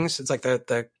of the things? It's like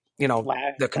the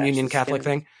communion Catholic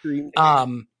thing.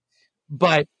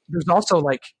 But there's also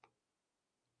like,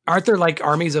 aren't there like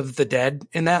armies of the dead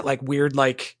in that? Like weird,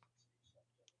 like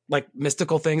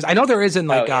mystical things. I know there is in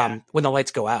like, When the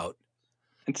Lights Go Out.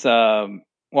 It's,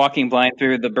 walking blind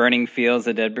through the burning fields,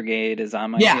 the dead brigade is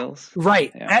on my heels.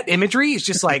 Right. Yeah. That imagery is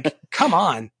just like, come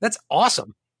on, that's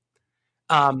awesome.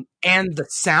 And the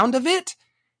sound of it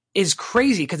is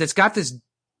crazy because it's got this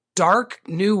dark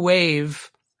new wave,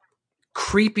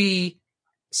 creepy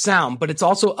sound, but it's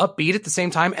also upbeat at the same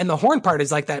time. And the horn part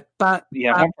is like that.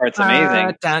 Horn part's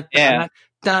amazing.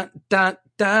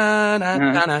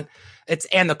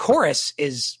 And the chorus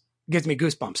gives me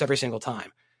goosebumps every single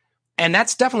time. And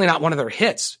that's definitely not one of their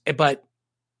hits, but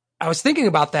I was thinking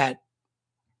about that.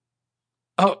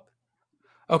 Oh,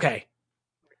 okay.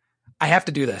 I have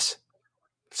to do this.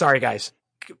 Sorry, guys.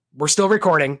 We're still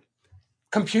recording.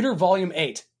 Computer volume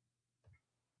 8.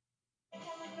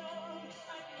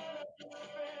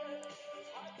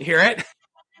 You hear it?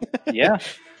 Yeah.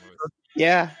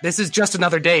 Yeah. This is Just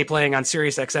Another Day playing on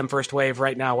Sirius XM First Wave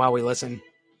right now while we listen.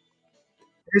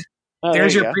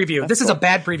 There's your preview. That's this cool. Is a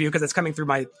bad preview because it's coming through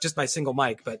my single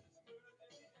mic, but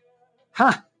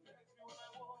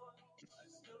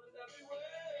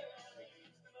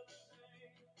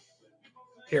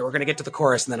Here, we're going to get to the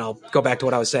chorus and then I'll go back to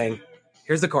what I was saying.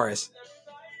 Here's the chorus.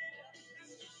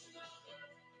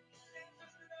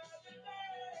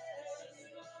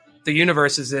 The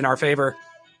universe is in our favor.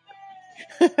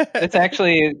 It's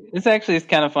actually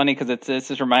kind of funny because it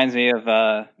just reminds me of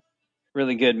a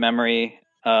really good memory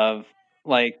of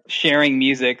like sharing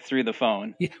music through the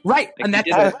phone. Yeah, right. Like,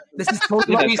 and this is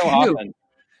totally what we used to do.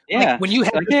 Yeah. Like when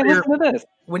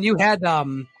you had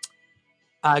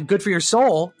Good for Your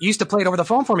Soul, you used to play it over the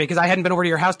phone for me because I hadn't been over to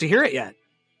your house to hear it yet.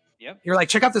 Yep. You're like,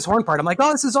 check out this horn part. I'm like,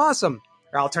 oh, this is awesome.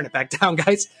 Or I'll turn it back down,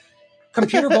 guys.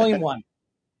 Computer volume 1.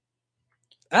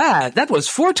 That was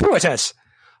fortuitous.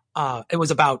 It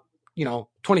was about,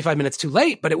 25 minutes too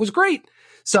late, but it was great.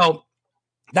 So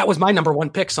that was my number one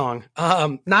pick song.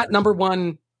 Not number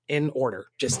one in order,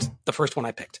 just the first one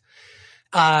I picked.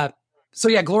 So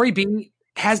yeah, Glory Be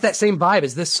has that same vibe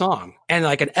as this song and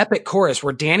like an epic chorus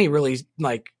where Danny really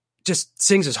like just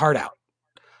sings his heart out.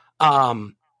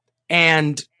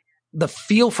 And the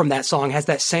feel from that song has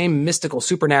that same mystical,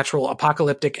 supernatural,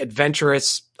 apocalyptic,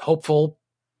 adventurous, hopeful,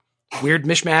 weird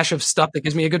mishmash of stuff that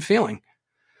gives me a good feeling.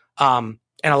 And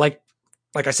I like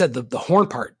I said, the horn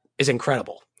part is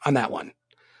incredible on that one.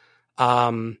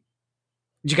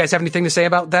 Did you guys have anything to say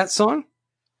about that song?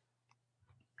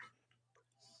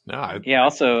 No. Yeah.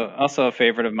 Also a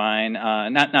favorite of mine.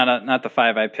 Not the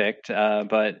 5 I picked,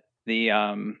 but the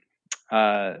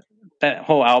that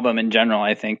whole album in general,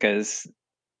 I think is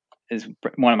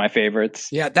one of my favorites.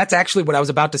 Yeah, that's actually what I was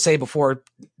about to say before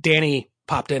Danny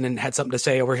popped in and had something to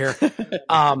say over here.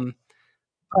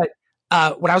 But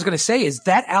what I was going to say is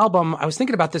that album, I was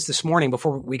thinking about this morning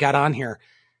before we got on here.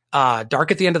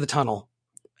 Dark at the End of the Tunnel,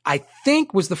 I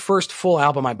think was the first full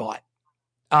album I bought.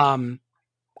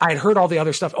 I had heard all the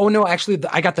other stuff. Oh no, actually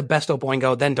I got the Best of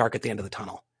Boingo, then Dark at the End of the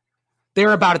Tunnel. They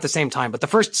were about at the same time, but the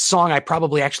first song I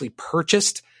probably actually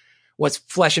purchased was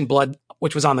Flesh and Blood,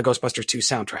 which was on the Ghostbusters 2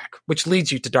 soundtrack, which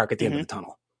leads you to Dark at the End of the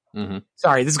Tunnel. Mm-hmm.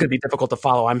 Sorry, this is going to be difficult to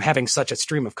follow. I'm having such a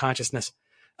stream of consciousness.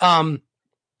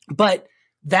 But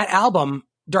that album,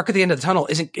 Dark at the End of the Tunnel,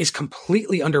 is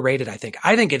completely underrated, I think.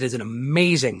 I think it is an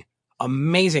amazing,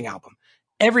 amazing album.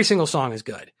 Every single song is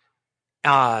good.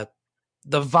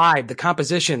 The vibe, the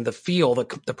composition, the feel, the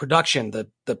production,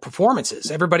 the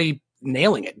performances, everybody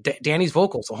nailing it. Danny's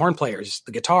vocals, the horn players,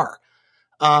 the guitar.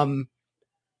 And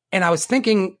I was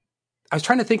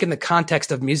trying to think in the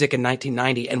context of music in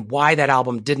 1990 and why that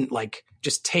album didn't like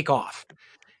just take off.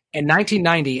 And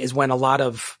 1990 is when a lot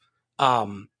of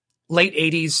late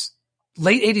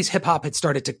 80s hip hop had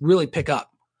started to really pick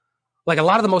up. Like a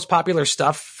lot of the most popular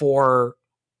stuff for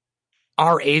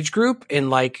our age group in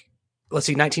like, let's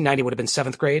see, 1990 would have been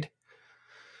 7th grade.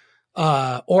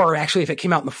 Or actually, if it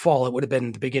came out in the fall, it would have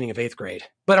been the beginning of 8th grade,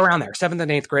 but around there, 7th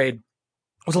and 8th grade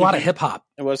was a lot of hip hop.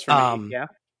 It was for me, yeah.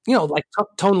 You know, like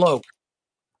Tone Loc,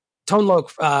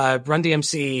 Run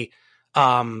DMC,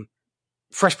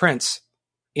 Fresh Prince,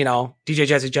 you know, DJ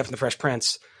Jazzy Jeff and the Fresh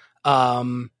Prince,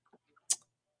 and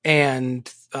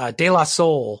De La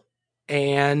Soul,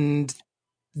 and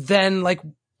then like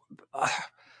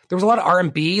there was a lot of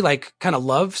R&B, like kind of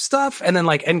love stuff, and then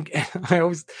like I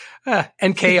always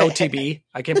NKOTB.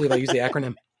 I can't believe I used the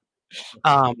acronym.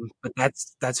 But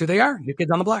that's who they are. New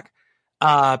Kids on the Block.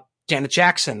 Janet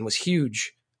Jackson was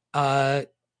huge.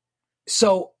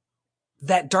 So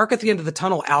that Dark at the End of the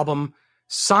Tunnel album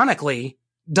sonically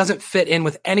doesn't fit in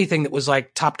with anything that was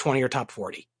like top 20 or top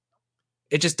 40.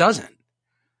 It just doesn't.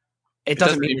 It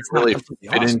doesn't mean it's really not fit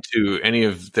awesome. into any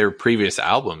of their previous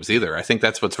albums either. I think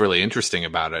that's what's really interesting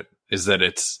about it, is that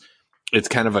it's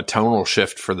kind of a tonal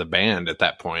shift for the band at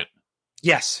that point.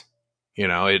 Yes. You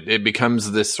know, it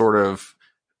becomes this sort of,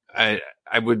 I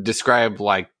would describe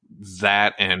like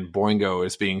that and Boingo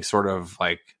as being sort of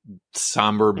like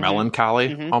somber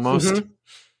melancholy almost.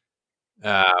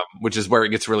 Which is where it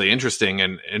gets really interesting,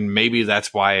 and maybe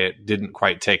that's why it didn't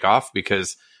quite take off,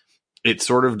 because it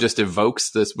sort of just evokes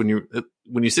this when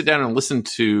you sit down and listen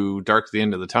to Dark at the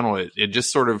End of the Tunnel. It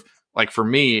just sort of, like, for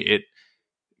me, it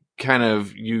kind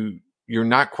of, you're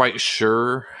not quite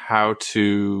sure how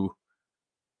to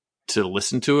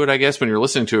listen to it, I guess, when you're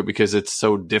listening to it, because it's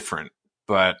so different.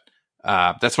 But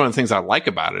that's one of the things I like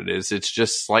about it, is it's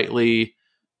just slightly,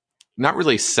 not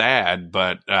really sad,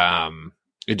 but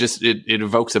it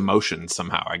evokes emotion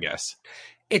somehow, I guess.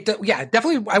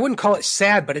 Definitely. I wouldn't call it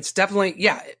sad, but it's definitely,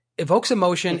 it evokes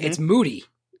emotion. It's moody.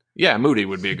 Yeah, moody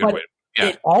would be a good way. Yeah.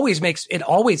 It always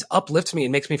uplifts me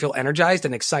and makes me feel energized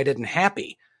and excited and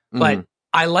happy. But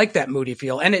I like that moody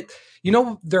feel. And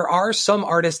there are some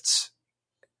artists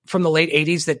from the late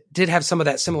 80s that did have some of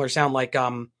that similar sound, like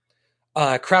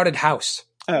Crowded House.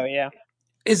 Oh yeah.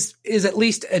 Is at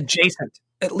least adjacent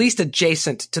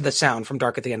to the sound from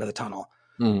Dark at the End of the Tunnel.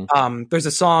 There's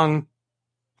a song,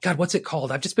 God, what's it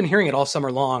called? I've just been hearing it all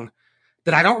summer long,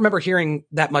 that I don't remember hearing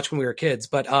that much when we were kids,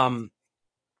 but I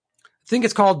think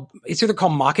it's either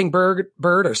called Mockingbird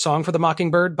or Song for the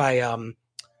Mockingbird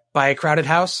by Crowded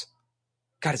House.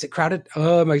 God, is it Crowded?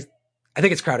 I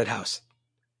think it's Crowded House.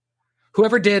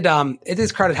 Whoever did, it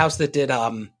is Crowded House that did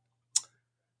Don't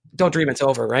Dream It's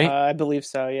Over, right? I believe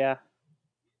so, yeah.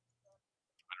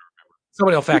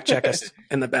 Somebody will fact check us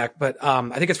in the back, but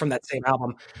I think it's from that same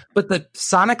album. But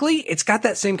sonically, it's got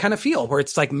that same kind of feel where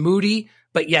it's like moody,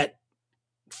 but yet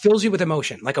fills you with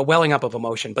emotion, like a welling up of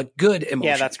emotion, but good emotion.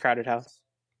 Yeah, that's Crowded House.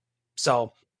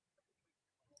 So,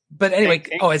 but anyway,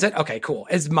 is it? Okay, cool.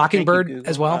 Is Mockingbird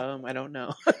as well? I don't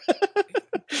know.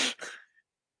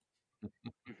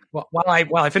 Well, while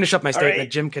I finish up my statement,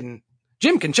 right.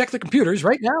 Jim can check the computers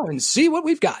right now and see what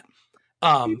we've got.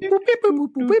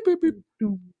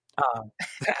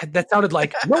 That sounded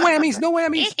like no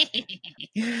whammies.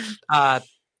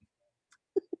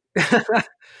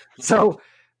 So,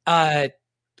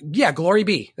 Glory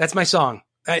Be. That's my song.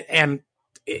 And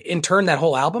in turn, that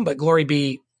whole album, but Glory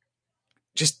Be,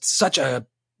 just such a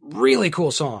really cool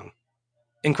song.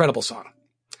 Incredible song.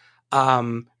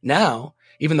 Now,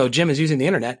 even though Jim is using the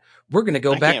internet, we're going to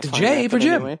go back to Jay for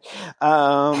Jim. Anyway.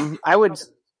 I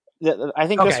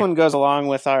think this one goes along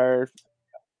with our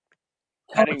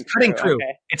Cutting Crew.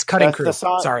 Okay. It's Cutting Crew.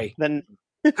 Sorry.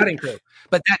 Cutting Crew.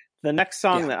 But the next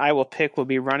song that I will pick will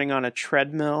be Running on a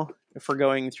Treadmill. If we're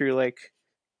going through like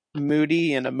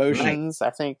moody and emotions, right.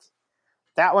 I think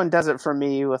that one does it for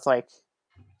me, with like,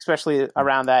 especially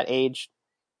around that age,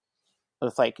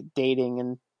 with like dating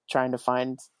and trying to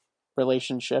find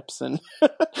relationships. And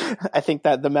I think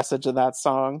that the message of that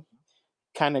song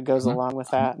kind of goes along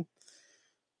with that.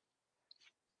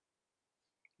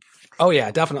 Oh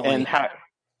yeah, definitely. And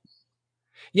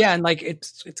and like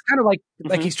it's kind of like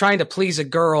he's trying to please a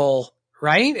girl,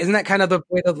 right? Isn't that kind of the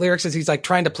way the lyrics is? He's like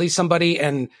trying to please somebody,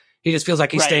 and he just feels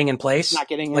like he's staying in place, not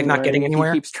getting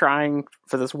anywhere. He keeps trying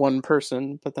for this one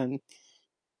person, but then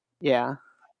so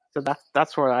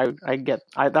that's where I get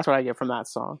that's what I get from that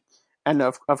song. And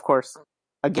of course,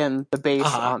 again, the bass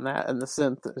on that and the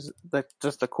synth is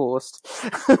just the coolest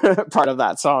part of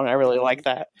that song. I really like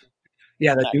that.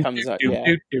 Yeah, that comes up.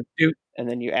 And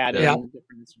then you add in different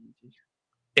instruments.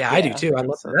 Yeah, I do too. I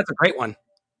love that. That's a great one.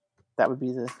 That would be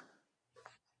I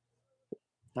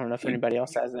don't know if anybody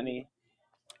else has any.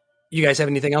 You guys have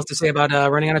anything else to say about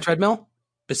Running on a Treadmill?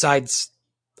 Besides,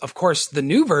 of course, the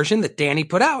new version that Danny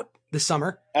put out this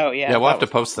summer. Oh, yeah. Yeah, we'll have to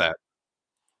post that.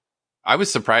 I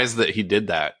was surprised that he did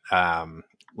that.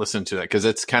 Listen to that, because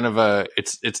it's kind of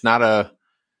it's not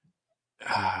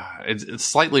it's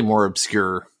slightly more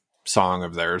obscure song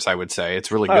of theirs, I would say.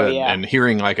 It's really good. Yeah. And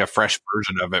hearing like a fresh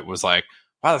version of it was like,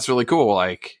 wow, that's really cool.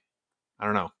 Like, I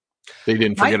don't know. They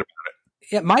didn't forget about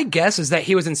it. Yeah, my guess is that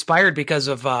he was inspired because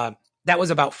of that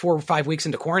was about 4 or 5 weeks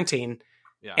into quarantine.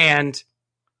 Yeah. And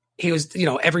he was,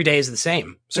 every day is the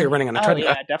same. So you're running on a treadmill.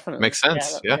 Yeah, definitely. Makes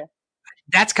sense. Yeah.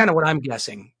 That's kind of what I'm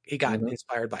guessing he got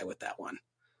inspired by with that one.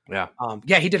 Yeah.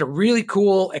 He did a really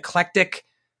cool, eclectic,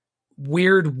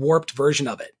 weird, warped version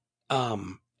of it.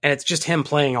 And it's just him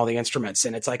playing all the instruments.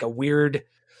 And it's like a weird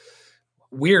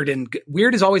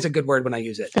is always a good word when I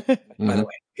use it, by the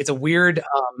way. It's a weird,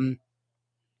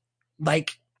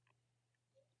 like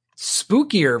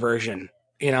spookier version,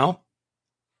 in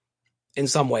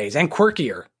some ways, and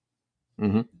quirkier,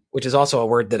 which is also a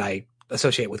word that I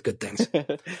associate with good things.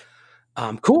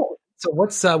 Cool. So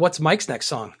what's Mike's next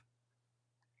song?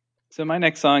 So my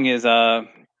next song is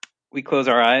We Close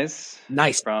Our Eyes.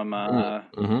 Nice. From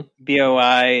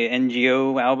BOI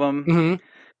NGO album.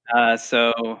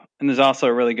 And there's also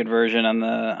a really good version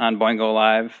on Boingo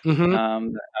Live that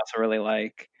I also really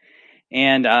like.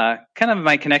 And kind of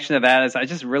my connection to that is I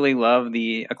just really love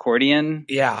the accordion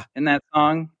in that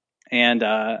song. And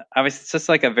obviously it's just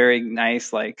like a very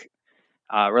nice, like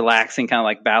relaxing kind of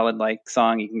like ballad like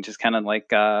song. You can just kind of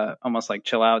like almost like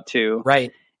chill out to.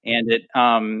 Right. And it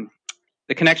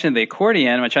the connection to the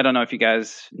accordion, which I don't know if you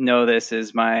guys know this,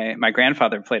 is my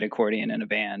grandfather played accordion in a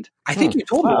band. I think you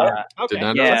told me that.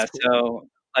 Okay. Yeah. Cool. So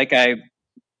like I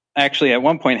actually at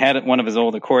one point had one of his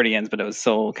old accordions, but it was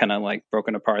so kind of like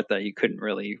broken apart that you couldn't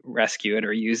really rescue it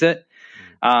or use it.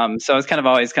 So I was kind of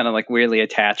always kind of like weirdly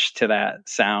attached to that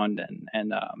sound,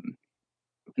 and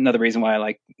another reason why I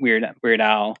like Weird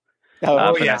Al.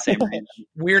 For that same reason.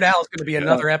 Weird Al is going to be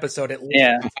another episode at least.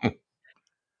 Yeah.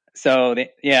 So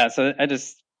I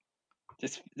just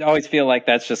always feel like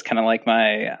that's just kind of like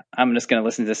I'm just going to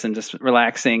listen to this and just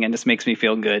relaxing and just makes me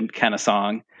feel good kind of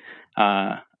song.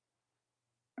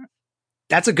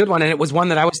 That's a good one. And it was one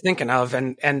that I was thinking of.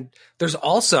 And there's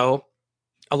also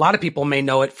a lot of people may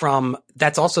know it from,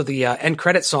 that's also the end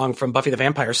credit song from Buffy the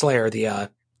Vampire Slayer, the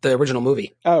original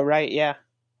movie. Oh, right. Yeah.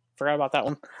 Forgot about that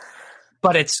one.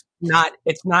 But it's not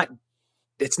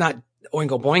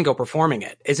Oingo Boingo performing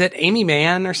it. Is it Amy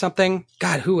Mann or something?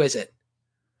 God, who is it?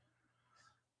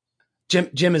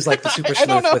 Jim is like the super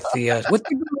sleuth with the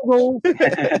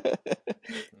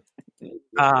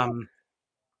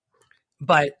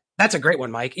but that's a great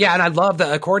one, Mike. Yeah, and I love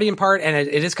the accordion part, and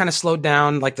it is kind of slowed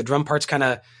down. Like the drum part's kind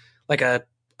of like a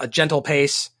gentle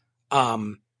pace.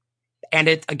 And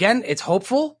it's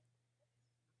hopeful.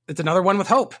 It's another one with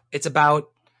hope. It's about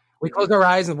we close our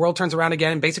eyes and the world turns around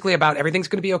again, and basically about everything's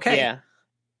going to be okay. Yeah.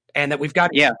 And that we've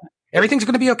got everything's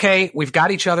going to be okay. We've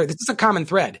got each other. This is a common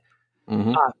thread,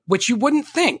 which you wouldn't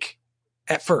think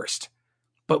at first.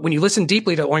 But when you listen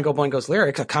deeply to Oingo Boingo's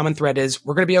lyrics, a common thread is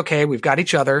we're going to be okay. We've got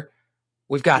each other.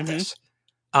 We've got this.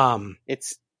 It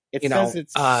says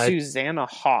it's Susanna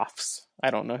Hoffs. I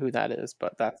don't know who that is,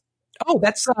 but that's. Oh,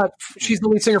 that's she's the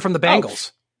lead singer from the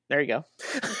Bangles. There you go.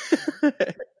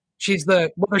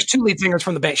 There's two lead singers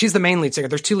from the band. She's the main lead singer.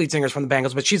 There's two lead singers from the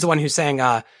Bangles, but she's the one who sang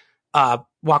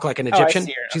Walk Like an Egyptian.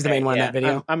 She's the main one in that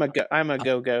video. I'm a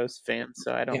Go-Go's fan,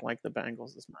 so I don't like the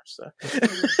Bangles as much. So.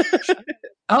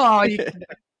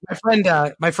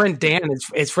 My friend Dan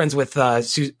is friends with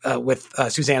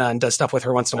Susanna and does stuff with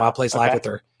her once in a while, plays live with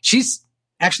her. She's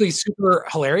actually super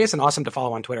hilarious and awesome to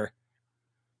follow on Twitter.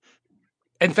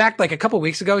 In fact, like a couple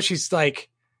weeks ago, she's like,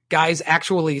 guys,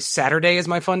 actually Saturday is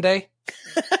my fun day.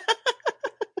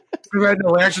 We read the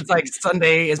lyrics, it's like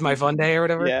Sunday is my fun day or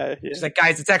whatever. Yeah. She's like,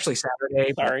 guys, it's actually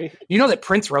Saturday. Sorry. You know that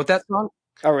Prince wrote that song?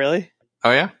 Oh, really?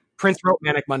 Oh, yeah? Prince wrote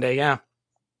Manic Monday, yeah.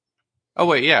 Oh,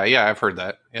 wait, yeah, I've heard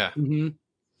that. Yeah. Mm-hmm.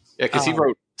 Yeah, because he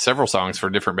wrote several songs for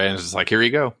different bands. It's like, here you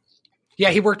go. Yeah,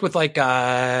 he worked with like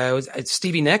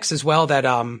Stevie Nicks as well, that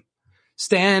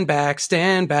Stand Back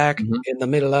in the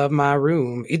middle of my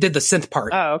room. He did the synth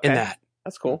part in that.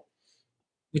 That's cool.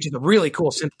 Which is a really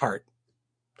cool synth part.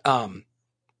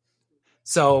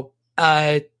 So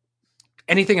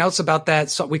anything else about that?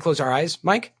 So We Close Our Eyes,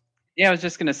 Mike? Yeah, I was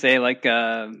just going to say like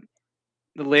the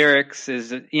lyrics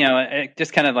is, it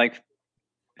just kind of like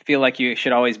feel like you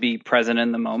should always be present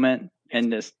in the moment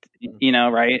and just,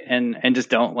 right. And just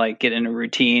don't like get in a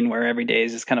routine where every day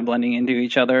is just kind of blending into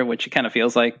each other, which it kind of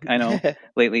feels like, I know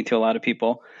lately to a lot of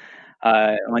people,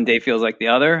 one day feels like the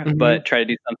other, but try to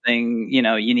do something,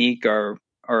 unique or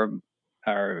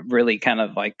really kind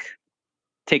of like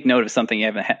take note of something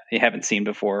you haven't seen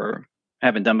before, or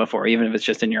haven't done before, even if it's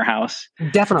just in your house.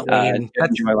 Definitely. And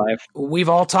that's my life. We've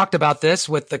all talked about this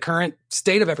with the current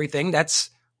state of everything.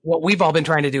 That's what we've all been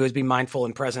trying to do, is be mindful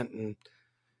and present and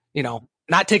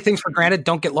not take things for granted.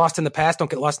 Don't get lost in the past.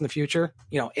 Don't get lost in the future.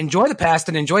 Enjoy the past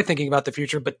and enjoy thinking about the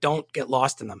future, but don't get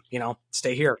lost in them.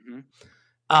 Stay here.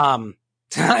 Mm-hmm.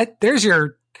 There's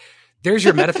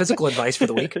your metaphysical advice for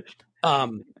the week.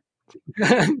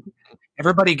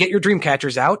 Everybody get your dream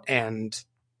catchers out and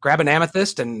grab an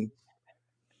amethyst and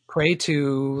pray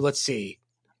to, let's see,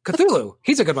 Cthulhu.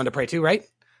 He's a good one to pray to, right?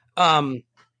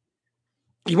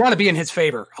 You want to be in his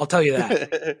favor. I'll tell you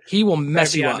that. He will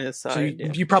mess you up. Side, so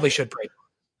you probably should pray.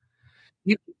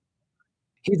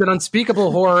 He's an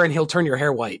unspeakable horror, and he'll turn your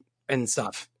hair white and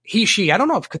stuff. He, she. I don't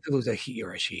know if Cthulhu's a he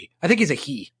or a she. I think he's a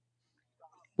he.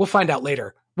 We'll find out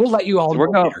later. We'll let you all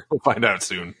know later. We'll find out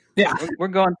soon. Yeah. We're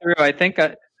going through, I think,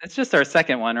 it's just our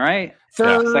second one, right?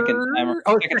 Second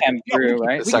time through,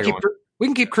 right? We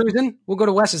can keep cruising. We'll go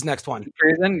to Wes's next one.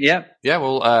 Cruising, yep. Yeah,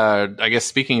 well, I guess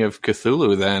speaking of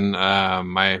Cthulhu, then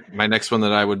my next one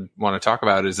that I would want to talk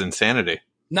about is Insanity.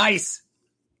 Nice.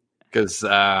 Because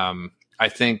I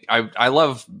think I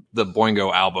love the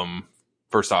Boingo album.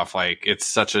 First off, like it's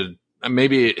such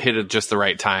maybe it hit at just the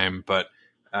right time, but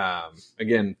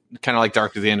again, kind of like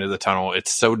Dark at the End of the Tunnel.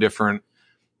 It's so different,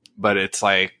 but it's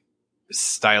like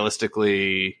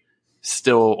stylistically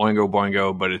still Oingo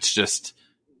Boingo, but it's just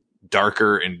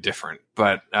darker and different.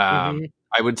 But I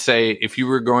would say if you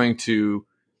were going to,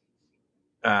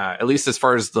 at least as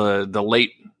far as the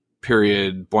late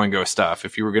period Boingo stuff,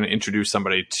 if you were going to introduce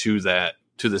somebody to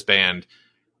this band,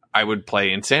 I would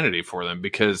play Insanity for them,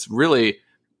 because really,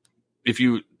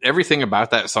 everything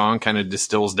about that song kind of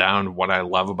distills down what I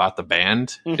love about the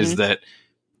band is that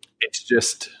it's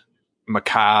just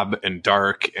macabre and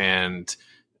dark,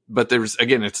 but there's,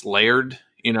 again, it's layered,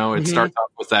 it starts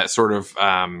off with that sort of,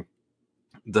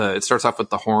 it starts off with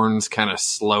the horns kind of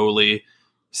slowly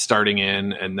starting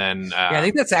in, and then I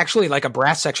think that's actually like a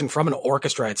brass section from an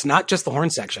orchestra. It's not just the horn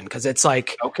section, because it's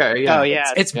like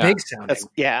it's big sounding.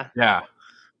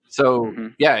 So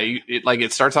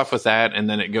it starts off with that, and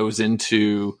then it goes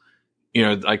into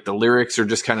like the lyrics are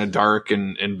just kind of dark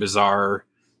and bizarre,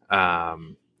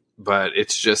 but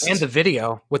it's just, and the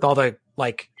video with all the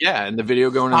and the video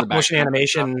going in the back, motion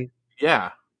animation.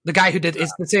 The guy who did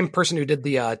it's the same person who did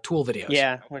the Tool videos.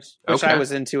 Yeah, which I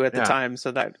was into at the time,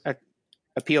 so that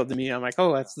appealed to me. I'm like,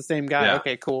 oh, that's the same guy. Yeah.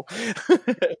 Okay, cool.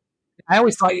 I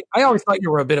always thought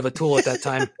you were a bit of a Tool at that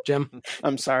time, Jim.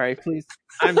 I'm sorry. Please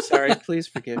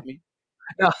forgive me.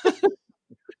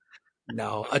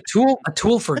 No, a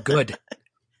tool for good.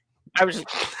 I was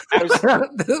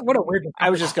what a weird. I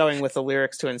was just going with the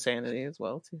lyrics to Insanity as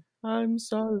well too. I'm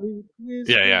sorry. Please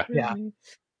yeah.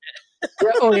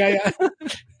 Oh yeah.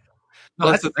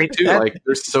 Well, that's the thing too. Like,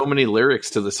 there's so many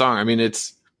lyrics to the song. I mean,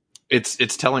 it's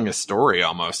telling a story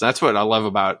almost. That's what I love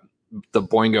about the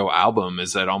Boingo album,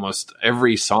 is that almost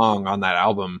every song on that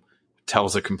album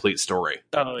tells a complete story.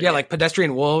 Oh, yeah, like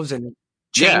Pedestrian Wolves and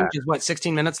Change is what,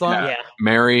 16 minutes long? Yeah.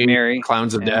 Mary,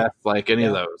 Clowns of Death, like any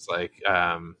of those. Like,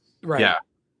 right. Yeah.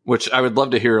 Which I would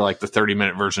love to hear, like the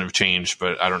 30-minute version of Change,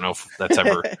 but I don't know if that's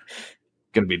ever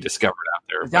going to be discovered out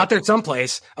there. It's out there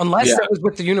someplace, unless that was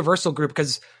with the Universal group,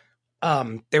 because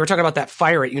they were talking about that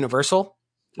fire at Universal.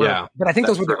 Yeah. But I think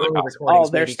those were the early recordings. Oh,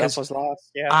 their stuff was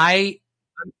lost. Yeah.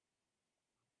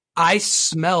 I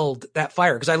smelled that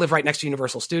fire because I live right next to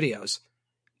Universal Studios.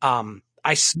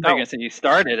 I smelled. I guess you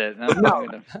started it.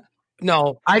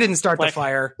 No, I didn't start the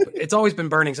fire. It's always been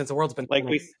burning since the world's been like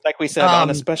we said on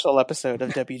a special episode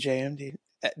of WJMD.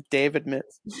 Dave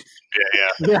admits.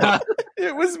 Yeah.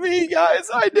 It was me, guys.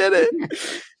 I did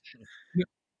it.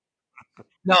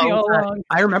 No,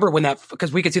 I remember when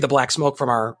because we could see the black smoke from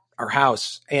our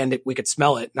house, and we could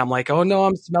smell it. And I'm like, oh no,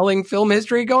 I'm smelling film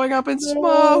history going up in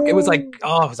smoke. It was like, it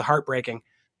was heartbreaking.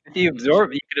 If you could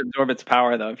absorb its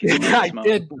power though. If you I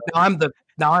did.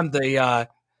 Now I'm the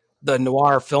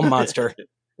noir film monster.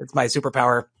 It's my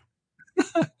superpower.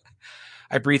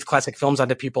 I breathe classic films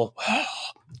onto people.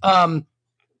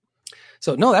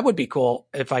 So no, that would be cool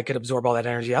if I could absorb all that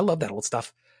energy. I love that old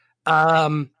stuff.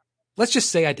 Let's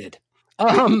just say I did.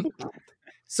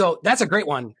 So that's a great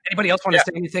one. Anybody else want to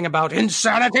say anything about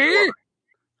Insanity?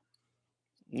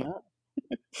 No.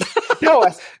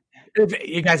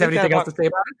 You guys have anything else to say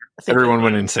about it? Everyone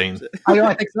went insane.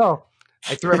 I think so.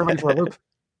 I threw everyone for a loop.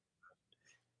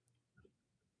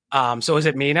 So is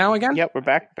it me now again? Yep, we're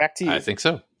back to you. I think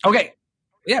so. Okay.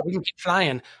 Yeah, we can keep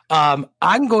flying.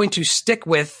 I'm going to stick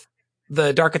with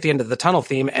the Dark at the End of the Tunnel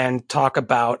theme and talk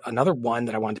about another one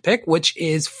that I wanted to pick, which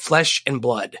is Flesh and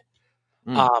Blood.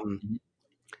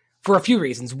 For a few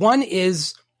reasons. One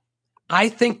is I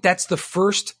think that's the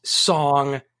first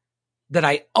song that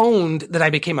I owned that I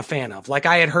became a fan of. Like,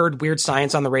 I had heard Weird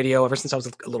Science on the radio ever since I was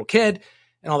a little kid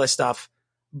and all this stuff.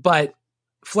 But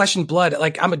Flesh and Blood,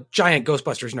 like I'm a giant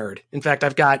Ghostbusters nerd. In fact,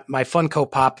 I've got my Funko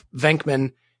Pop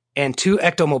Venkman and 2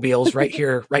 Ectomobiles right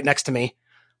here, right next to me.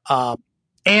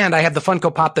 And I have the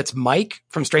Funko Pop that's Mike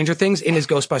from Stranger Things in his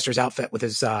Ghostbusters outfit with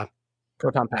his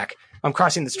proton pack. I'm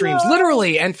crossing the streams,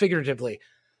 literally and figuratively.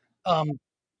 And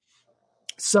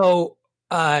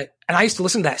I used to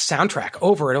listen to that soundtrack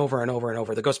over and over and over and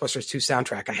over, the Ghostbusters 2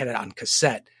 soundtrack. I had it on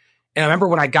cassette. And I remember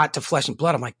when I got to Flesh and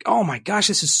Blood, I'm like, oh my gosh,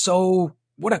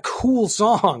 what a cool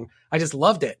song. I just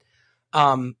loved it.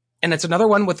 And it's another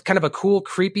one with kind of a cool,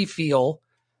 creepy feel.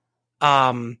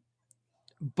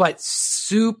 But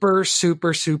super,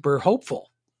 super, super hopeful.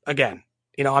 Again,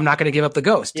 I'm not going to give up the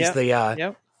ghost. It's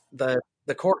the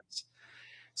chorus.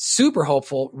 Super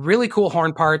hopeful, really cool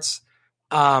horn parts.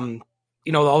 All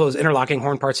those interlocking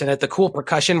horn parts in it, the cool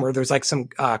percussion where there's like some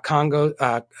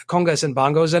congas and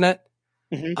bongos in it.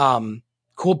 Mm-hmm.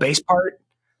 Cool bass part.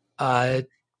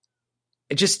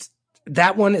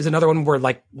 That one is another one where,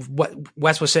 like what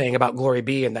Wes was saying about Glory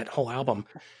Be and that whole album,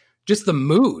 just the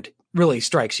mood really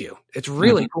strikes you. It's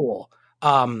really cool.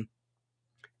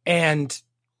 And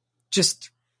just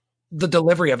the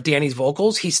delivery of Danny's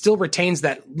vocals, he still retains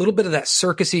that little bit of that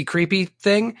circusy, creepy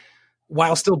thing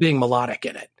while still being melodic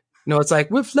in it. It's like,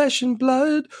 we're flesh and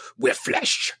blood, we're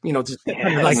flesh. Just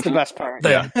that's the best part.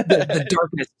 The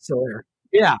darkness is still there.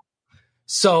 Yeah.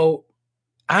 So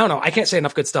I don't know. I can't say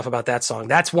enough good stuff about that song.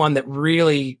 That's one that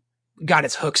really got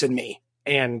its hooks in me.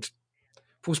 And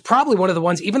it was probably one of the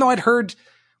ones, even though I'd heard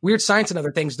Weird Science and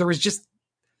other things, there was just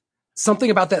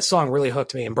something about that song really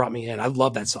hooked me and brought me in. I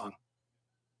love that song.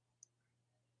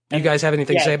 You guys have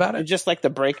anything to say about it? Just like the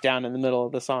breakdown in the middle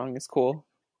of the song is cool.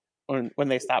 When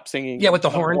they stop singing. Yeah, with the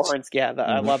horns. Yeah,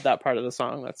 I love that part of the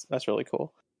song. That's really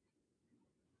cool.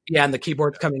 Yeah, and the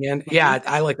keyboard coming in. Yeah,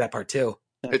 I like that part too.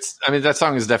 That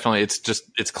song is definitely,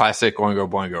 it's classic Oingo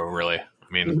Boingo, really.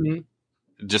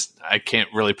 I can't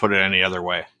really put it any other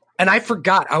way. And I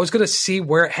forgot, I was going to see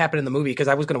where it happened in the movie because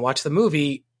I was going to watch the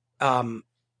movie. I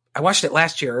watched it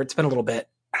last year. It's been a little bit.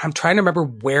 I'm trying to remember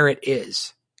where it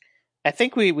is. I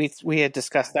think we had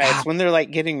discussed that. It's when they're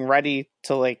like getting ready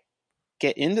to like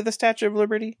get into the Statue of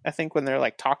Liberty. I think when they're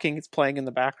like talking, it's playing in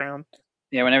the background.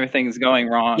 Yeah, when everything's going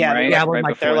wrong, right? Yeah,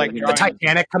 they're like the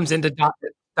Titanic comes into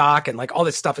dock and like all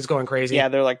this stuff is going crazy. Yeah,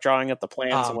 they're like drawing up the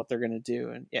plans and what they're going to do.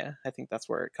 And yeah, I think that's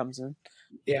where it comes in.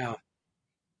 Yeah.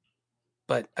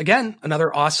 But again,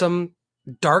 another awesome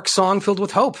dark song filled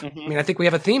with hope. Mm-hmm. I think we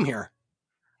have a theme here.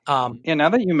 Now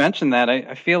that you mentioned that,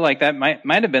 I feel like that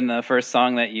might have been the first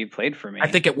song that you played for me. I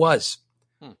think it was.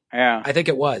 Yeah. I think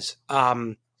it was.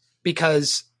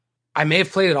 Because I may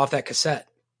have played it off that cassette.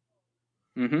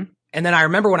 Mm-hmm. And then I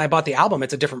remember when I bought the album,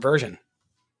 it's a different version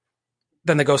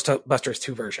than the Ghostbusters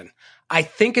 2 version. I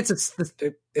think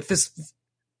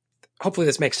hopefully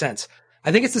this makes sense.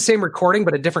 I think it's the same recording,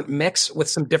 but a different mix with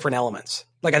some different elements.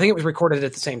 Like I think it was recorded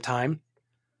at the same time.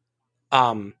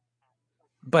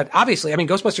 But obviously,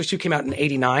 Ghostbusters 2 came out in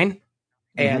 89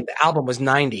 and the album was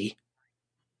 90.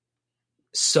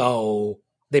 So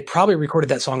they probably recorded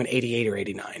that song in 88 or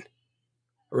 89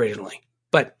 originally.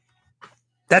 But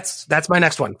that's my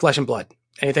next one, Flesh and Blood.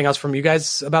 Anything else from you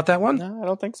guys about that one? No, I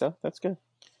don't think so. That's good.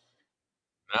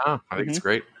 No, I think it's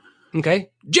great.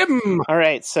 Okay. Jim! All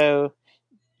right, so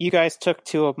you guys took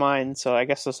 2 of mine, so I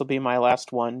guess this will be my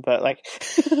last one. But like,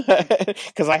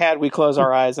 because We Close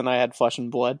Our Eyes and I had Flesh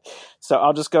and Blood. So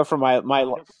I'll just go for my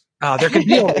there could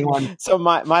be only one. So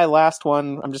my last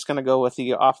one, I'm just going to go with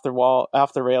the off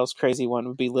the rails crazy one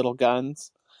would be Little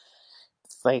Guns.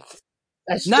 It's like...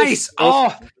 Nice!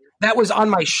 That was on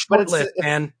my short list,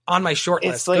 man. On my short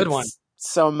list. Like, good one.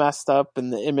 So messed up,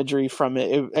 and the imagery from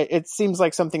it seems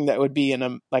like something that would be in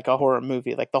a horror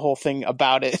movie. Like the whole thing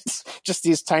about it, just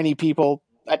these tiny people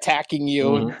attacking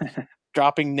you and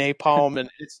dropping napalm, and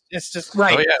it's just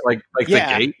right. Oh yeah, like the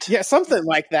gate. Yeah, something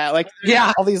like that. Like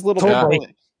all these little people.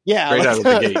 Yeah, straight out of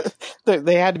the gate.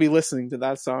 They had to be listening to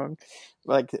that song.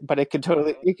 Like, but it could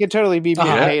totally be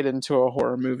made into a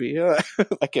horror movie.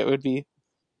 Like it would be.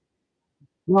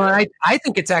 Well, I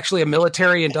think it's actually a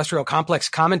military industrial complex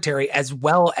commentary as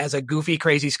well as a goofy,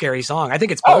 crazy, scary song. I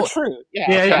think it's both. Oh, true.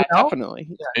 Yeah, definitely.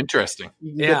 Yeah. Interesting.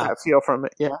 You can get that feel from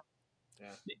it. Yeah.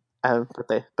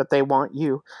 But they want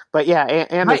you. But yeah,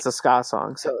 and right. It's a ska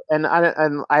song. So and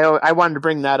I wanted to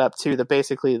bring that up too. That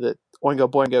basically that Oingo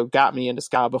Boingo got me into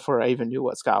ska before I even knew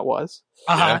what ska was.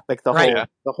 Like the whole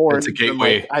the horn. It's a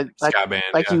gateway ska band.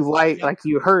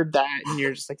 You heard that and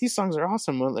you're just like, these songs are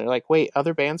awesome. When they're like, wait,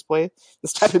 other bands play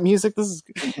this type of music. This is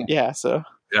So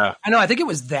yeah, I know. I think it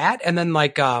was that, and then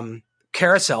like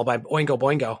Carousel by Oingo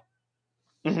Boingo.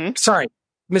 Mm-hmm. Sorry,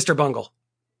 Mr. Bungle.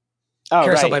 Oh,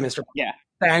 Carousel right. by Mr. Bungle. Yeah.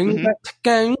 Dang,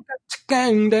 dang,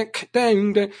 dang, dang,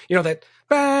 dang, dang. You know that.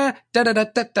 Da da da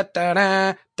da da da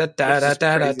da da da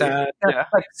da da.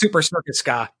 Like super circus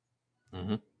ska.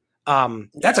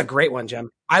 That's a great one,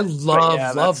 Jim. I love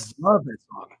that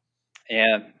song.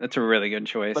 Yeah, that's a really good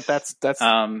choice. But that's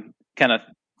kind of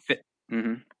fit.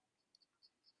 Mm-hmm.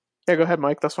 Yeah, go ahead,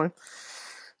 Mike. That's fine.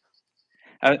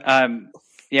 I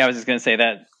was just gonna say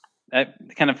that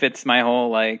kind of fits my whole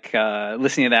like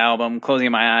listening to the album, closing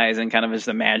my eyes, and kind of just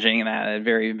imagining that a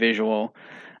very visual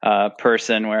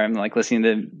person where I'm like listening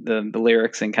to the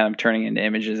lyrics and kind of turning into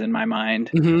images in my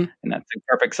mind, and that's a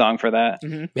perfect song for that.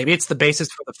 Maybe it's the basis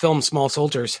for the film Small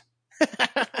Soldiers.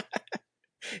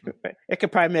 It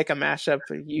could probably make a mashup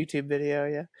for YouTube video,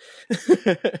 yeah.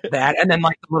 That, and then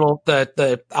like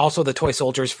the also the toy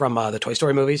soldiers from the Toy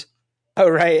Story movies. Oh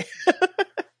right,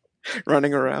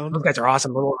 running around. Those guys are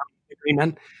awesome, little green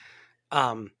men.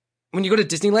 When you go to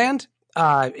Disneyland,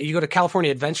 you go to California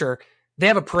Adventure. They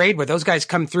have a parade where those guys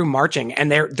come through marching, and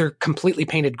they're completely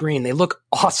painted green. They look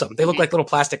awesome. They look like little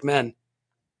plastic men,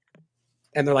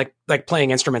 and they're like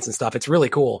playing instruments and stuff. It's really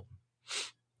cool.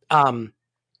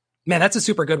 Man, that's a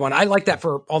super good one. I like that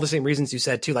for all the same reasons you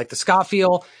said too, like the ska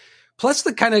feel, plus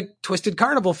the kind of Twisted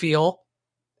Carnival feel,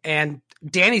 and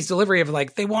Danny's delivery of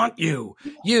like, they want you.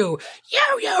 Yeah.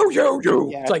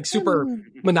 It's like super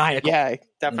maniacal. Yeah,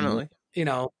 definitely. You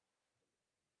know,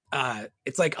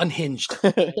 it's like unhinged.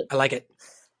 I like it.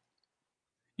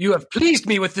 You have pleased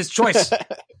me with this choice.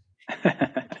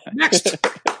 Next.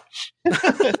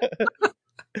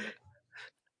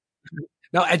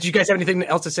 Now, do you guys have anything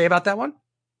else to say about that one?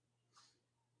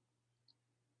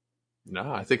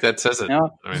 No, I think that says it. No.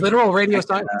 I mean, Literal radio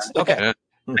silence. Okay. Yeah.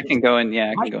 I can go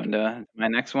into my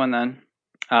next one then.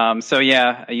 So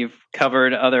yeah, you've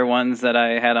covered other ones that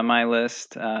I had on my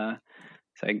list. So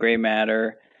Gray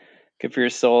Matter, Good for Your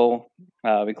Soul,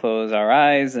 We Close Our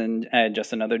Eyes, and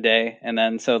Just Another Day. And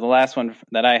then so the last one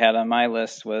that I had on my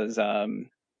list was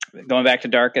Going Back to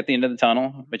Dark at the End of the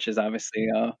Tunnel, which is obviously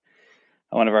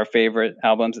one of our favorite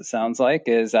albums. It sounds like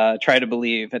is Try to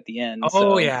Believe at the end.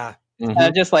 Oh yeah.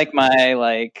 Just like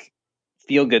my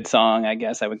feel good song, I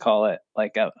guess I would call it,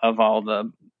 like of all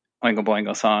the Oingo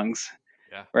Boingo songs,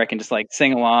 where I can just like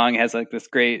sing along. It has like this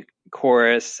great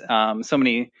chorus, so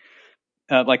many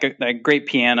like a great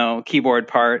piano keyboard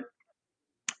part,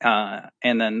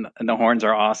 and then the horns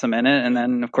are awesome in it, and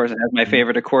then of course it has my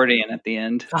favorite accordion at the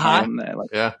end that I like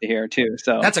to hear too.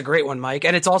 So that's a great one, Mike,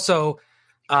 and it's also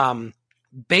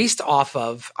based off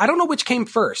of, I don't know which came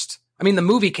first. I mean, the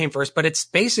movie came first, but it's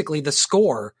basically the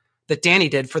score that Danny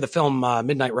did for the film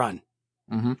Midnight Run.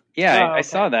 Yeah, I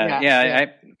saw that.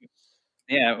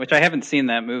 Yeah, which I haven't seen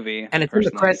that movie. And it's in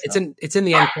the credits. So. It's in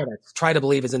the end credits. Try to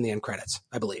Believe is in the end credits,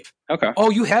 I believe. Okay.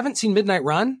 Oh, you haven't seen Midnight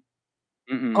Run?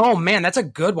 Mm-mm. Oh man, that's a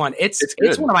good one. It's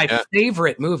one of my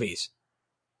favorite movies.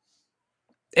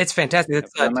 It's fantastic.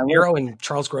 It's De Niro and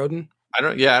Charles Grodin. I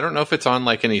don't know if it's on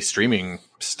like any streaming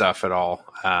stuff at all.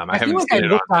 I haven't seen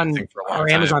it on our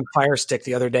Amazon Fire Stick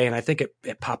the other day, and I think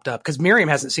it popped up because Miriam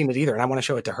hasn't seen it either, and I want to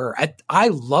show it to her. I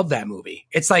love that movie.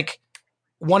 It's like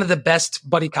one of the best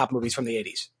buddy cop movies from the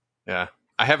 80s. Yeah,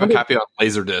 I have a copy on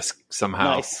Laserdisc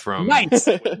somehow from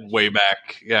way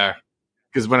back. Yeah,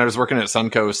 because when I was working at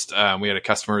Suncoast, we had a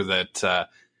customer that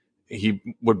he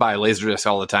would buy Laserdisc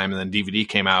all the time, and then DVD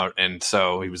came out, and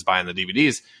so he was buying the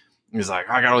DVDs. He's like,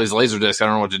 I got all these Laserdiscs. I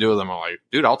don't know what to do with them. I'm like,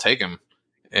 dude, I'll take them.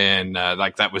 And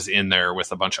like that was in there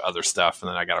with a bunch of other stuff. And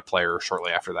then I got a player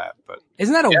shortly after that. But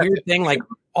isn't that a weird thing? Like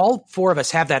all four of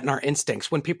us have that in our instincts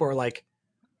when people are like,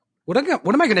 what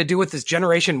am I going to do with this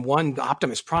Generation 1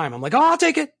 Optimus Prime? I'm like, oh, I'll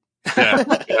take it. Yeah.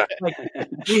 Like,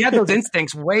 we had those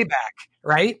instincts way back,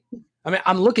 right? I mean,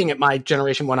 I'm looking at my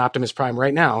Generation 1 Optimus Prime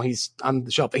right now. He's on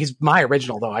the shelf. He's my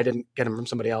original, though. I didn't get him from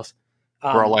somebody else.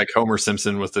 We're all like Homer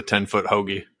Simpson with the 10-foot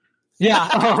hoagie. Yeah.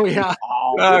 Oh, yeah.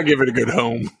 I'll give it a good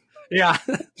home. Yeah.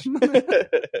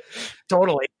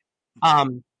 Totally.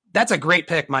 That's a great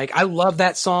pick, Mike. I love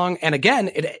that song. And again,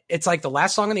 it's like the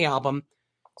last song on the album,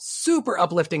 super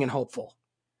uplifting and hopeful.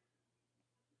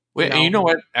 Wait, you know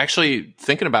what? Actually,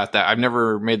 thinking about that, I've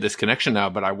never made this connection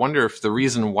now, but I wonder if the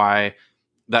reason why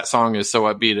that song is so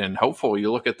upbeat and hopeful,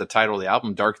 you look at the title of the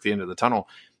album, Dark at the End of the Tunnel.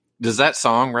 Does that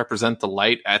song represent the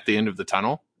light at the end of the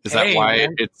tunnel? Is that why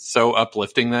it's so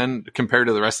uplifting then compared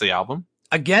to the rest of the album?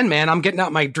 Again, man, I'm getting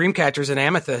out my dreamcatchers and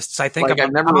amethysts. I think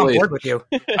I'm on board with you.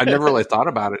 I never really thought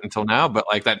about it until now, but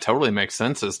like that totally makes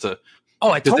sense as to.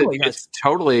 Oh, it totally does. It's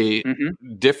totally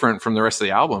different from the rest of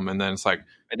the album. And then it's like,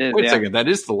 wait a second, that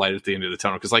is the light at the end of the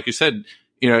tunnel. Because like you said,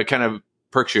 it kind of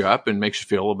perks you up and makes you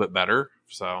feel a little bit better.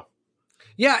 So.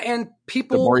 Yeah, and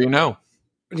people. The more you know.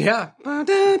 Yeah.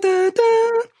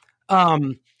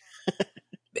 And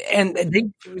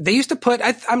they used to put,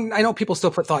 I know people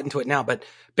still put thought into it now, but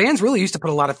bands really used to put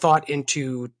a lot of thought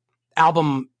into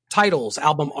album titles,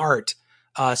 album art,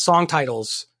 song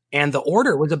titles, and the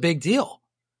order was a big deal.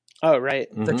 Oh, right.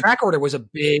 The track order was a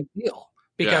big deal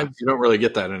because you don't really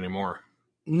get that anymore.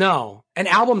 No, and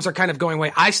albums are kind of going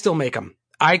away. I still make them.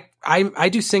 I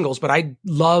do singles, but I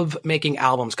love making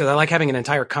albums because I like having an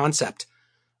entire concept,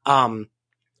 and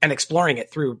exploring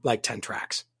it through like 10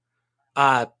 tracks.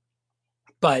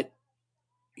 But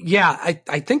yeah,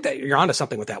 I think that you're onto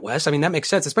something with that, Wes. I mean, that makes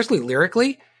sense, especially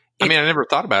lyrically. I mean, I never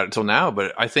thought about it until now,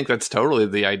 but I think that's totally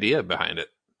the idea behind it.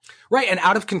 Right. And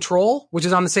Out of Control, which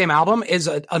is on the same album, is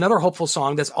another hopeful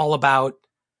song that's all about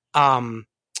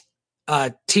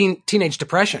teenage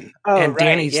depression. Oh, and right,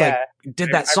 Danny's yeah. like did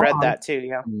that song. I read that too,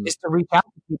 yeah. Is to reach out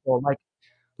to people.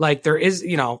 Like there is,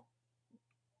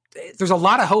 there's a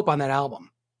lot of hope on that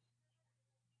album.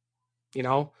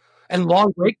 And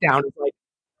Long Breakdown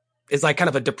is like kind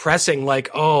of a depressing, like,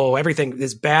 oh, everything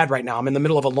is bad right now. I'm in the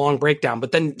middle of a long breakdown,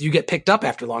 but then you get picked up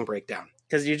after Long Breakdown.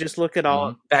 Because you just look at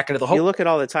all back into the hope. You look at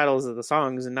all the titles of the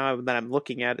songs, and now that I'm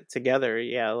looking at it together,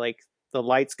 yeah, like the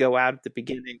lights go out at the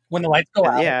beginning. When the lights go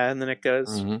out, yeah, and then it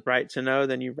goes Right to Know,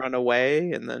 then you Run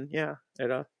Away, and then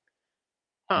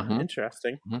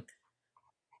interesting.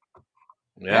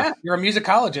 Yeah, you're a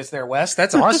musicologist there, Wes.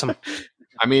 That's awesome.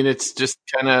 I mean, it's just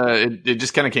kind of it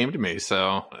just kind of came to me,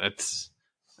 so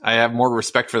I have more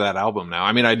respect for that album now.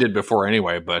 I mean, I did before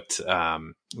anyway, but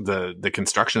the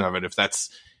construction of it,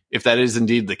 if that is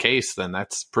indeed the case, then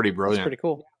that's pretty brilliant. That's pretty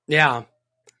cool. Yeah.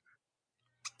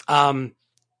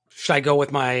 Should I go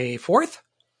with my fourth?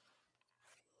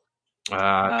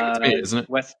 I think it's me, isn't it?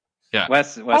 Wes. Yeah.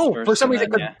 Wes oh, first, for some reason,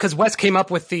 because Wes came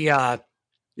up with the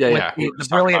the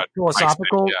brilliant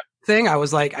philosophical thing. I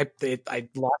was like, I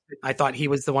lost it. I thought he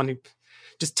was the one who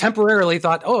just temporarily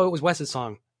thought, oh, it was Wes's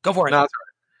song. Go for it. No,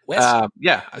 that's right.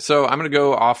 Yeah. So I'm going to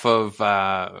go off of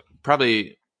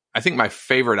probably, I think my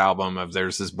favorite album of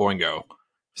theirs is Boingo.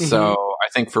 So I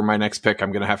think for my next pick,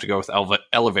 I'm going to have to go with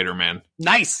Elevator Man.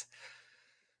 Nice.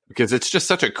 Because it's just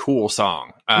such a cool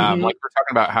song. Like we're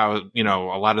talking about how,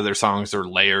 a lot of their songs are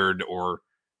layered or,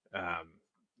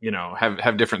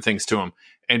 have different things to them.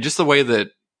 And just the way that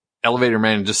Elevator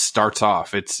Man just starts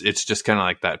off, it's just kind of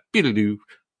like that. Biddle-doo,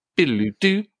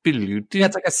 biddle-doo, biddle-doo. Yeah,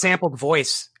 it's like a sampled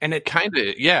voice. And it kind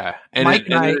of, yeah. And it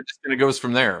just kind of goes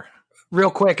from there.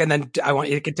 Real quick, and then I want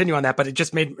you to continue on that, but it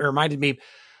just reminded me,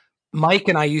 Mike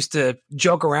and I used to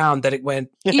joke around that it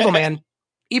went, evil man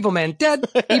dead,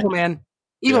 evil man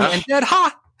dead,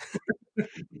 ha!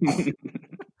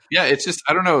 Yeah, it's just,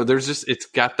 I don't know, it's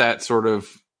got that sort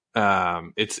of,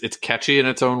 it's catchy in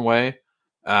its own way.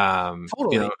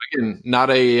 Totally. Again, not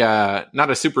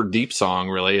a super deep song,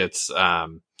 really. It's,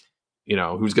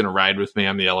 Who's Gonna Ride With Me?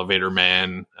 I'm the Elevator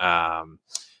Man.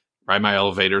 Ride my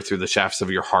elevator through the shafts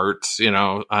of your heart,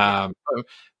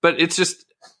 but it's just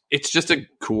a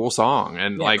cool song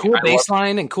and cool bass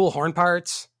line and cool horn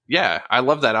parts. Yeah. I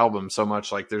love that album so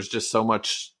much. Like there's just so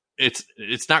much, it's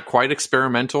not quite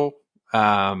experimental.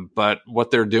 But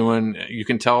what they're doing, you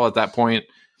can tell at that point,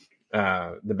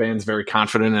 the band's very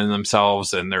confident in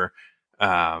themselves and they're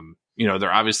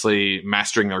obviously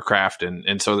mastering their craft.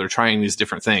 And so they're trying these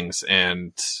different things.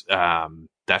 And,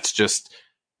 that's just,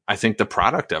 I think the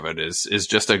product of it is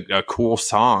just a cool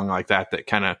song like that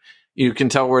kind of, you can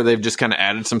tell where they've just kind of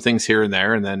added some things here and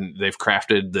there, and then they've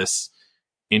crafted this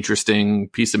interesting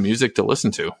piece of music to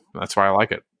listen to. That's why I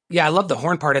like it. Yeah, I love the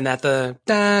horn part in that. The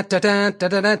da da da da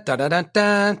da da da da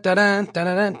da da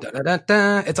da da da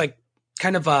da. It's like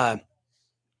kind of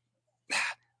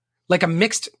like a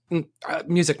mixed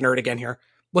music nerd again here.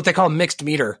 What they call mixed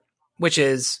meter, which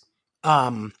is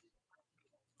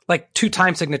like two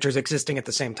time signatures existing at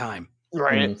the same time.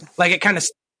 Right. Like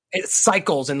it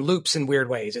cycles and loops in weird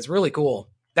ways. It's really cool.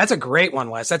 That's a great one,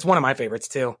 Wes. That's one of my favorites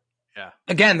too. Yeah.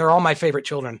 Again, they're all my favorite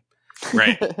children.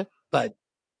 Right. But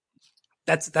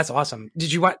that's awesome.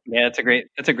 Did you want? Yeah, it's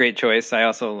a great choice. I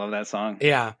also love that song.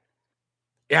 Yeah.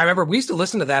 Yeah, I remember we used to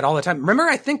listen to that all the time. Remember,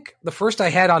 I think the first I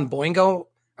had of Boingo,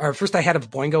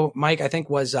 Mike, I think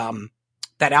was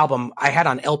that album I had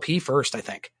on LP first, I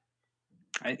think.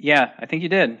 I think you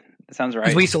did. That sounds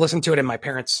right. We used to listen to it in my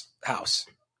parents' house.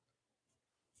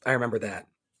 I remember that.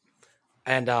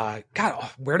 And God,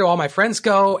 Where Do All My Friends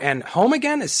Go? And Home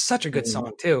Again is such a good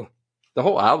song too. The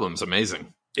whole album's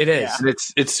amazing. It is. Yeah. And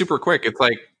it's super quick. It's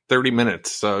like 30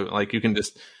 minutes. So like you can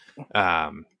just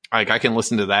I can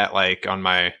listen to that like on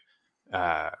my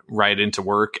ride into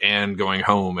work and going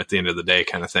home at the end of the day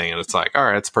kind of thing. And it's like, all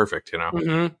right, it's perfect,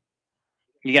 Mm-hmm.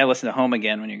 You got to listen to Home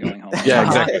Again when you're going home. Yeah,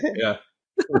 exactly. Yeah.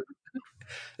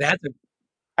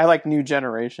 I like New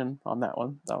Generation on that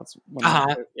one. That was one of my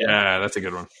favorite. Yeah, that's a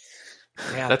good one.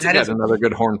 Yeah, That's got another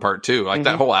good horn part too. Like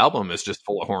that whole album is just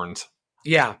full of horns.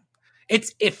 Yeah.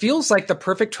 It feels like the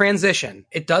perfect transition.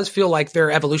 It does feel like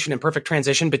their evolution and perfect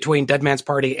transition between Dead Man's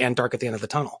Party and Dark at the End of the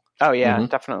Tunnel. Oh yeah,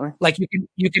 definitely. Like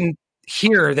you can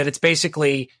hear that it's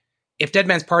basically, if Dead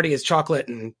Man's Party is chocolate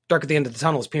and Dark at the End of the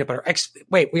Tunnel is peanut butter.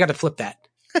 Wait, we got to flip that.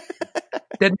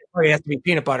 Dead Man's Party has to be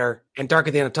peanut butter and Dark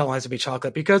at the End of the Tunnel has to be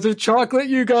chocolate because of chocolate,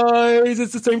 you guys.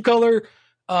 It's the same color.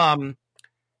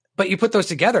 But you put those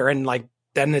together and like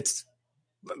then it's,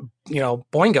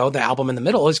 Boingo, the album in the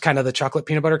middle, is kind of the chocolate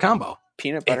peanut butter combo.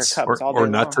 Peanut butter cups or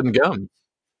nuts and gum.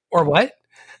 Or what?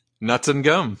 Nuts and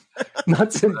gum.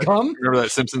 Nuts and gum? Remember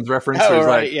that Simpsons reference? Oh, where he's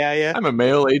right. like, yeah. I'm a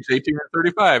male aged 18 or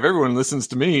 35. Everyone listens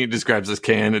to me. He describes this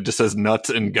can. It just says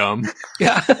nuts and gum.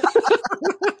 Yeah.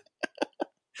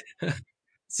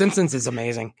 Simpsons is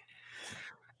amazing.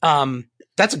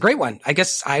 That's a great one. I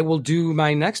guess I will do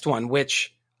my next one,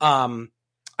 which I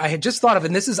had just thought of,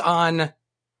 and this is on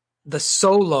the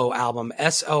Solo album,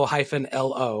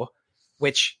 SO-LO,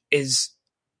 which is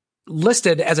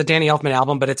listed as a Danny Elfman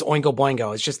album, but it's Oingo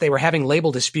Boingo. It's just they were having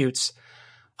label disputes.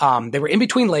 They were in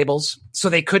between labels, so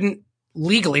they couldn't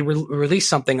legally release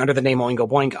something under the name Oingo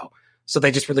Boingo. So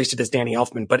they just released it as Danny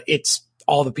Elfman, but it's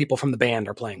all the people from the band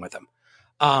are playing with him.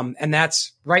 And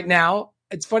that's right now.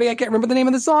 It's funny, I can't remember the name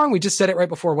of the song. We just said it right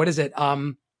before. What is it?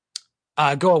 Go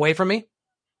Away From Me? Is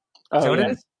that what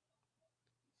it is?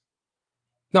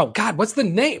 No, God, what's the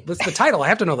name? What's the title? I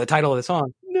have to know the title of the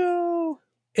song. No.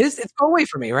 It's Go Away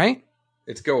From Me, right?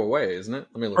 It's Go Away, isn't it?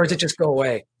 Let me look. Or is it just Go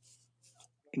Away?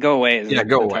 Go Away.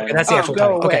 Go Away. That's the actual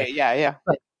title. Away. Okay.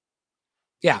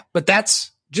 Yeah. But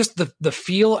that's just the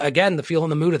feel, again, the feel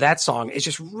and the mood of that song is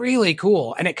just really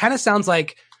cool. And it kind of sounds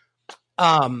like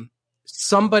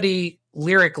somebody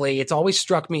lyrically, it's always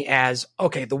struck me as,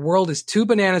 okay, the world is too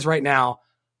bananas right now.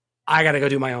 I got to go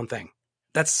do my own thing.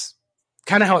 That's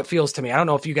kind of how it feels to me. I don't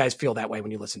know if you guys feel that way when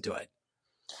you listen to it.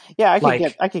 Yeah, I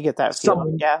could get that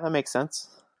feeling. Yeah, that makes sense.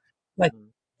 Like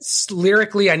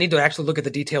lyrically, I need to actually look at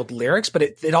the detailed lyrics, but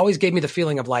it always gave me the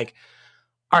feeling of like,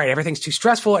 all right, everything's too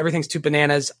stressful. Everything's too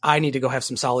bananas. I need to go have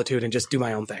some solitude and just do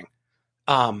my own thing.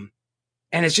 And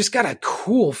it's just got a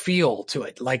cool feel to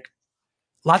it. Like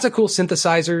lots of cool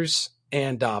synthesizers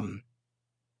and,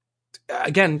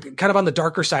 again, kind of on the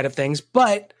darker side of things,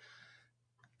 but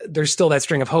there's still that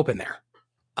string of hope in there.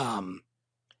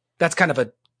 That's kind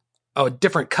of a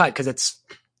different cut because it's,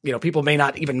 people may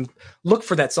not even look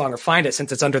for that song or find it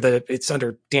since it's under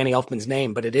Danny Elfman's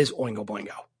name, but it is Oingo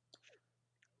Boingo.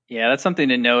 Yeah, that's something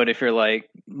to note if you're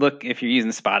if you're using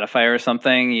Spotify or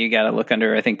something, you got to look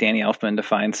under, I think, Danny Elfman to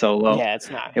find Solo. Yeah, it's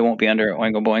not. It won't be under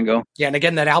Oingo Boingo. Yeah, and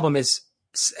again, that album is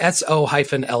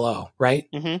SO-LO, right?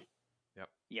 Mm-hmm. Yep.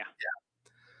 Yeah.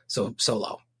 So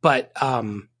Solo. But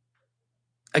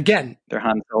again, their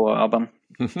Han Solo album.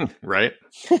 Right?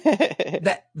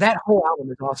 that whole album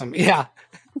is awesome. Yeah.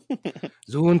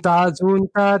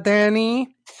 Zunta,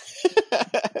 Danny.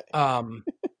 Who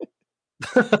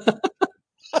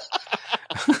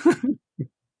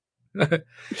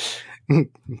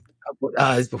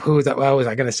was that? What was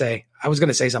I going to say? I was going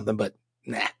to say something, but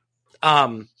nah.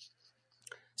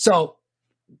 So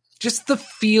just the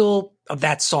feel of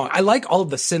that song. I like all of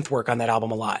the synth work on that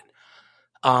album a lot.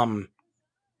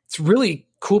 It's really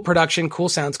cool production, cool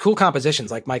sounds, cool compositions,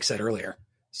 like Mike said earlier.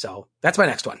 So that's my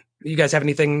next one. You guys have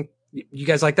anything? You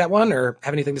guys like that one or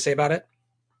have anything to say about it?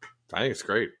 I think it's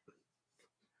great.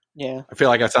 Yeah. I feel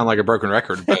like I sound like a broken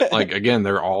record, but like, again,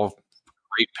 they're all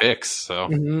great picks. So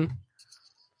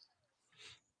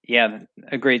yeah,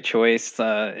 a great choice.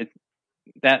 That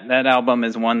album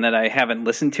is one that I haven't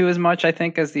listened to as much, I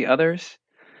think, as the others.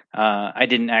 I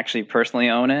didn't actually personally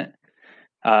own it.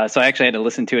 So I actually had to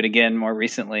listen to it again more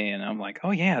recently, and I'm like,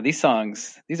 oh yeah, these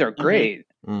are great.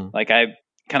 Like I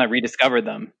kind of rediscovered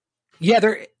them. Yeah,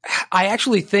 I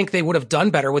actually think they would have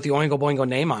done better with the Oingo Boingo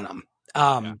name on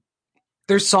them.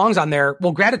 There's songs on there.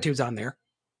 Well, Gratitude's on there,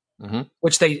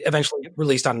 which they eventually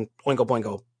released on Oingo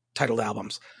Boingo titled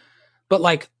albums. But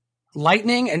like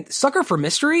Lightning and Sucker for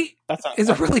Mystery is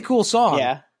a really cool song.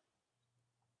 Yeah.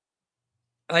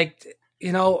 Like,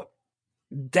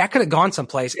 that could have gone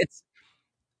someplace. It's,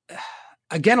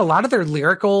 again, a lot of their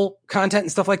lyrical content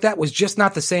and stuff like that was just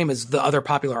not the same as the other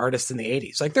popular artists in the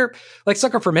 80s. Like they're like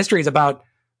Sucker for Mystery is about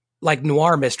like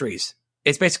noir mysteries.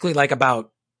 It's basically like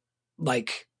about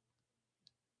like,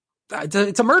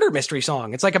 it's a murder mystery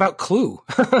song. It's like about Clue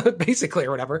basically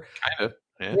or whatever. Kind of.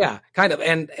 Yeah, kind of.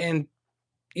 And,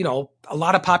 a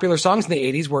lot of popular songs in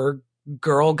the 80s were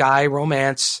girl, guy,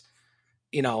 romance,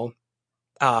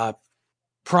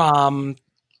 prom,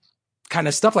 kind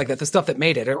of stuff like that, the stuff that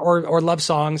made it, or love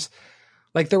songs.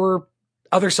 Like there were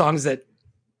other songs that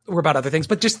were about other things,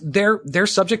 but just their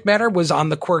subject matter was on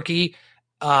the quirky.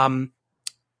 What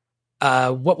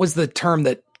was the term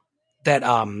that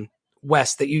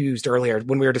Wes that you used earlier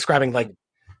when we were describing like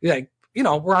we're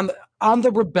on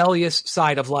the rebellious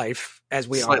side of life as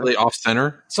we slightly are. Off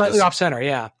center, slightly off center.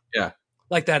 Yeah.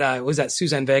 Like that. Was that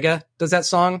Suzanne Vega does that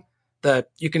song?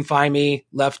 You can find me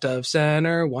left of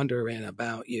center, wondering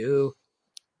about you.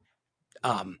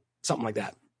 Something like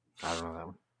that. I don't know that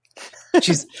one.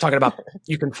 She's talking about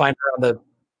you can find her on the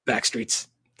back streets.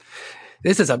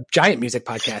 This is a giant music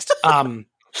podcast.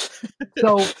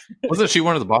 So wasn't she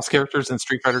one of the boss characters in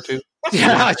Street Fighter 2?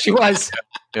 Yeah, she was.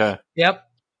 Yeah. Yep.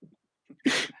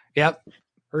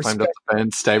 Her climbed up the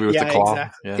fence, stabbed you with the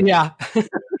claw. Exactly. Yeah.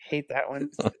 Hate that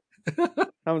one.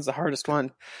 That was the hardest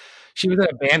one. She was in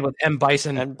a band with M.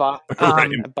 Bison and Bob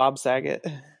Saget.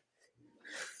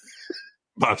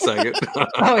 Bob Saget.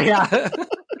 Oh yeah.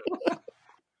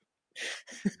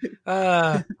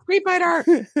 Street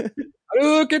Fighter.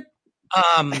 Okay.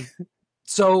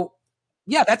 So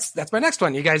yeah, that's my next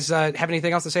one. You guys have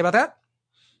anything else to say about that?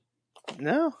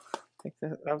 No, I think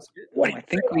that was good. I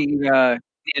think we need to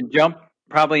jump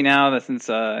probably now since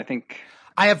I think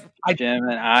Jim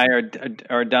and I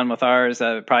are done with ours.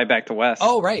 Probably back to Wes.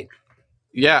 Oh right.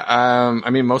 Yeah. I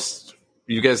mean,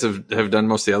 you guys have done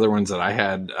most of the other ones that I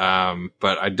had,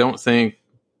 but I don't think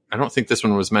this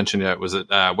one was mentioned yet. Was it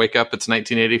Wake Up? It's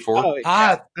 1984. Oh,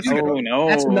 yeah. No,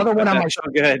 that's another one on my so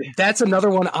good. That's another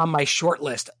one on my short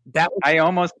list. I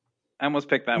almost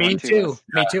picked that one too.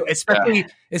 Me too.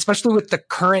 Especially with the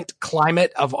current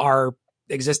climate of our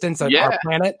existence of our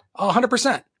planet.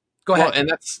 100%. Go ahead. Well,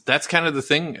 and that's kind of the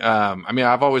thing. I mean,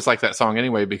 I've always liked that song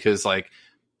anyway because, like,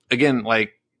 again,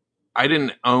 like I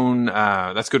didn't own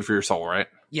That's Good for Your Soul, right?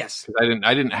 Yes.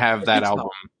 I didn't have that album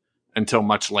until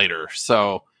much later.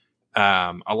 So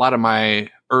a lot of my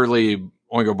early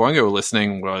Oingo Boingo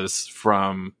listening was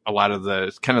from a lot of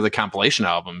the kind of the compilation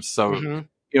albums. So,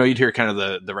 you'd hear kind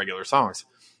of the regular songs.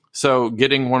 So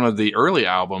getting one of the early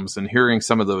albums and hearing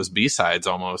some of those B-sides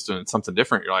almost and it's something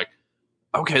different, you're like,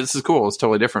 okay, this is cool. It's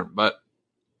totally different. But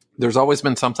there's always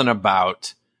been something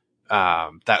about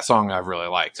that song I've really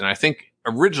liked. And I think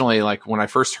originally, like when I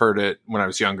first heard it when I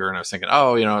was younger and I was thinking,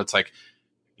 it's like,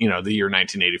 the year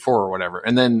 1984 or whatever.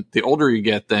 And then the older you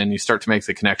get, then you start to make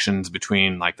the connections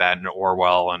between like that and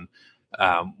Orwell and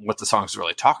what the song's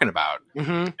really talking about.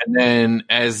 Mm-hmm. And then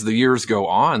as the years go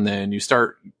on, then you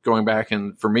start going back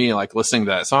and for me, like listening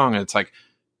to that song, it's like,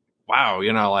 wow,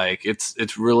 like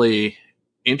it's really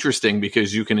interesting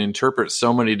because you can interpret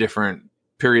so many different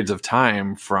periods of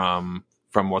time from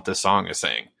what this song is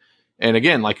saying. And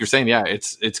again, like you're saying, yeah,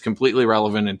 it's completely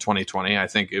relevant in 2020. I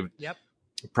think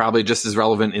probably just as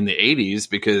relevant in the 80s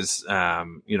because, a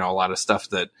lot of stuff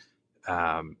that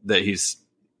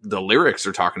the lyrics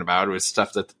are talking about was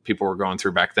stuff that people were going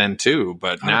through back then too.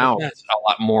 But now it's a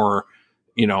lot more,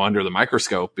 under the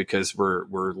microscope because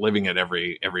we're living it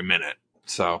every minute.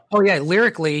 So, oh yeah,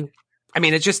 lyrically, I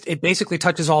mean, it basically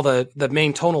touches all the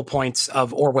main tonal points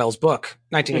of Orwell's book,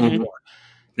 1984.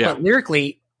 Mm-hmm. Yeah. But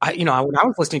lyrically, when I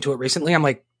was listening to it recently, I'm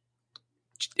like,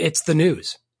 it's the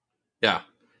news. Yeah.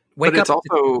 Wake but it's up.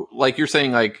 Also like you're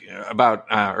saying, like about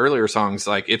earlier songs,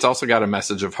 like it's also got a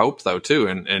message of hope though too,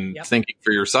 and thinking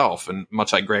for yourself, and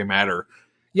much like Gray Matter.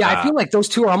 Yeah, I feel like those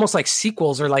two are almost like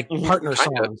sequels or like partner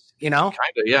songs. Kind of,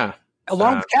 yeah.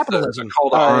 Along with capitalism, the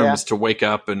call to arms to wake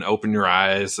up and open your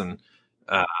eyes, and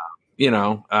that's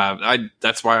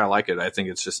why I like it. I think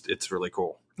it's really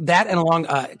cool. That and along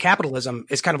capitalism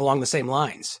is kind of along the same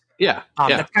lines. Yeah,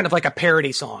 that's kind of like a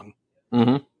parody song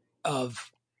of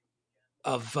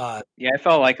I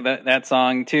felt like that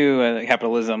song too,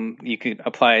 capitalism, you could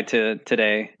apply it to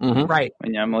today. Right.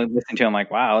 When I'm listening to it, I'm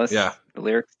like, wow, the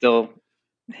lyrics still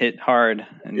hit hard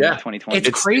in 2020. It's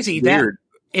crazy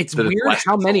it's weird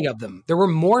how many of them. There were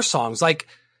more songs. Like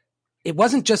it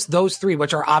wasn't just those three,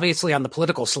 which are obviously on the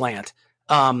political slant.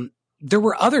 There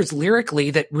were others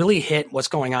lyrically that really hit what's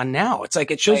going on now. It's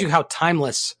like it shows you how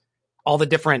timeless all the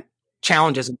different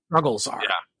challenges and struggles are.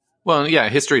 Yeah. Well, yeah,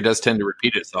 history does tend to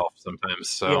repeat itself sometimes.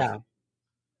 So, yeah.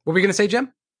 What were you going to say,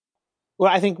 Jim?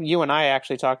 Well, I think you and I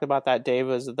actually talked about that, Dave,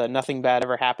 was the nothing bad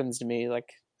ever happens to me.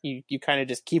 Like you kind of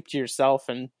just keep to yourself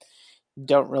and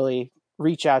don't really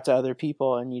reach out to other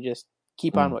people, and you just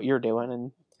keep on what you're doing.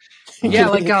 And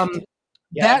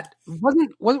that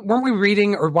weren't we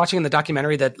reading or watching in the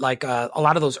documentary that like a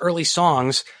lot of those early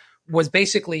songs was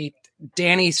basically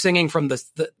Danny singing from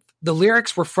the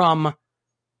lyrics were from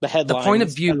the headlines, the point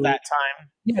of view at that time.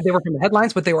 Yeah, they were from the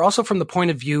headlines, but they were also from the point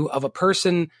of view of a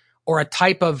person or a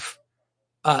type of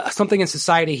something in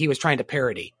society he was trying to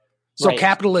parody. So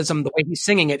capitalism, the way he's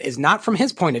singing it, is not from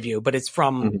his point of view, but it's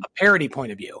from a parody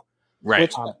point of view.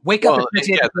 Right. Wake Up at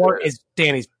 1984 is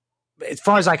Danny's, as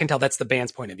far as I can tell, that's the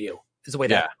band's point of view. Is the way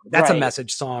that's a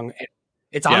message song.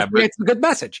 It's honestly, it's a good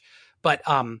message. But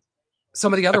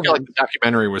some of the other ones, like the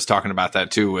documentary was talking about that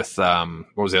too with what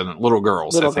was the other Little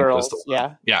Girls? Little Girls,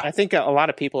 yeah. I think a lot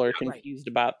of people are confused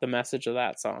about the message of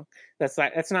that song. That's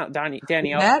not Danny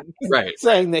Elfman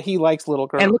saying that he likes Little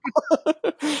Girls.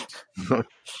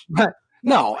 But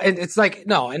no, and it's like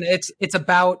and it's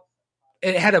about,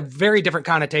 it had a very different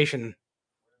connotation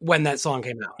when that song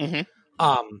came out.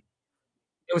 Mm-hmm.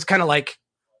 It was kind of like,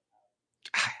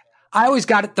 I always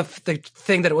got it, the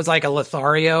thing that it was like a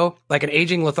Lothario, like an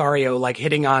aging Lothario, like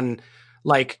hitting on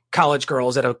like college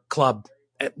girls at a club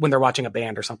when they're watching a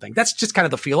band or something. That's just kind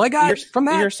of the feel I got from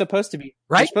that. You're supposed to be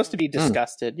You're supposed to be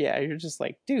disgusted. Yeah, you're just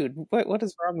like, dude, what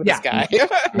is wrong with this guy?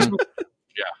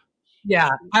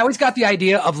 Yeah. I always got the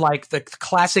idea of like the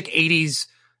classic 80s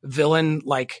villain,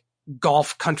 like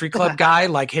golf country club guy,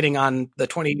 like hitting on the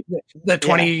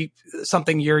 20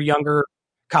 something year younger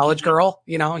college girl.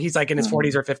 You know, he's like in his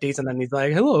 40s or 50s, and then he's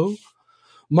like, hello,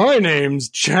 my name's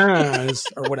Chaz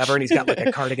or whatever, and he's got like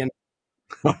a cardigan.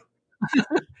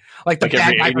 like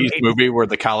every 80s movie where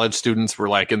the college students were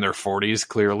like in their 40s,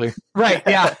 clearly. Right,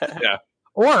 yeah.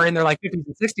 Or in their like 50s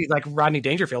and 60s, like Rodney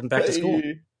Dangerfield in Back to School.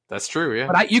 That's true, yeah.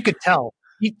 But you could tell.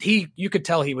 You could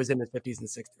tell he was in his 50s and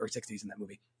 60s in that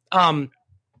movie.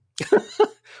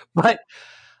 But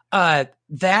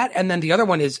that, and then the other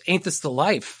one is Ain't This the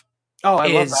Life? Oh, I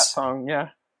love that song, yeah.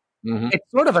 Mm-hmm.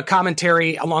 It's sort of a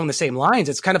commentary along the same lines.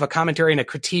 It's kind of a commentary and a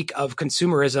critique of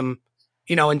consumerism,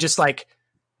 you know, and just like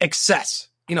excess.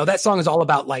 You know, that song is all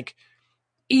about like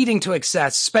eating to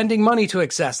excess, spending money to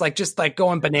excess, like just like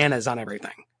going bananas on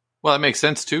everything. Well, that makes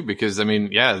sense too, because I mean,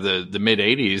 the mid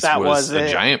 80s was a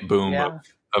giant boom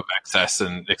of excess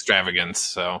and extravagance.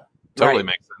 So totally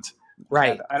makes sense.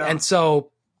 Right. And so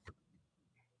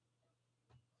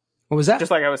what was that?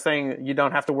 Just like I was saying, you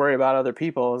don't have to worry about other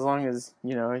people as long as,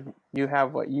 you know, you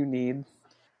have what you need.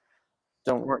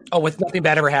 Don't worry. Oh, with nothing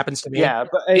bad ever happens to me. Yeah.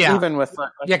 But even with,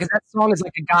 because that song is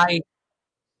like a guy.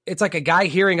 It's like a guy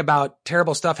hearing about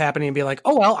terrible stuff happening and be like,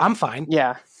 oh, well, I'm fine.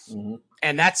 Yeah. Mm-hmm.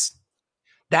 And that's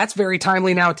very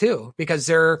timely now too, because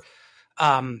the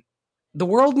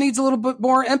world needs a little bit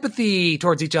more empathy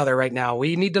towards each other right now.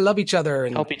 We need to love each other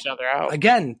and help each other out.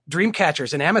 Again, dream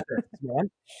catchers and amethysts,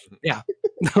 man. Yeah.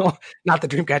 No, not the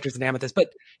dream catchers and amethysts,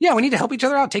 but yeah, we need to help each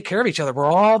other out, take care of each other. We're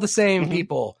all the same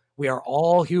people. We are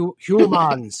all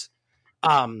humans.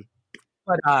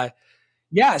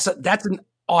 Yeah, so that's an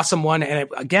awesome one. And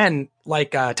again,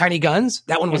 like Tiny Guns,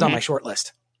 that one was on my short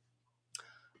list.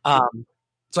 So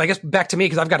I guess back to me,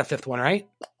 because I've got a fifth one, right?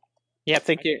 Yeah, I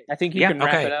think you can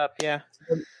wrap it up. Yeah.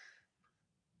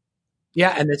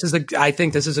 Yeah, and I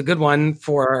think this is a good one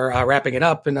for wrapping it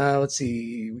up. And let's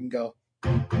see, we can go.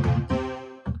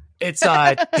 It's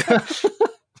the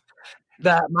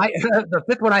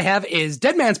fifth one I have is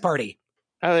Dead Man's Party.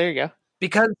 Oh, there you go.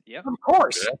 Because of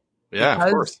course, of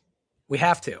course, we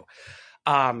have to.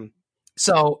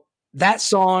 So that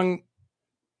song,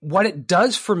 what it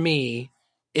does for me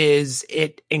is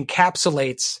it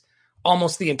encapsulates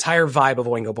almost the entire vibe of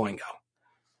Oingo Boingo.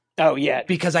 Oh yeah,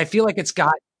 because I feel like it's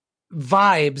got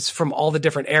vibes from all the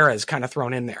different eras kind of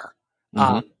thrown in there.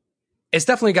 It's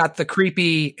definitely got the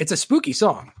creepy. It's a spooky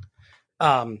song.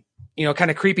 You know,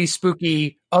 kind of creepy,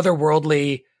 spooky,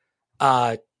 otherworldly.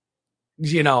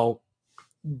 You know,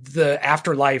 the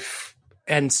afterlife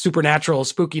and supernatural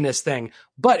spookiness thing,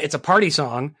 but it's a party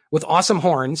song with awesome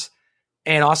horns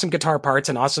and awesome guitar parts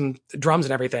and awesome drums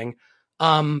and everything.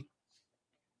 And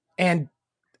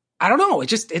I don't know,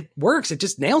 it works. It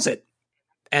just nails it.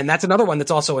 And that's another one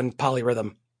that's also in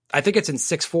polyrhythm. I think it's in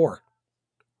 6/4.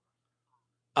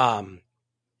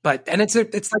 But it's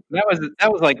like that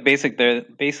was like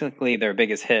basically their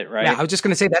biggest hit, right? Yeah, I was just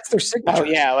going to say that's their signature. Oh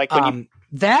yeah, like when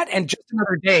that and Just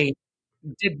Another Day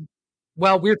did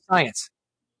well. Weird Science,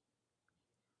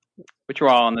 which were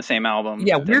all on the same album.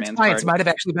 Yeah, Weird Science might have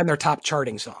actually been their top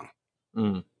charting song.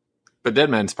 But Dead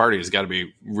Man's Party has got to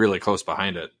be really close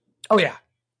behind it. Oh yeah,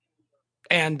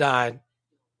 and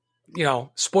you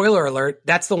know, spoiler alert,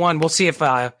 that's the one. We'll see if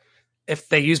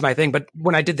they use my thing. But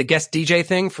when I did the guest DJ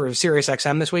thing for Sirius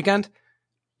XM this weekend,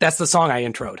 that's the song I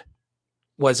introed,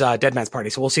 was Dead Man's Party.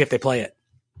 So we'll see if they play it.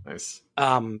 Nice.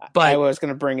 But I was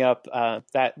going to bring up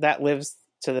that lives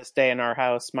to this day in our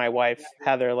house. My wife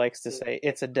Heather likes to say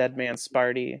it's a dead man's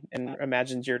Sparty and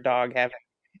imagines your dog having.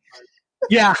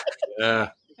 Yeah.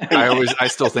 I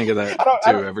still think of that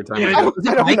too every time. I don't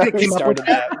think it came up with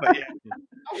that, but yeah.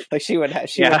 Like she would have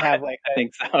like I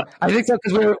think so. I think so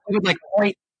because we would like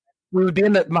point. We would be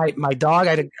in my dog.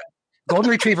 I had a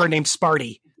golden retriever named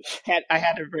Sparty. I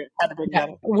had to bring that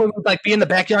up. We would like be in the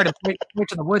backyard and point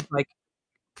to the woods, like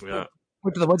point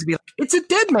to the woods and be like, "It's a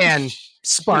dead man,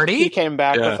 Sparty." He came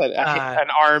back with an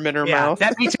arm in her mouth.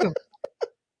 That me too.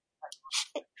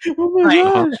 Oh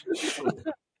my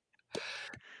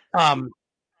gosh.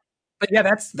 But yeah,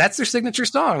 that's their signature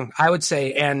song, I would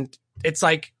say, and it's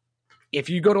like if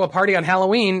you go to a party on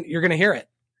Halloween, you're going to hear it.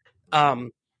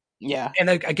 Yeah, and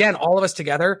again, all of us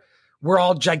together, we're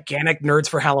all gigantic nerds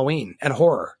for Halloween and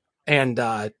horror, and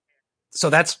so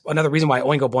that's another reason why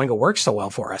Oingo Boingo works so well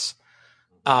for us.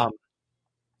 And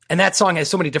that song has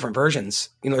so many different versions.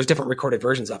 There's different recorded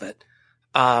versions of it,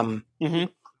 and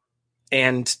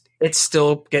it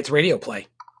still gets radio play.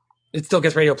 It still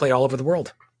gets radio play all over the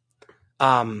world.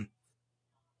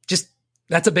 Just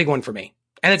that's a big one for me,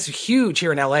 and it's huge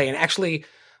here in LA. And actually,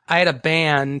 I had a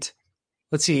band.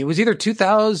 Let's see, it was either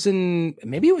 2000,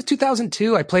 maybe it was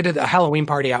 2002. I played at a Halloween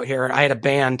party out here. I had a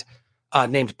band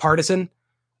named Partisan,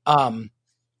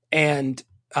 and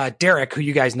Derek, who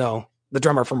you guys know, the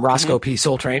drummer from Roscoe P.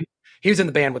 Soul Train. He was in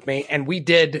the band with me, and we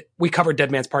covered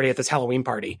Dead Man's Party at this Halloween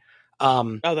party.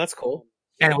 Oh, that's cool.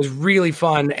 And it was really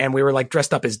fun. And we were like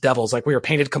dressed up as devils. Like we were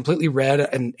painted completely red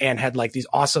and had like these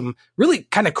awesome, really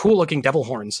kind of cool looking devil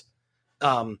horns.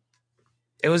 That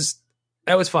was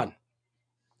fun.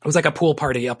 It was like a pool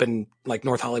party up in like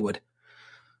North Hollywood.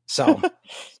 So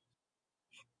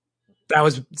that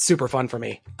was super fun for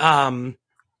me. But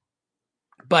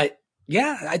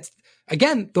yeah,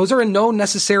 again, those are in no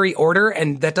necessary order.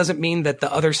 And that doesn't mean that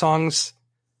the other songs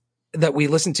that we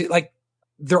listen to, like,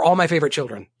 they're all my favorite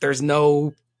children. They're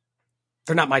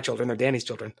not my children. They're Danny's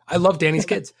children. I love Danny's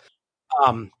kids.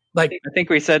 Like I think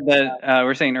we said that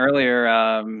we're saying earlier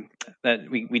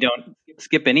that we don't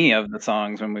skip any of the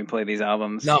songs when we play these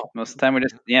albums. No, most of the time we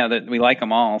just that we like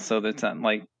them all. So that's not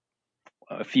like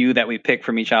a few that we pick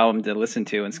from each album to listen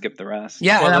to and skip the rest.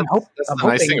 Yeah, well, and that's the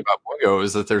nice thing about Boingo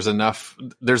is that there's enough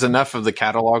of the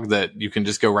catalog that you can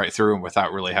just go right through them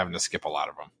without really having to skip a lot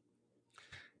of them.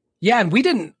 Yeah, and we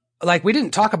didn't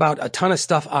talk about a ton of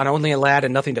stuff on Only a Lad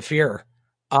and Nothing to Fear.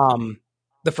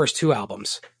 The first two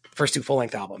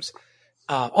full-length albums.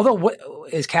 Although, what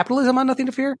is Capitalism on Nothing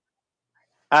to Fear?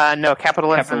 No,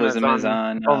 Capitalism is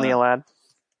on Only a Lad.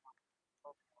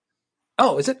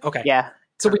 Oh, is it? Okay. Yeah.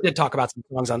 So we did talk about some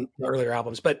songs on the earlier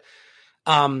albums, but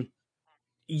I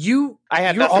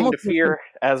had Nothing to Fear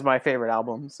as my favorite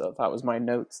album, so that was my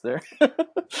notes there.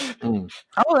 Oh,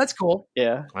 that's cool.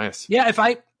 Yeah. Nice. Yeah, if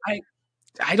I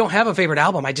don't have a favorite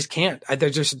album, I just can't.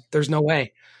 There's no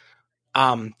way.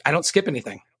 I don't skip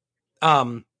anything.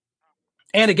 And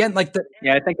again, like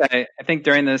I think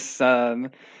during this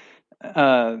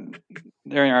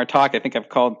during our talk, I think I've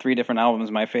called 3 different albums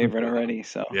my favorite already.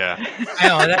 So yeah, I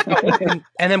know,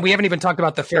 and then we haven't even talked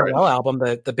about the Farewell album,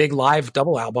 the big live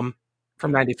double album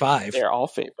from '95. They're all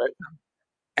favorite,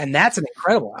 and that's an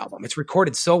incredible album. It's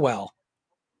recorded so well.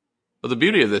 Well, the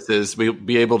beauty of this is we'll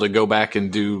be able to go back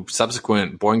and do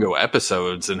subsequent Boingo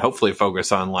episodes and hopefully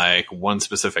focus on like one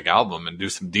specific album and do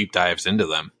some deep dives into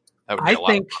them. That would be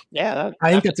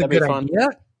I think that's a good idea.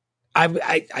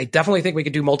 I definitely think we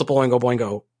could do multiple Oingo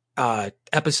Boingo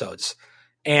episodes,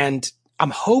 and I'm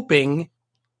hoping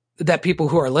that people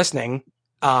who are listening,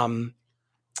 I'm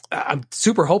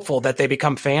super hopeful that they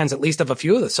become fans at least of a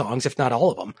few of the songs, if not all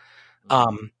of them.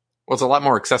 Well, it's a lot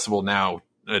more accessible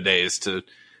nowadays to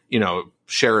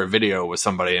share a video with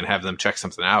somebody and have them check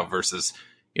something out versus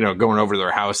going over to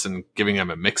their house and giving them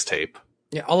a mixtape.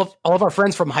 Yeah, all of our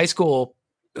friends from high school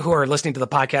who are listening to the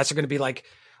podcast are going to be like,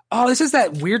 "Oh, this is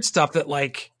that weird stuff that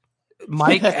like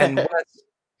Mike and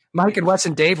Wes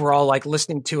and Dave were all like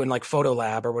listening to in like Photo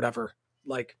Lab or whatever."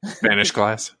 Like Spanish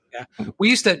class. Yeah, we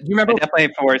used to. You remember? I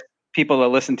definitely forced people to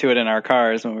listen to it in our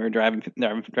cars when we were driving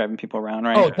people around,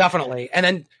 right? Oh, definitely. And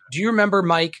then, do you remember,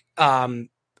 Mike,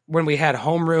 when we had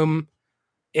Homeroom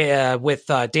with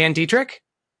Dan Dietrich?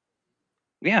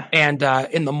 Yeah. And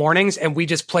in the mornings, and we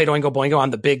just played Oingo Boingo on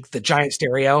the giant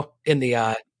stereo in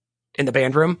the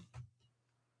band room.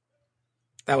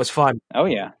 That was fun. Oh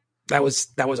yeah. That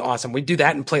was awesome. We'd do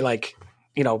that and play like,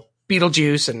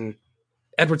 Beetlejuice and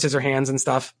Edward Scissorhands and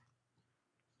stuff.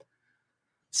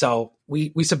 So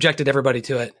we subjected everybody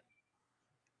to it.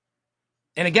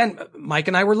 And again, Mike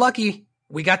and I were lucky.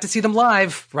 We got to see them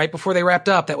live right before they wrapped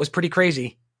up. That was pretty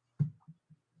crazy.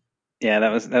 Yeah,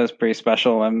 that was pretty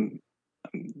special. I'm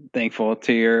thankful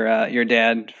to your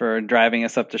dad for driving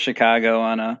us up to Chicago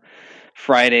on a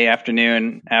Friday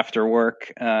afternoon after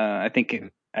work. I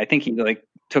think I think he like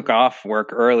took off work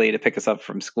early to pick us up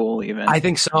from school even. I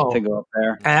think so. To go up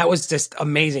there. And that was just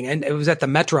amazing. And it was at the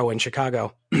Metro in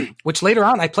Chicago, which later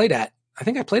on I played at. I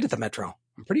think I played at the Metro.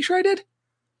 I'm pretty sure I did.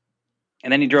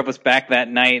 And then he drove us back that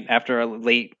night after a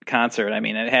late concert. I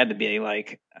mean, it had to be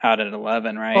like out at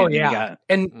 11, right? Oh, yeah.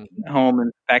 And we got home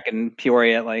and back in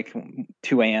Peoria at like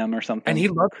 2 a.m. or something. And he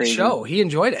loved the show. He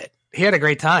enjoyed it. He had a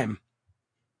great time.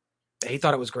 He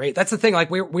thought it was great. That's the thing.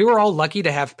 Like we were all lucky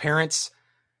to have parents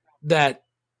that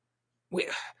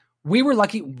we were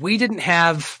lucky. We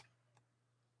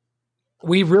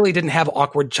really didn't have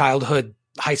awkward childhood,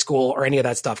 high school, or any of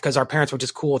that stuff because our parents were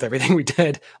just cool with everything we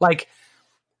did. Like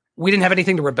we didn't have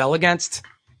anything to rebel against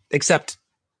except,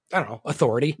 I don't know,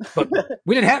 authority. But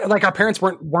we didn't have, like, our parents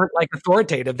weren't like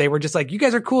authoritative. They were just like, you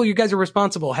guys are cool. You guys are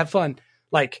responsible. Have fun.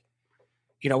 Like,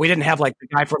 you know, we didn't have like the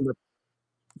guy from the.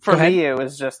 For me, it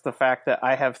was just the fact that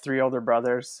I have 3 older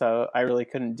brothers, so I really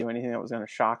couldn't do anything that was going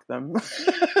to shock them.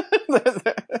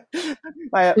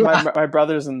 My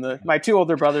brothers my 2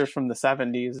 older brothers from the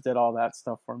 70s did all that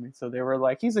stuff for me. So they were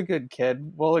like, he's a good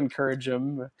kid. We'll encourage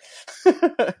him.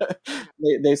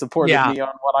 They supported me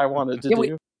on what I wanted to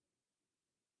do.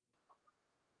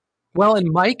 Well, and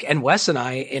Mike and Wes and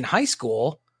I in high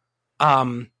school,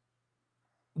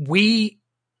 we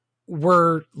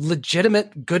were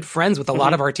legitimate good friends with a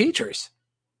lot of our teachers.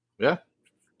 Yeah.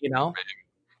 You know,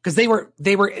 because they were,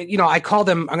 you know, I call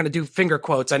them, I'm going to do finger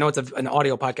quotes. I know it's an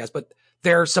audio podcast, but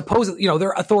they're supposed, you know,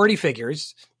 they're authority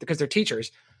figures because they're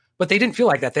teachers, but they didn't feel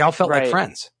like that. They all felt like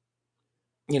friends.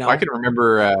 You know, I can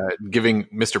remember giving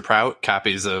Mr. Prout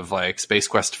copies of like Space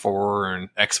Quest 4 and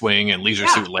X-Wing and Leisure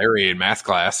Suit Larry in math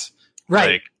class.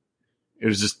 Right. Like, it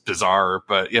was just bizarre,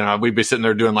 but you know, we'd be sitting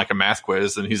there doing like a math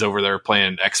quiz and he's over there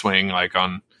playing X-Wing like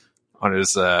on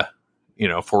his,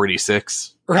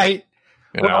 486. Right.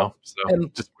 You know, so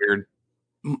just weird.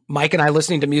 Mike and I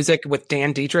listening to music with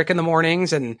Dan Dietrich in the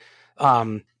mornings. And,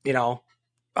 you know,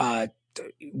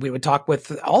 we would talk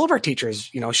with all of our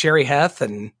teachers, you know, Sherry Heth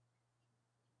and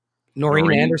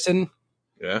Noreen Anderson.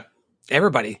 Yeah.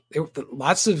 Everybody.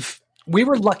 We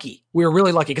were lucky. We were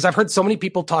really lucky because I've heard so many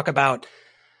people talk about,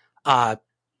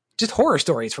 just horror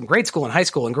stories from grade school and high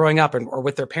school and growing up or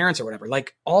with their parents or whatever.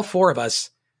 Like all 4 of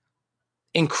us,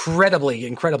 incredibly,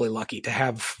 incredibly lucky to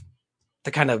have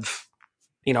the kind of,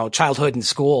 you know, childhood and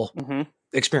school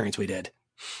experience we did.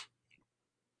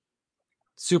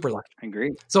 Super lucky. I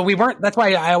agree. So we weren't, that's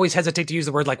why I always hesitate to use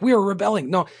the word like we were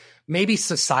rebelling. No, maybe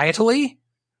societally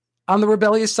on the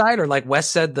rebellious side, or like Wes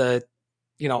said, the,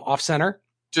 you know, off center.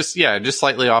 Just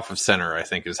slightly off of center, I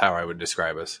think is how I would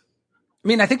describe us. I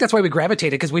mean, I think that's why we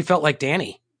gravitated because we felt like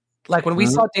Danny. Like when we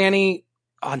saw Danny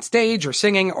on stage or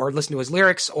singing or listened to his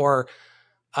lyrics or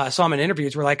saw him in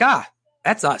interviews, we're like,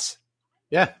 that's us.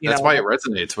 Yeah, that's why it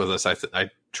resonates with us. I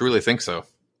truly think so.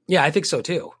 Yeah, I think so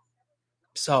too.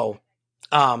 So,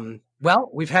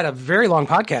 well, we've had a very long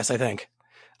podcast, I think.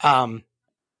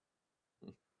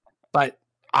 But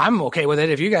I'm okay with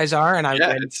it if you guys are. And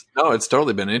it's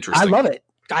totally been interesting. I love it.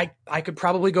 I could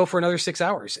probably go for another 6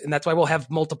 hours, and that's why we'll have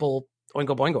multiple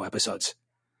Oingo Boingo episodes.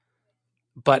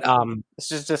 But this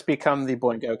has just become the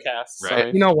Boingo cast.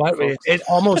 Right. You know what? It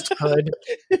almost could.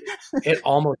 It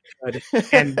almost could,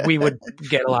 and we would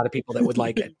get a lot of people that would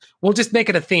like it. We'll just make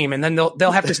it a theme, and then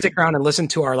they'll have to stick around and listen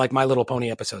to our like My Little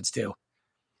Pony episodes too.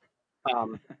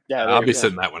 Yeah, I'll be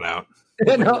sitting that one out.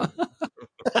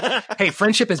 Hey,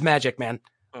 friendship is magic, man.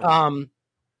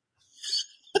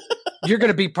 You're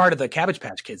going to be part of the Cabbage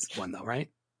Patch Kids one, though,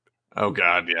 right? Oh,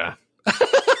 God, yeah.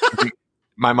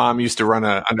 My mom used to run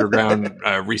an underground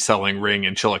reselling ring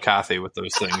in Chillicothe with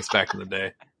those things back in the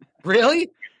day. Really?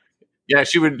 Yeah,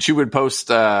 she would post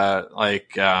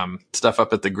stuff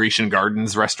up at the Grecian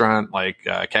Gardens restaurant, like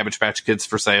Cabbage Patch Kids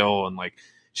for sale, and like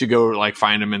she'd go like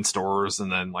find them in stores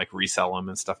and then like resell them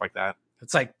and stuff like that.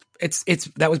 It's like it's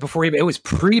that was before eBay. It was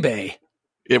pre-Bay.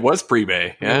 It was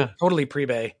pre-Bay. Yeah, totally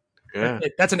pre-Bay. Yeah,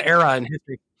 that's an era in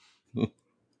history.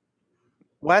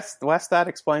 Wes, that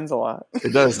explains a lot.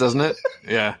 It does, doesn't it?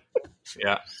 Yeah.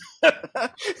 So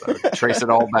trace it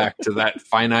all back to that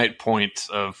finite point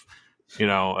of, a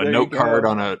note card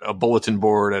on a bulletin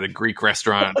board at a Greek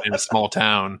restaurant in a small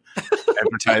town,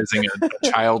 advertising a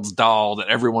child's doll that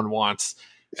everyone wants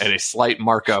at a slight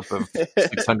markup of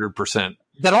 600%.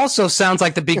 That also sounds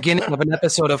like the beginning of an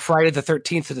episode of Friday the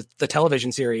 13th, the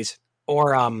television series,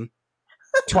 or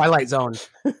Twilight Zone.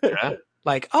 Yeah.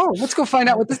 Like, let's go find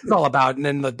out what this is all about. And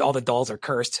then all the dolls are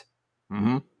cursed.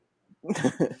 Mm-hmm.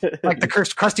 Like the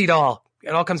cursed Krusty doll.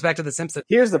 It all comes back to the Simpsons.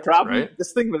 Here's the problem. Right?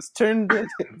 This thing was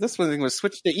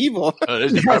switched to evil.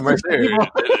 There's the problem right there.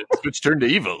 Switch turned to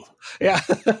evil. Yeah.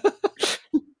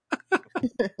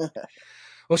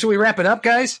 Well, should we wrap it up,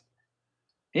 guys?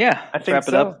 Yeah, I think wrap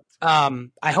it up.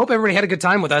 I hope everybody had a good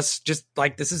time with us. Just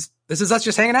like this is us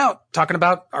just hanging out, talking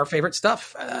about our favorite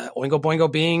stuff. Oingo Boingo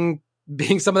being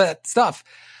some of that stuff.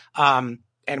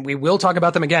 And we will talk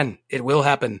about them again. It will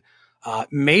happen.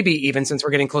 Maybe even since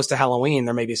we're getting close to Halloween,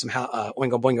 there may be some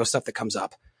Oingo Boingo stuff that comes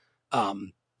up.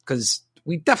 Because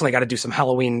we definitely got to do some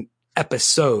Halloween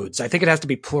episodes. I think it has to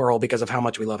be plural because of how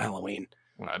much we love Halloween.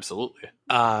 Well, absolutely.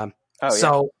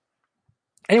 So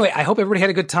anyway, I hope everybody had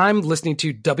a good time listening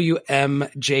to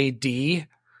WMJD.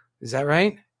 Is that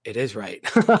right? It is right.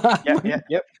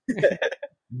 Yep.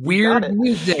 Weird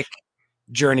music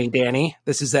journey, Danny.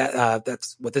 This is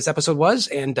that's what this episode was.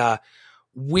 And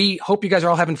we hope you guys are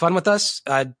all having fun with us.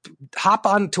 Hop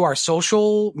on to our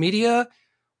social media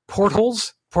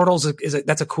portals. Portals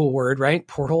that's a cool word, right?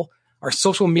 Portal. Our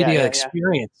social media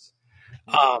experience.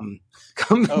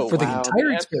 Come for the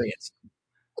entire experience.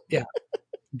 Yeah.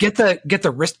 Get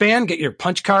the wristband, get your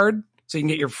punch card so you can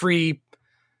get your free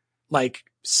like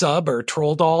sub or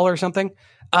troll doll or something.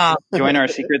 Join our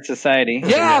secret society.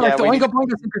 Yeah, like the Oingo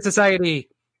Boingo Secret Society.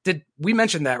 Did we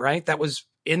mention that, right? That was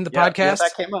in the podcast? Yeah,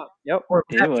 that came up. Yep. Or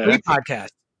was that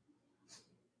pre-podcast?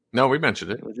 No, we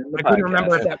mentioned it. I couldn't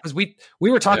remember if that was we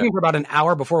were talking for about an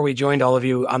hour before we joined all of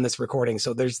you on this recording.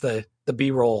 So there's the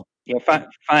B-roll. Yeah,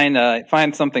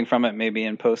 find something from it maybe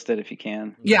and post it if you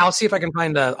can. Yeah, I'll see if I can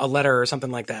find a letter or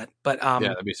something like that. But yeah,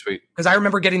 that'd be sweet. Because I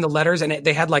remember getting the letters and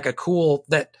they had like a cool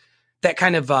that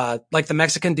kind of like the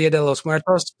Mexican Dia de los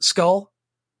Muertos skull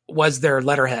was their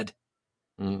letterhead,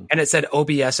 and it said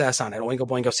OBSS on it, Oingo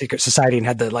Boingo Secret Society, and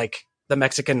had the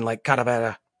Mexican like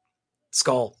Calavera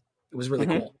skull. It was really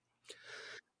cool.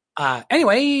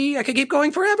 Anyway, I could keep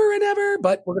going forever and ever,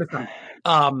 but we're gonna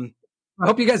stop. I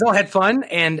hope you guys all had fun.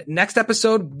 And next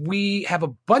episode, we have a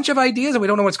bunch of ideas and we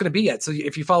don't know what it's going to be yet. So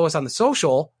if you follow us on the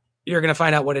social, you're going to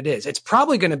find out what it is. It's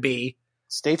probably going to be.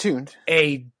 Stay tuned.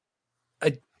 It's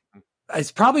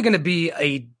probably going to be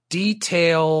a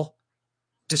detail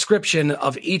description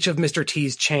of each of Mr.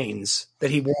 T's chains that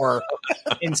he wore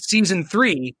in season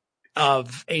 3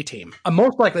 of A-Team.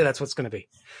 Most likely that's what's going to be.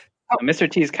 Mr.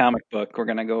 T's comic book. We're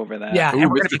going to go over that. Yeah. Ooh,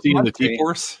 Mr. T and the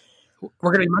T-Force.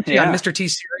 We're going to be munching on Mr. T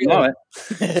cereal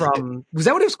from, was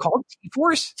that what it was called?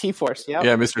 T-Force? T-Force, yeah.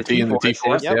 Yeah, Mr. T and the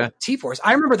T-Force, yeah. T-Force.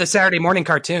 I remember the Saturday morning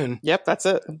cartoon. Yep, that's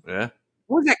it. Yeah.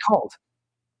 What was that called?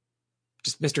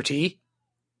 Just Mr. T?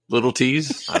 Little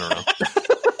T's? I don't know.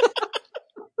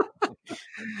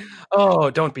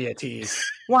 Oh, don't be a tease.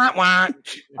 Wah, wah.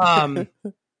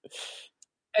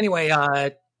 Anyway,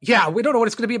 yeah, we don't know what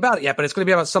it's going to be about yet, but it's going to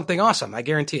be about something awesome. I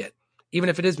guarantee it. Even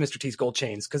if it is Mr. T's gold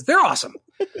chains, because they're awesome.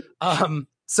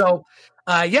 So,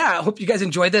 yeah, I hope you guys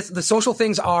enjoyed this. The social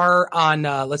things are on,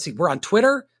 let's see, we're on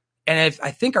Twitter. And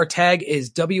I think our tag is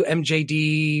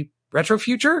WMJD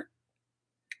Retrofuture.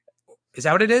 Is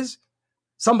that what it is?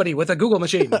 Somebody with a Google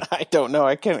machine. I don't know.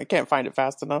 I can't find it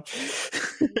fast enough.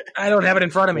 I don't have it in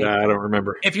front of me. I don't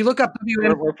remember. If you look up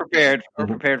we're prepared. We're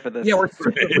prepared for this. Yeah,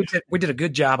 we did a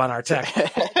good job on our tech.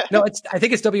 No, I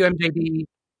think it's WMJD.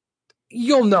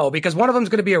 You'll know because one of them is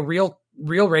going to be a real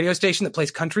radio station that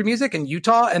plays country music in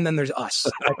Utah, and then there's us.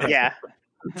 Yeah,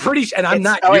 pretty. And I'm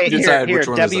not. Oh, you decide which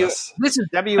one is us. This is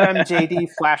WMJD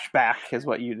flashback is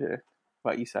what you did.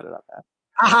 What you set it up as.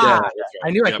 Aha! Yeah, right.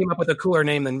 I knew I came up with a cooler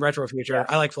name than Retrofuture. Yeah.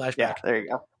 I like flashback. Yeah, there you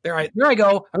go. There I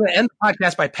go. I'm going to end the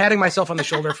podcast by patting myself on the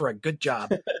shoulder for a good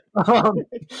job.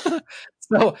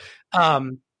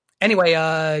 Anyway,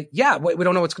 yeah, we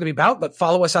don't know what it's going to be about, but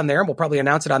follow us on there and we'll probably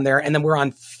announce it on there. And then we're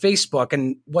on Facebook.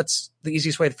 And what's the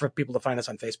easiest way for people to find us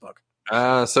on Facebook?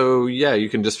 So yeah, you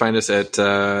can just find us at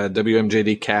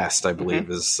WMJD Cast, I believe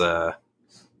is the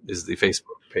Facebook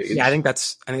page. Yeah, I think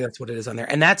that's what it is on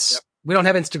there. And that's, we don't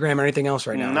have Instagram or anything else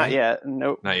right now. Not right? yet.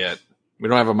 Nope. Not yet. We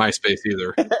don't have a MySpace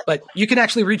either. But you can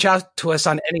actually reach out to us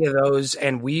on any of those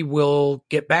and we will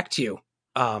get back to you.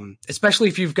 Especially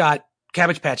if you've got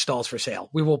Cabbage Patch dolls for sale.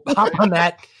 We will hop on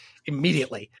that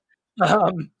immediately.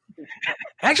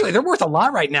 Actually, they're worth a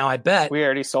lot right now, I bet. We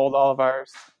already sold all of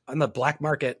ours on the black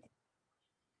market.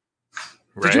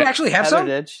 Right. Did you actually have some?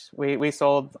 We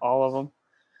sold all of them.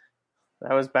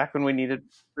 That was back when we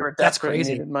were That's desperate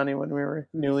crazy. And needed money when we were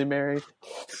newly married.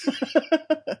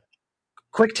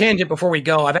 Quick tangent before we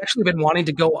go. I've actually been wanting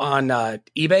to go on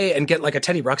eBay and get like a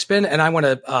Teddy Ruxpin, and I want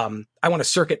to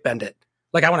circuit bend it.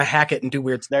 Like I want to hack it and do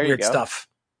weird stuff.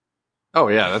 Oh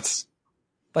yeah, that's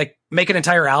like make an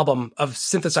entire album of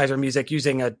synthesizer music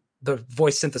using the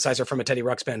voice synthesizer from a Teddy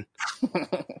Ruxpin.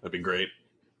 that'd be great.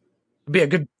 It'd be a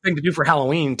good thing to do for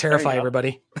Halloween. Terrify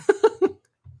everybody.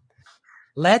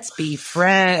 Let's be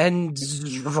friends.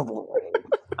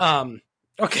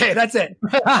 Okay, that's it.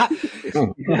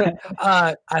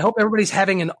 I hope everybody's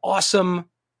having an awesome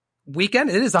weekend.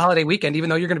 It is the holiday weekend, even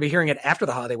though you're going to be hearing it after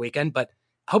the holiday weekend. But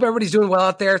I hope everybody's doing well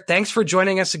out there. Thanks for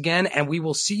joining us again, and we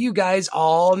will see you guys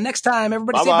all next time.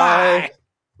 Everybody say bye.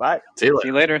 Bye. See you later. See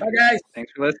you later. Bye, guys.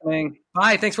 Thanks for listening.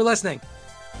 Bye. Thanks for listening.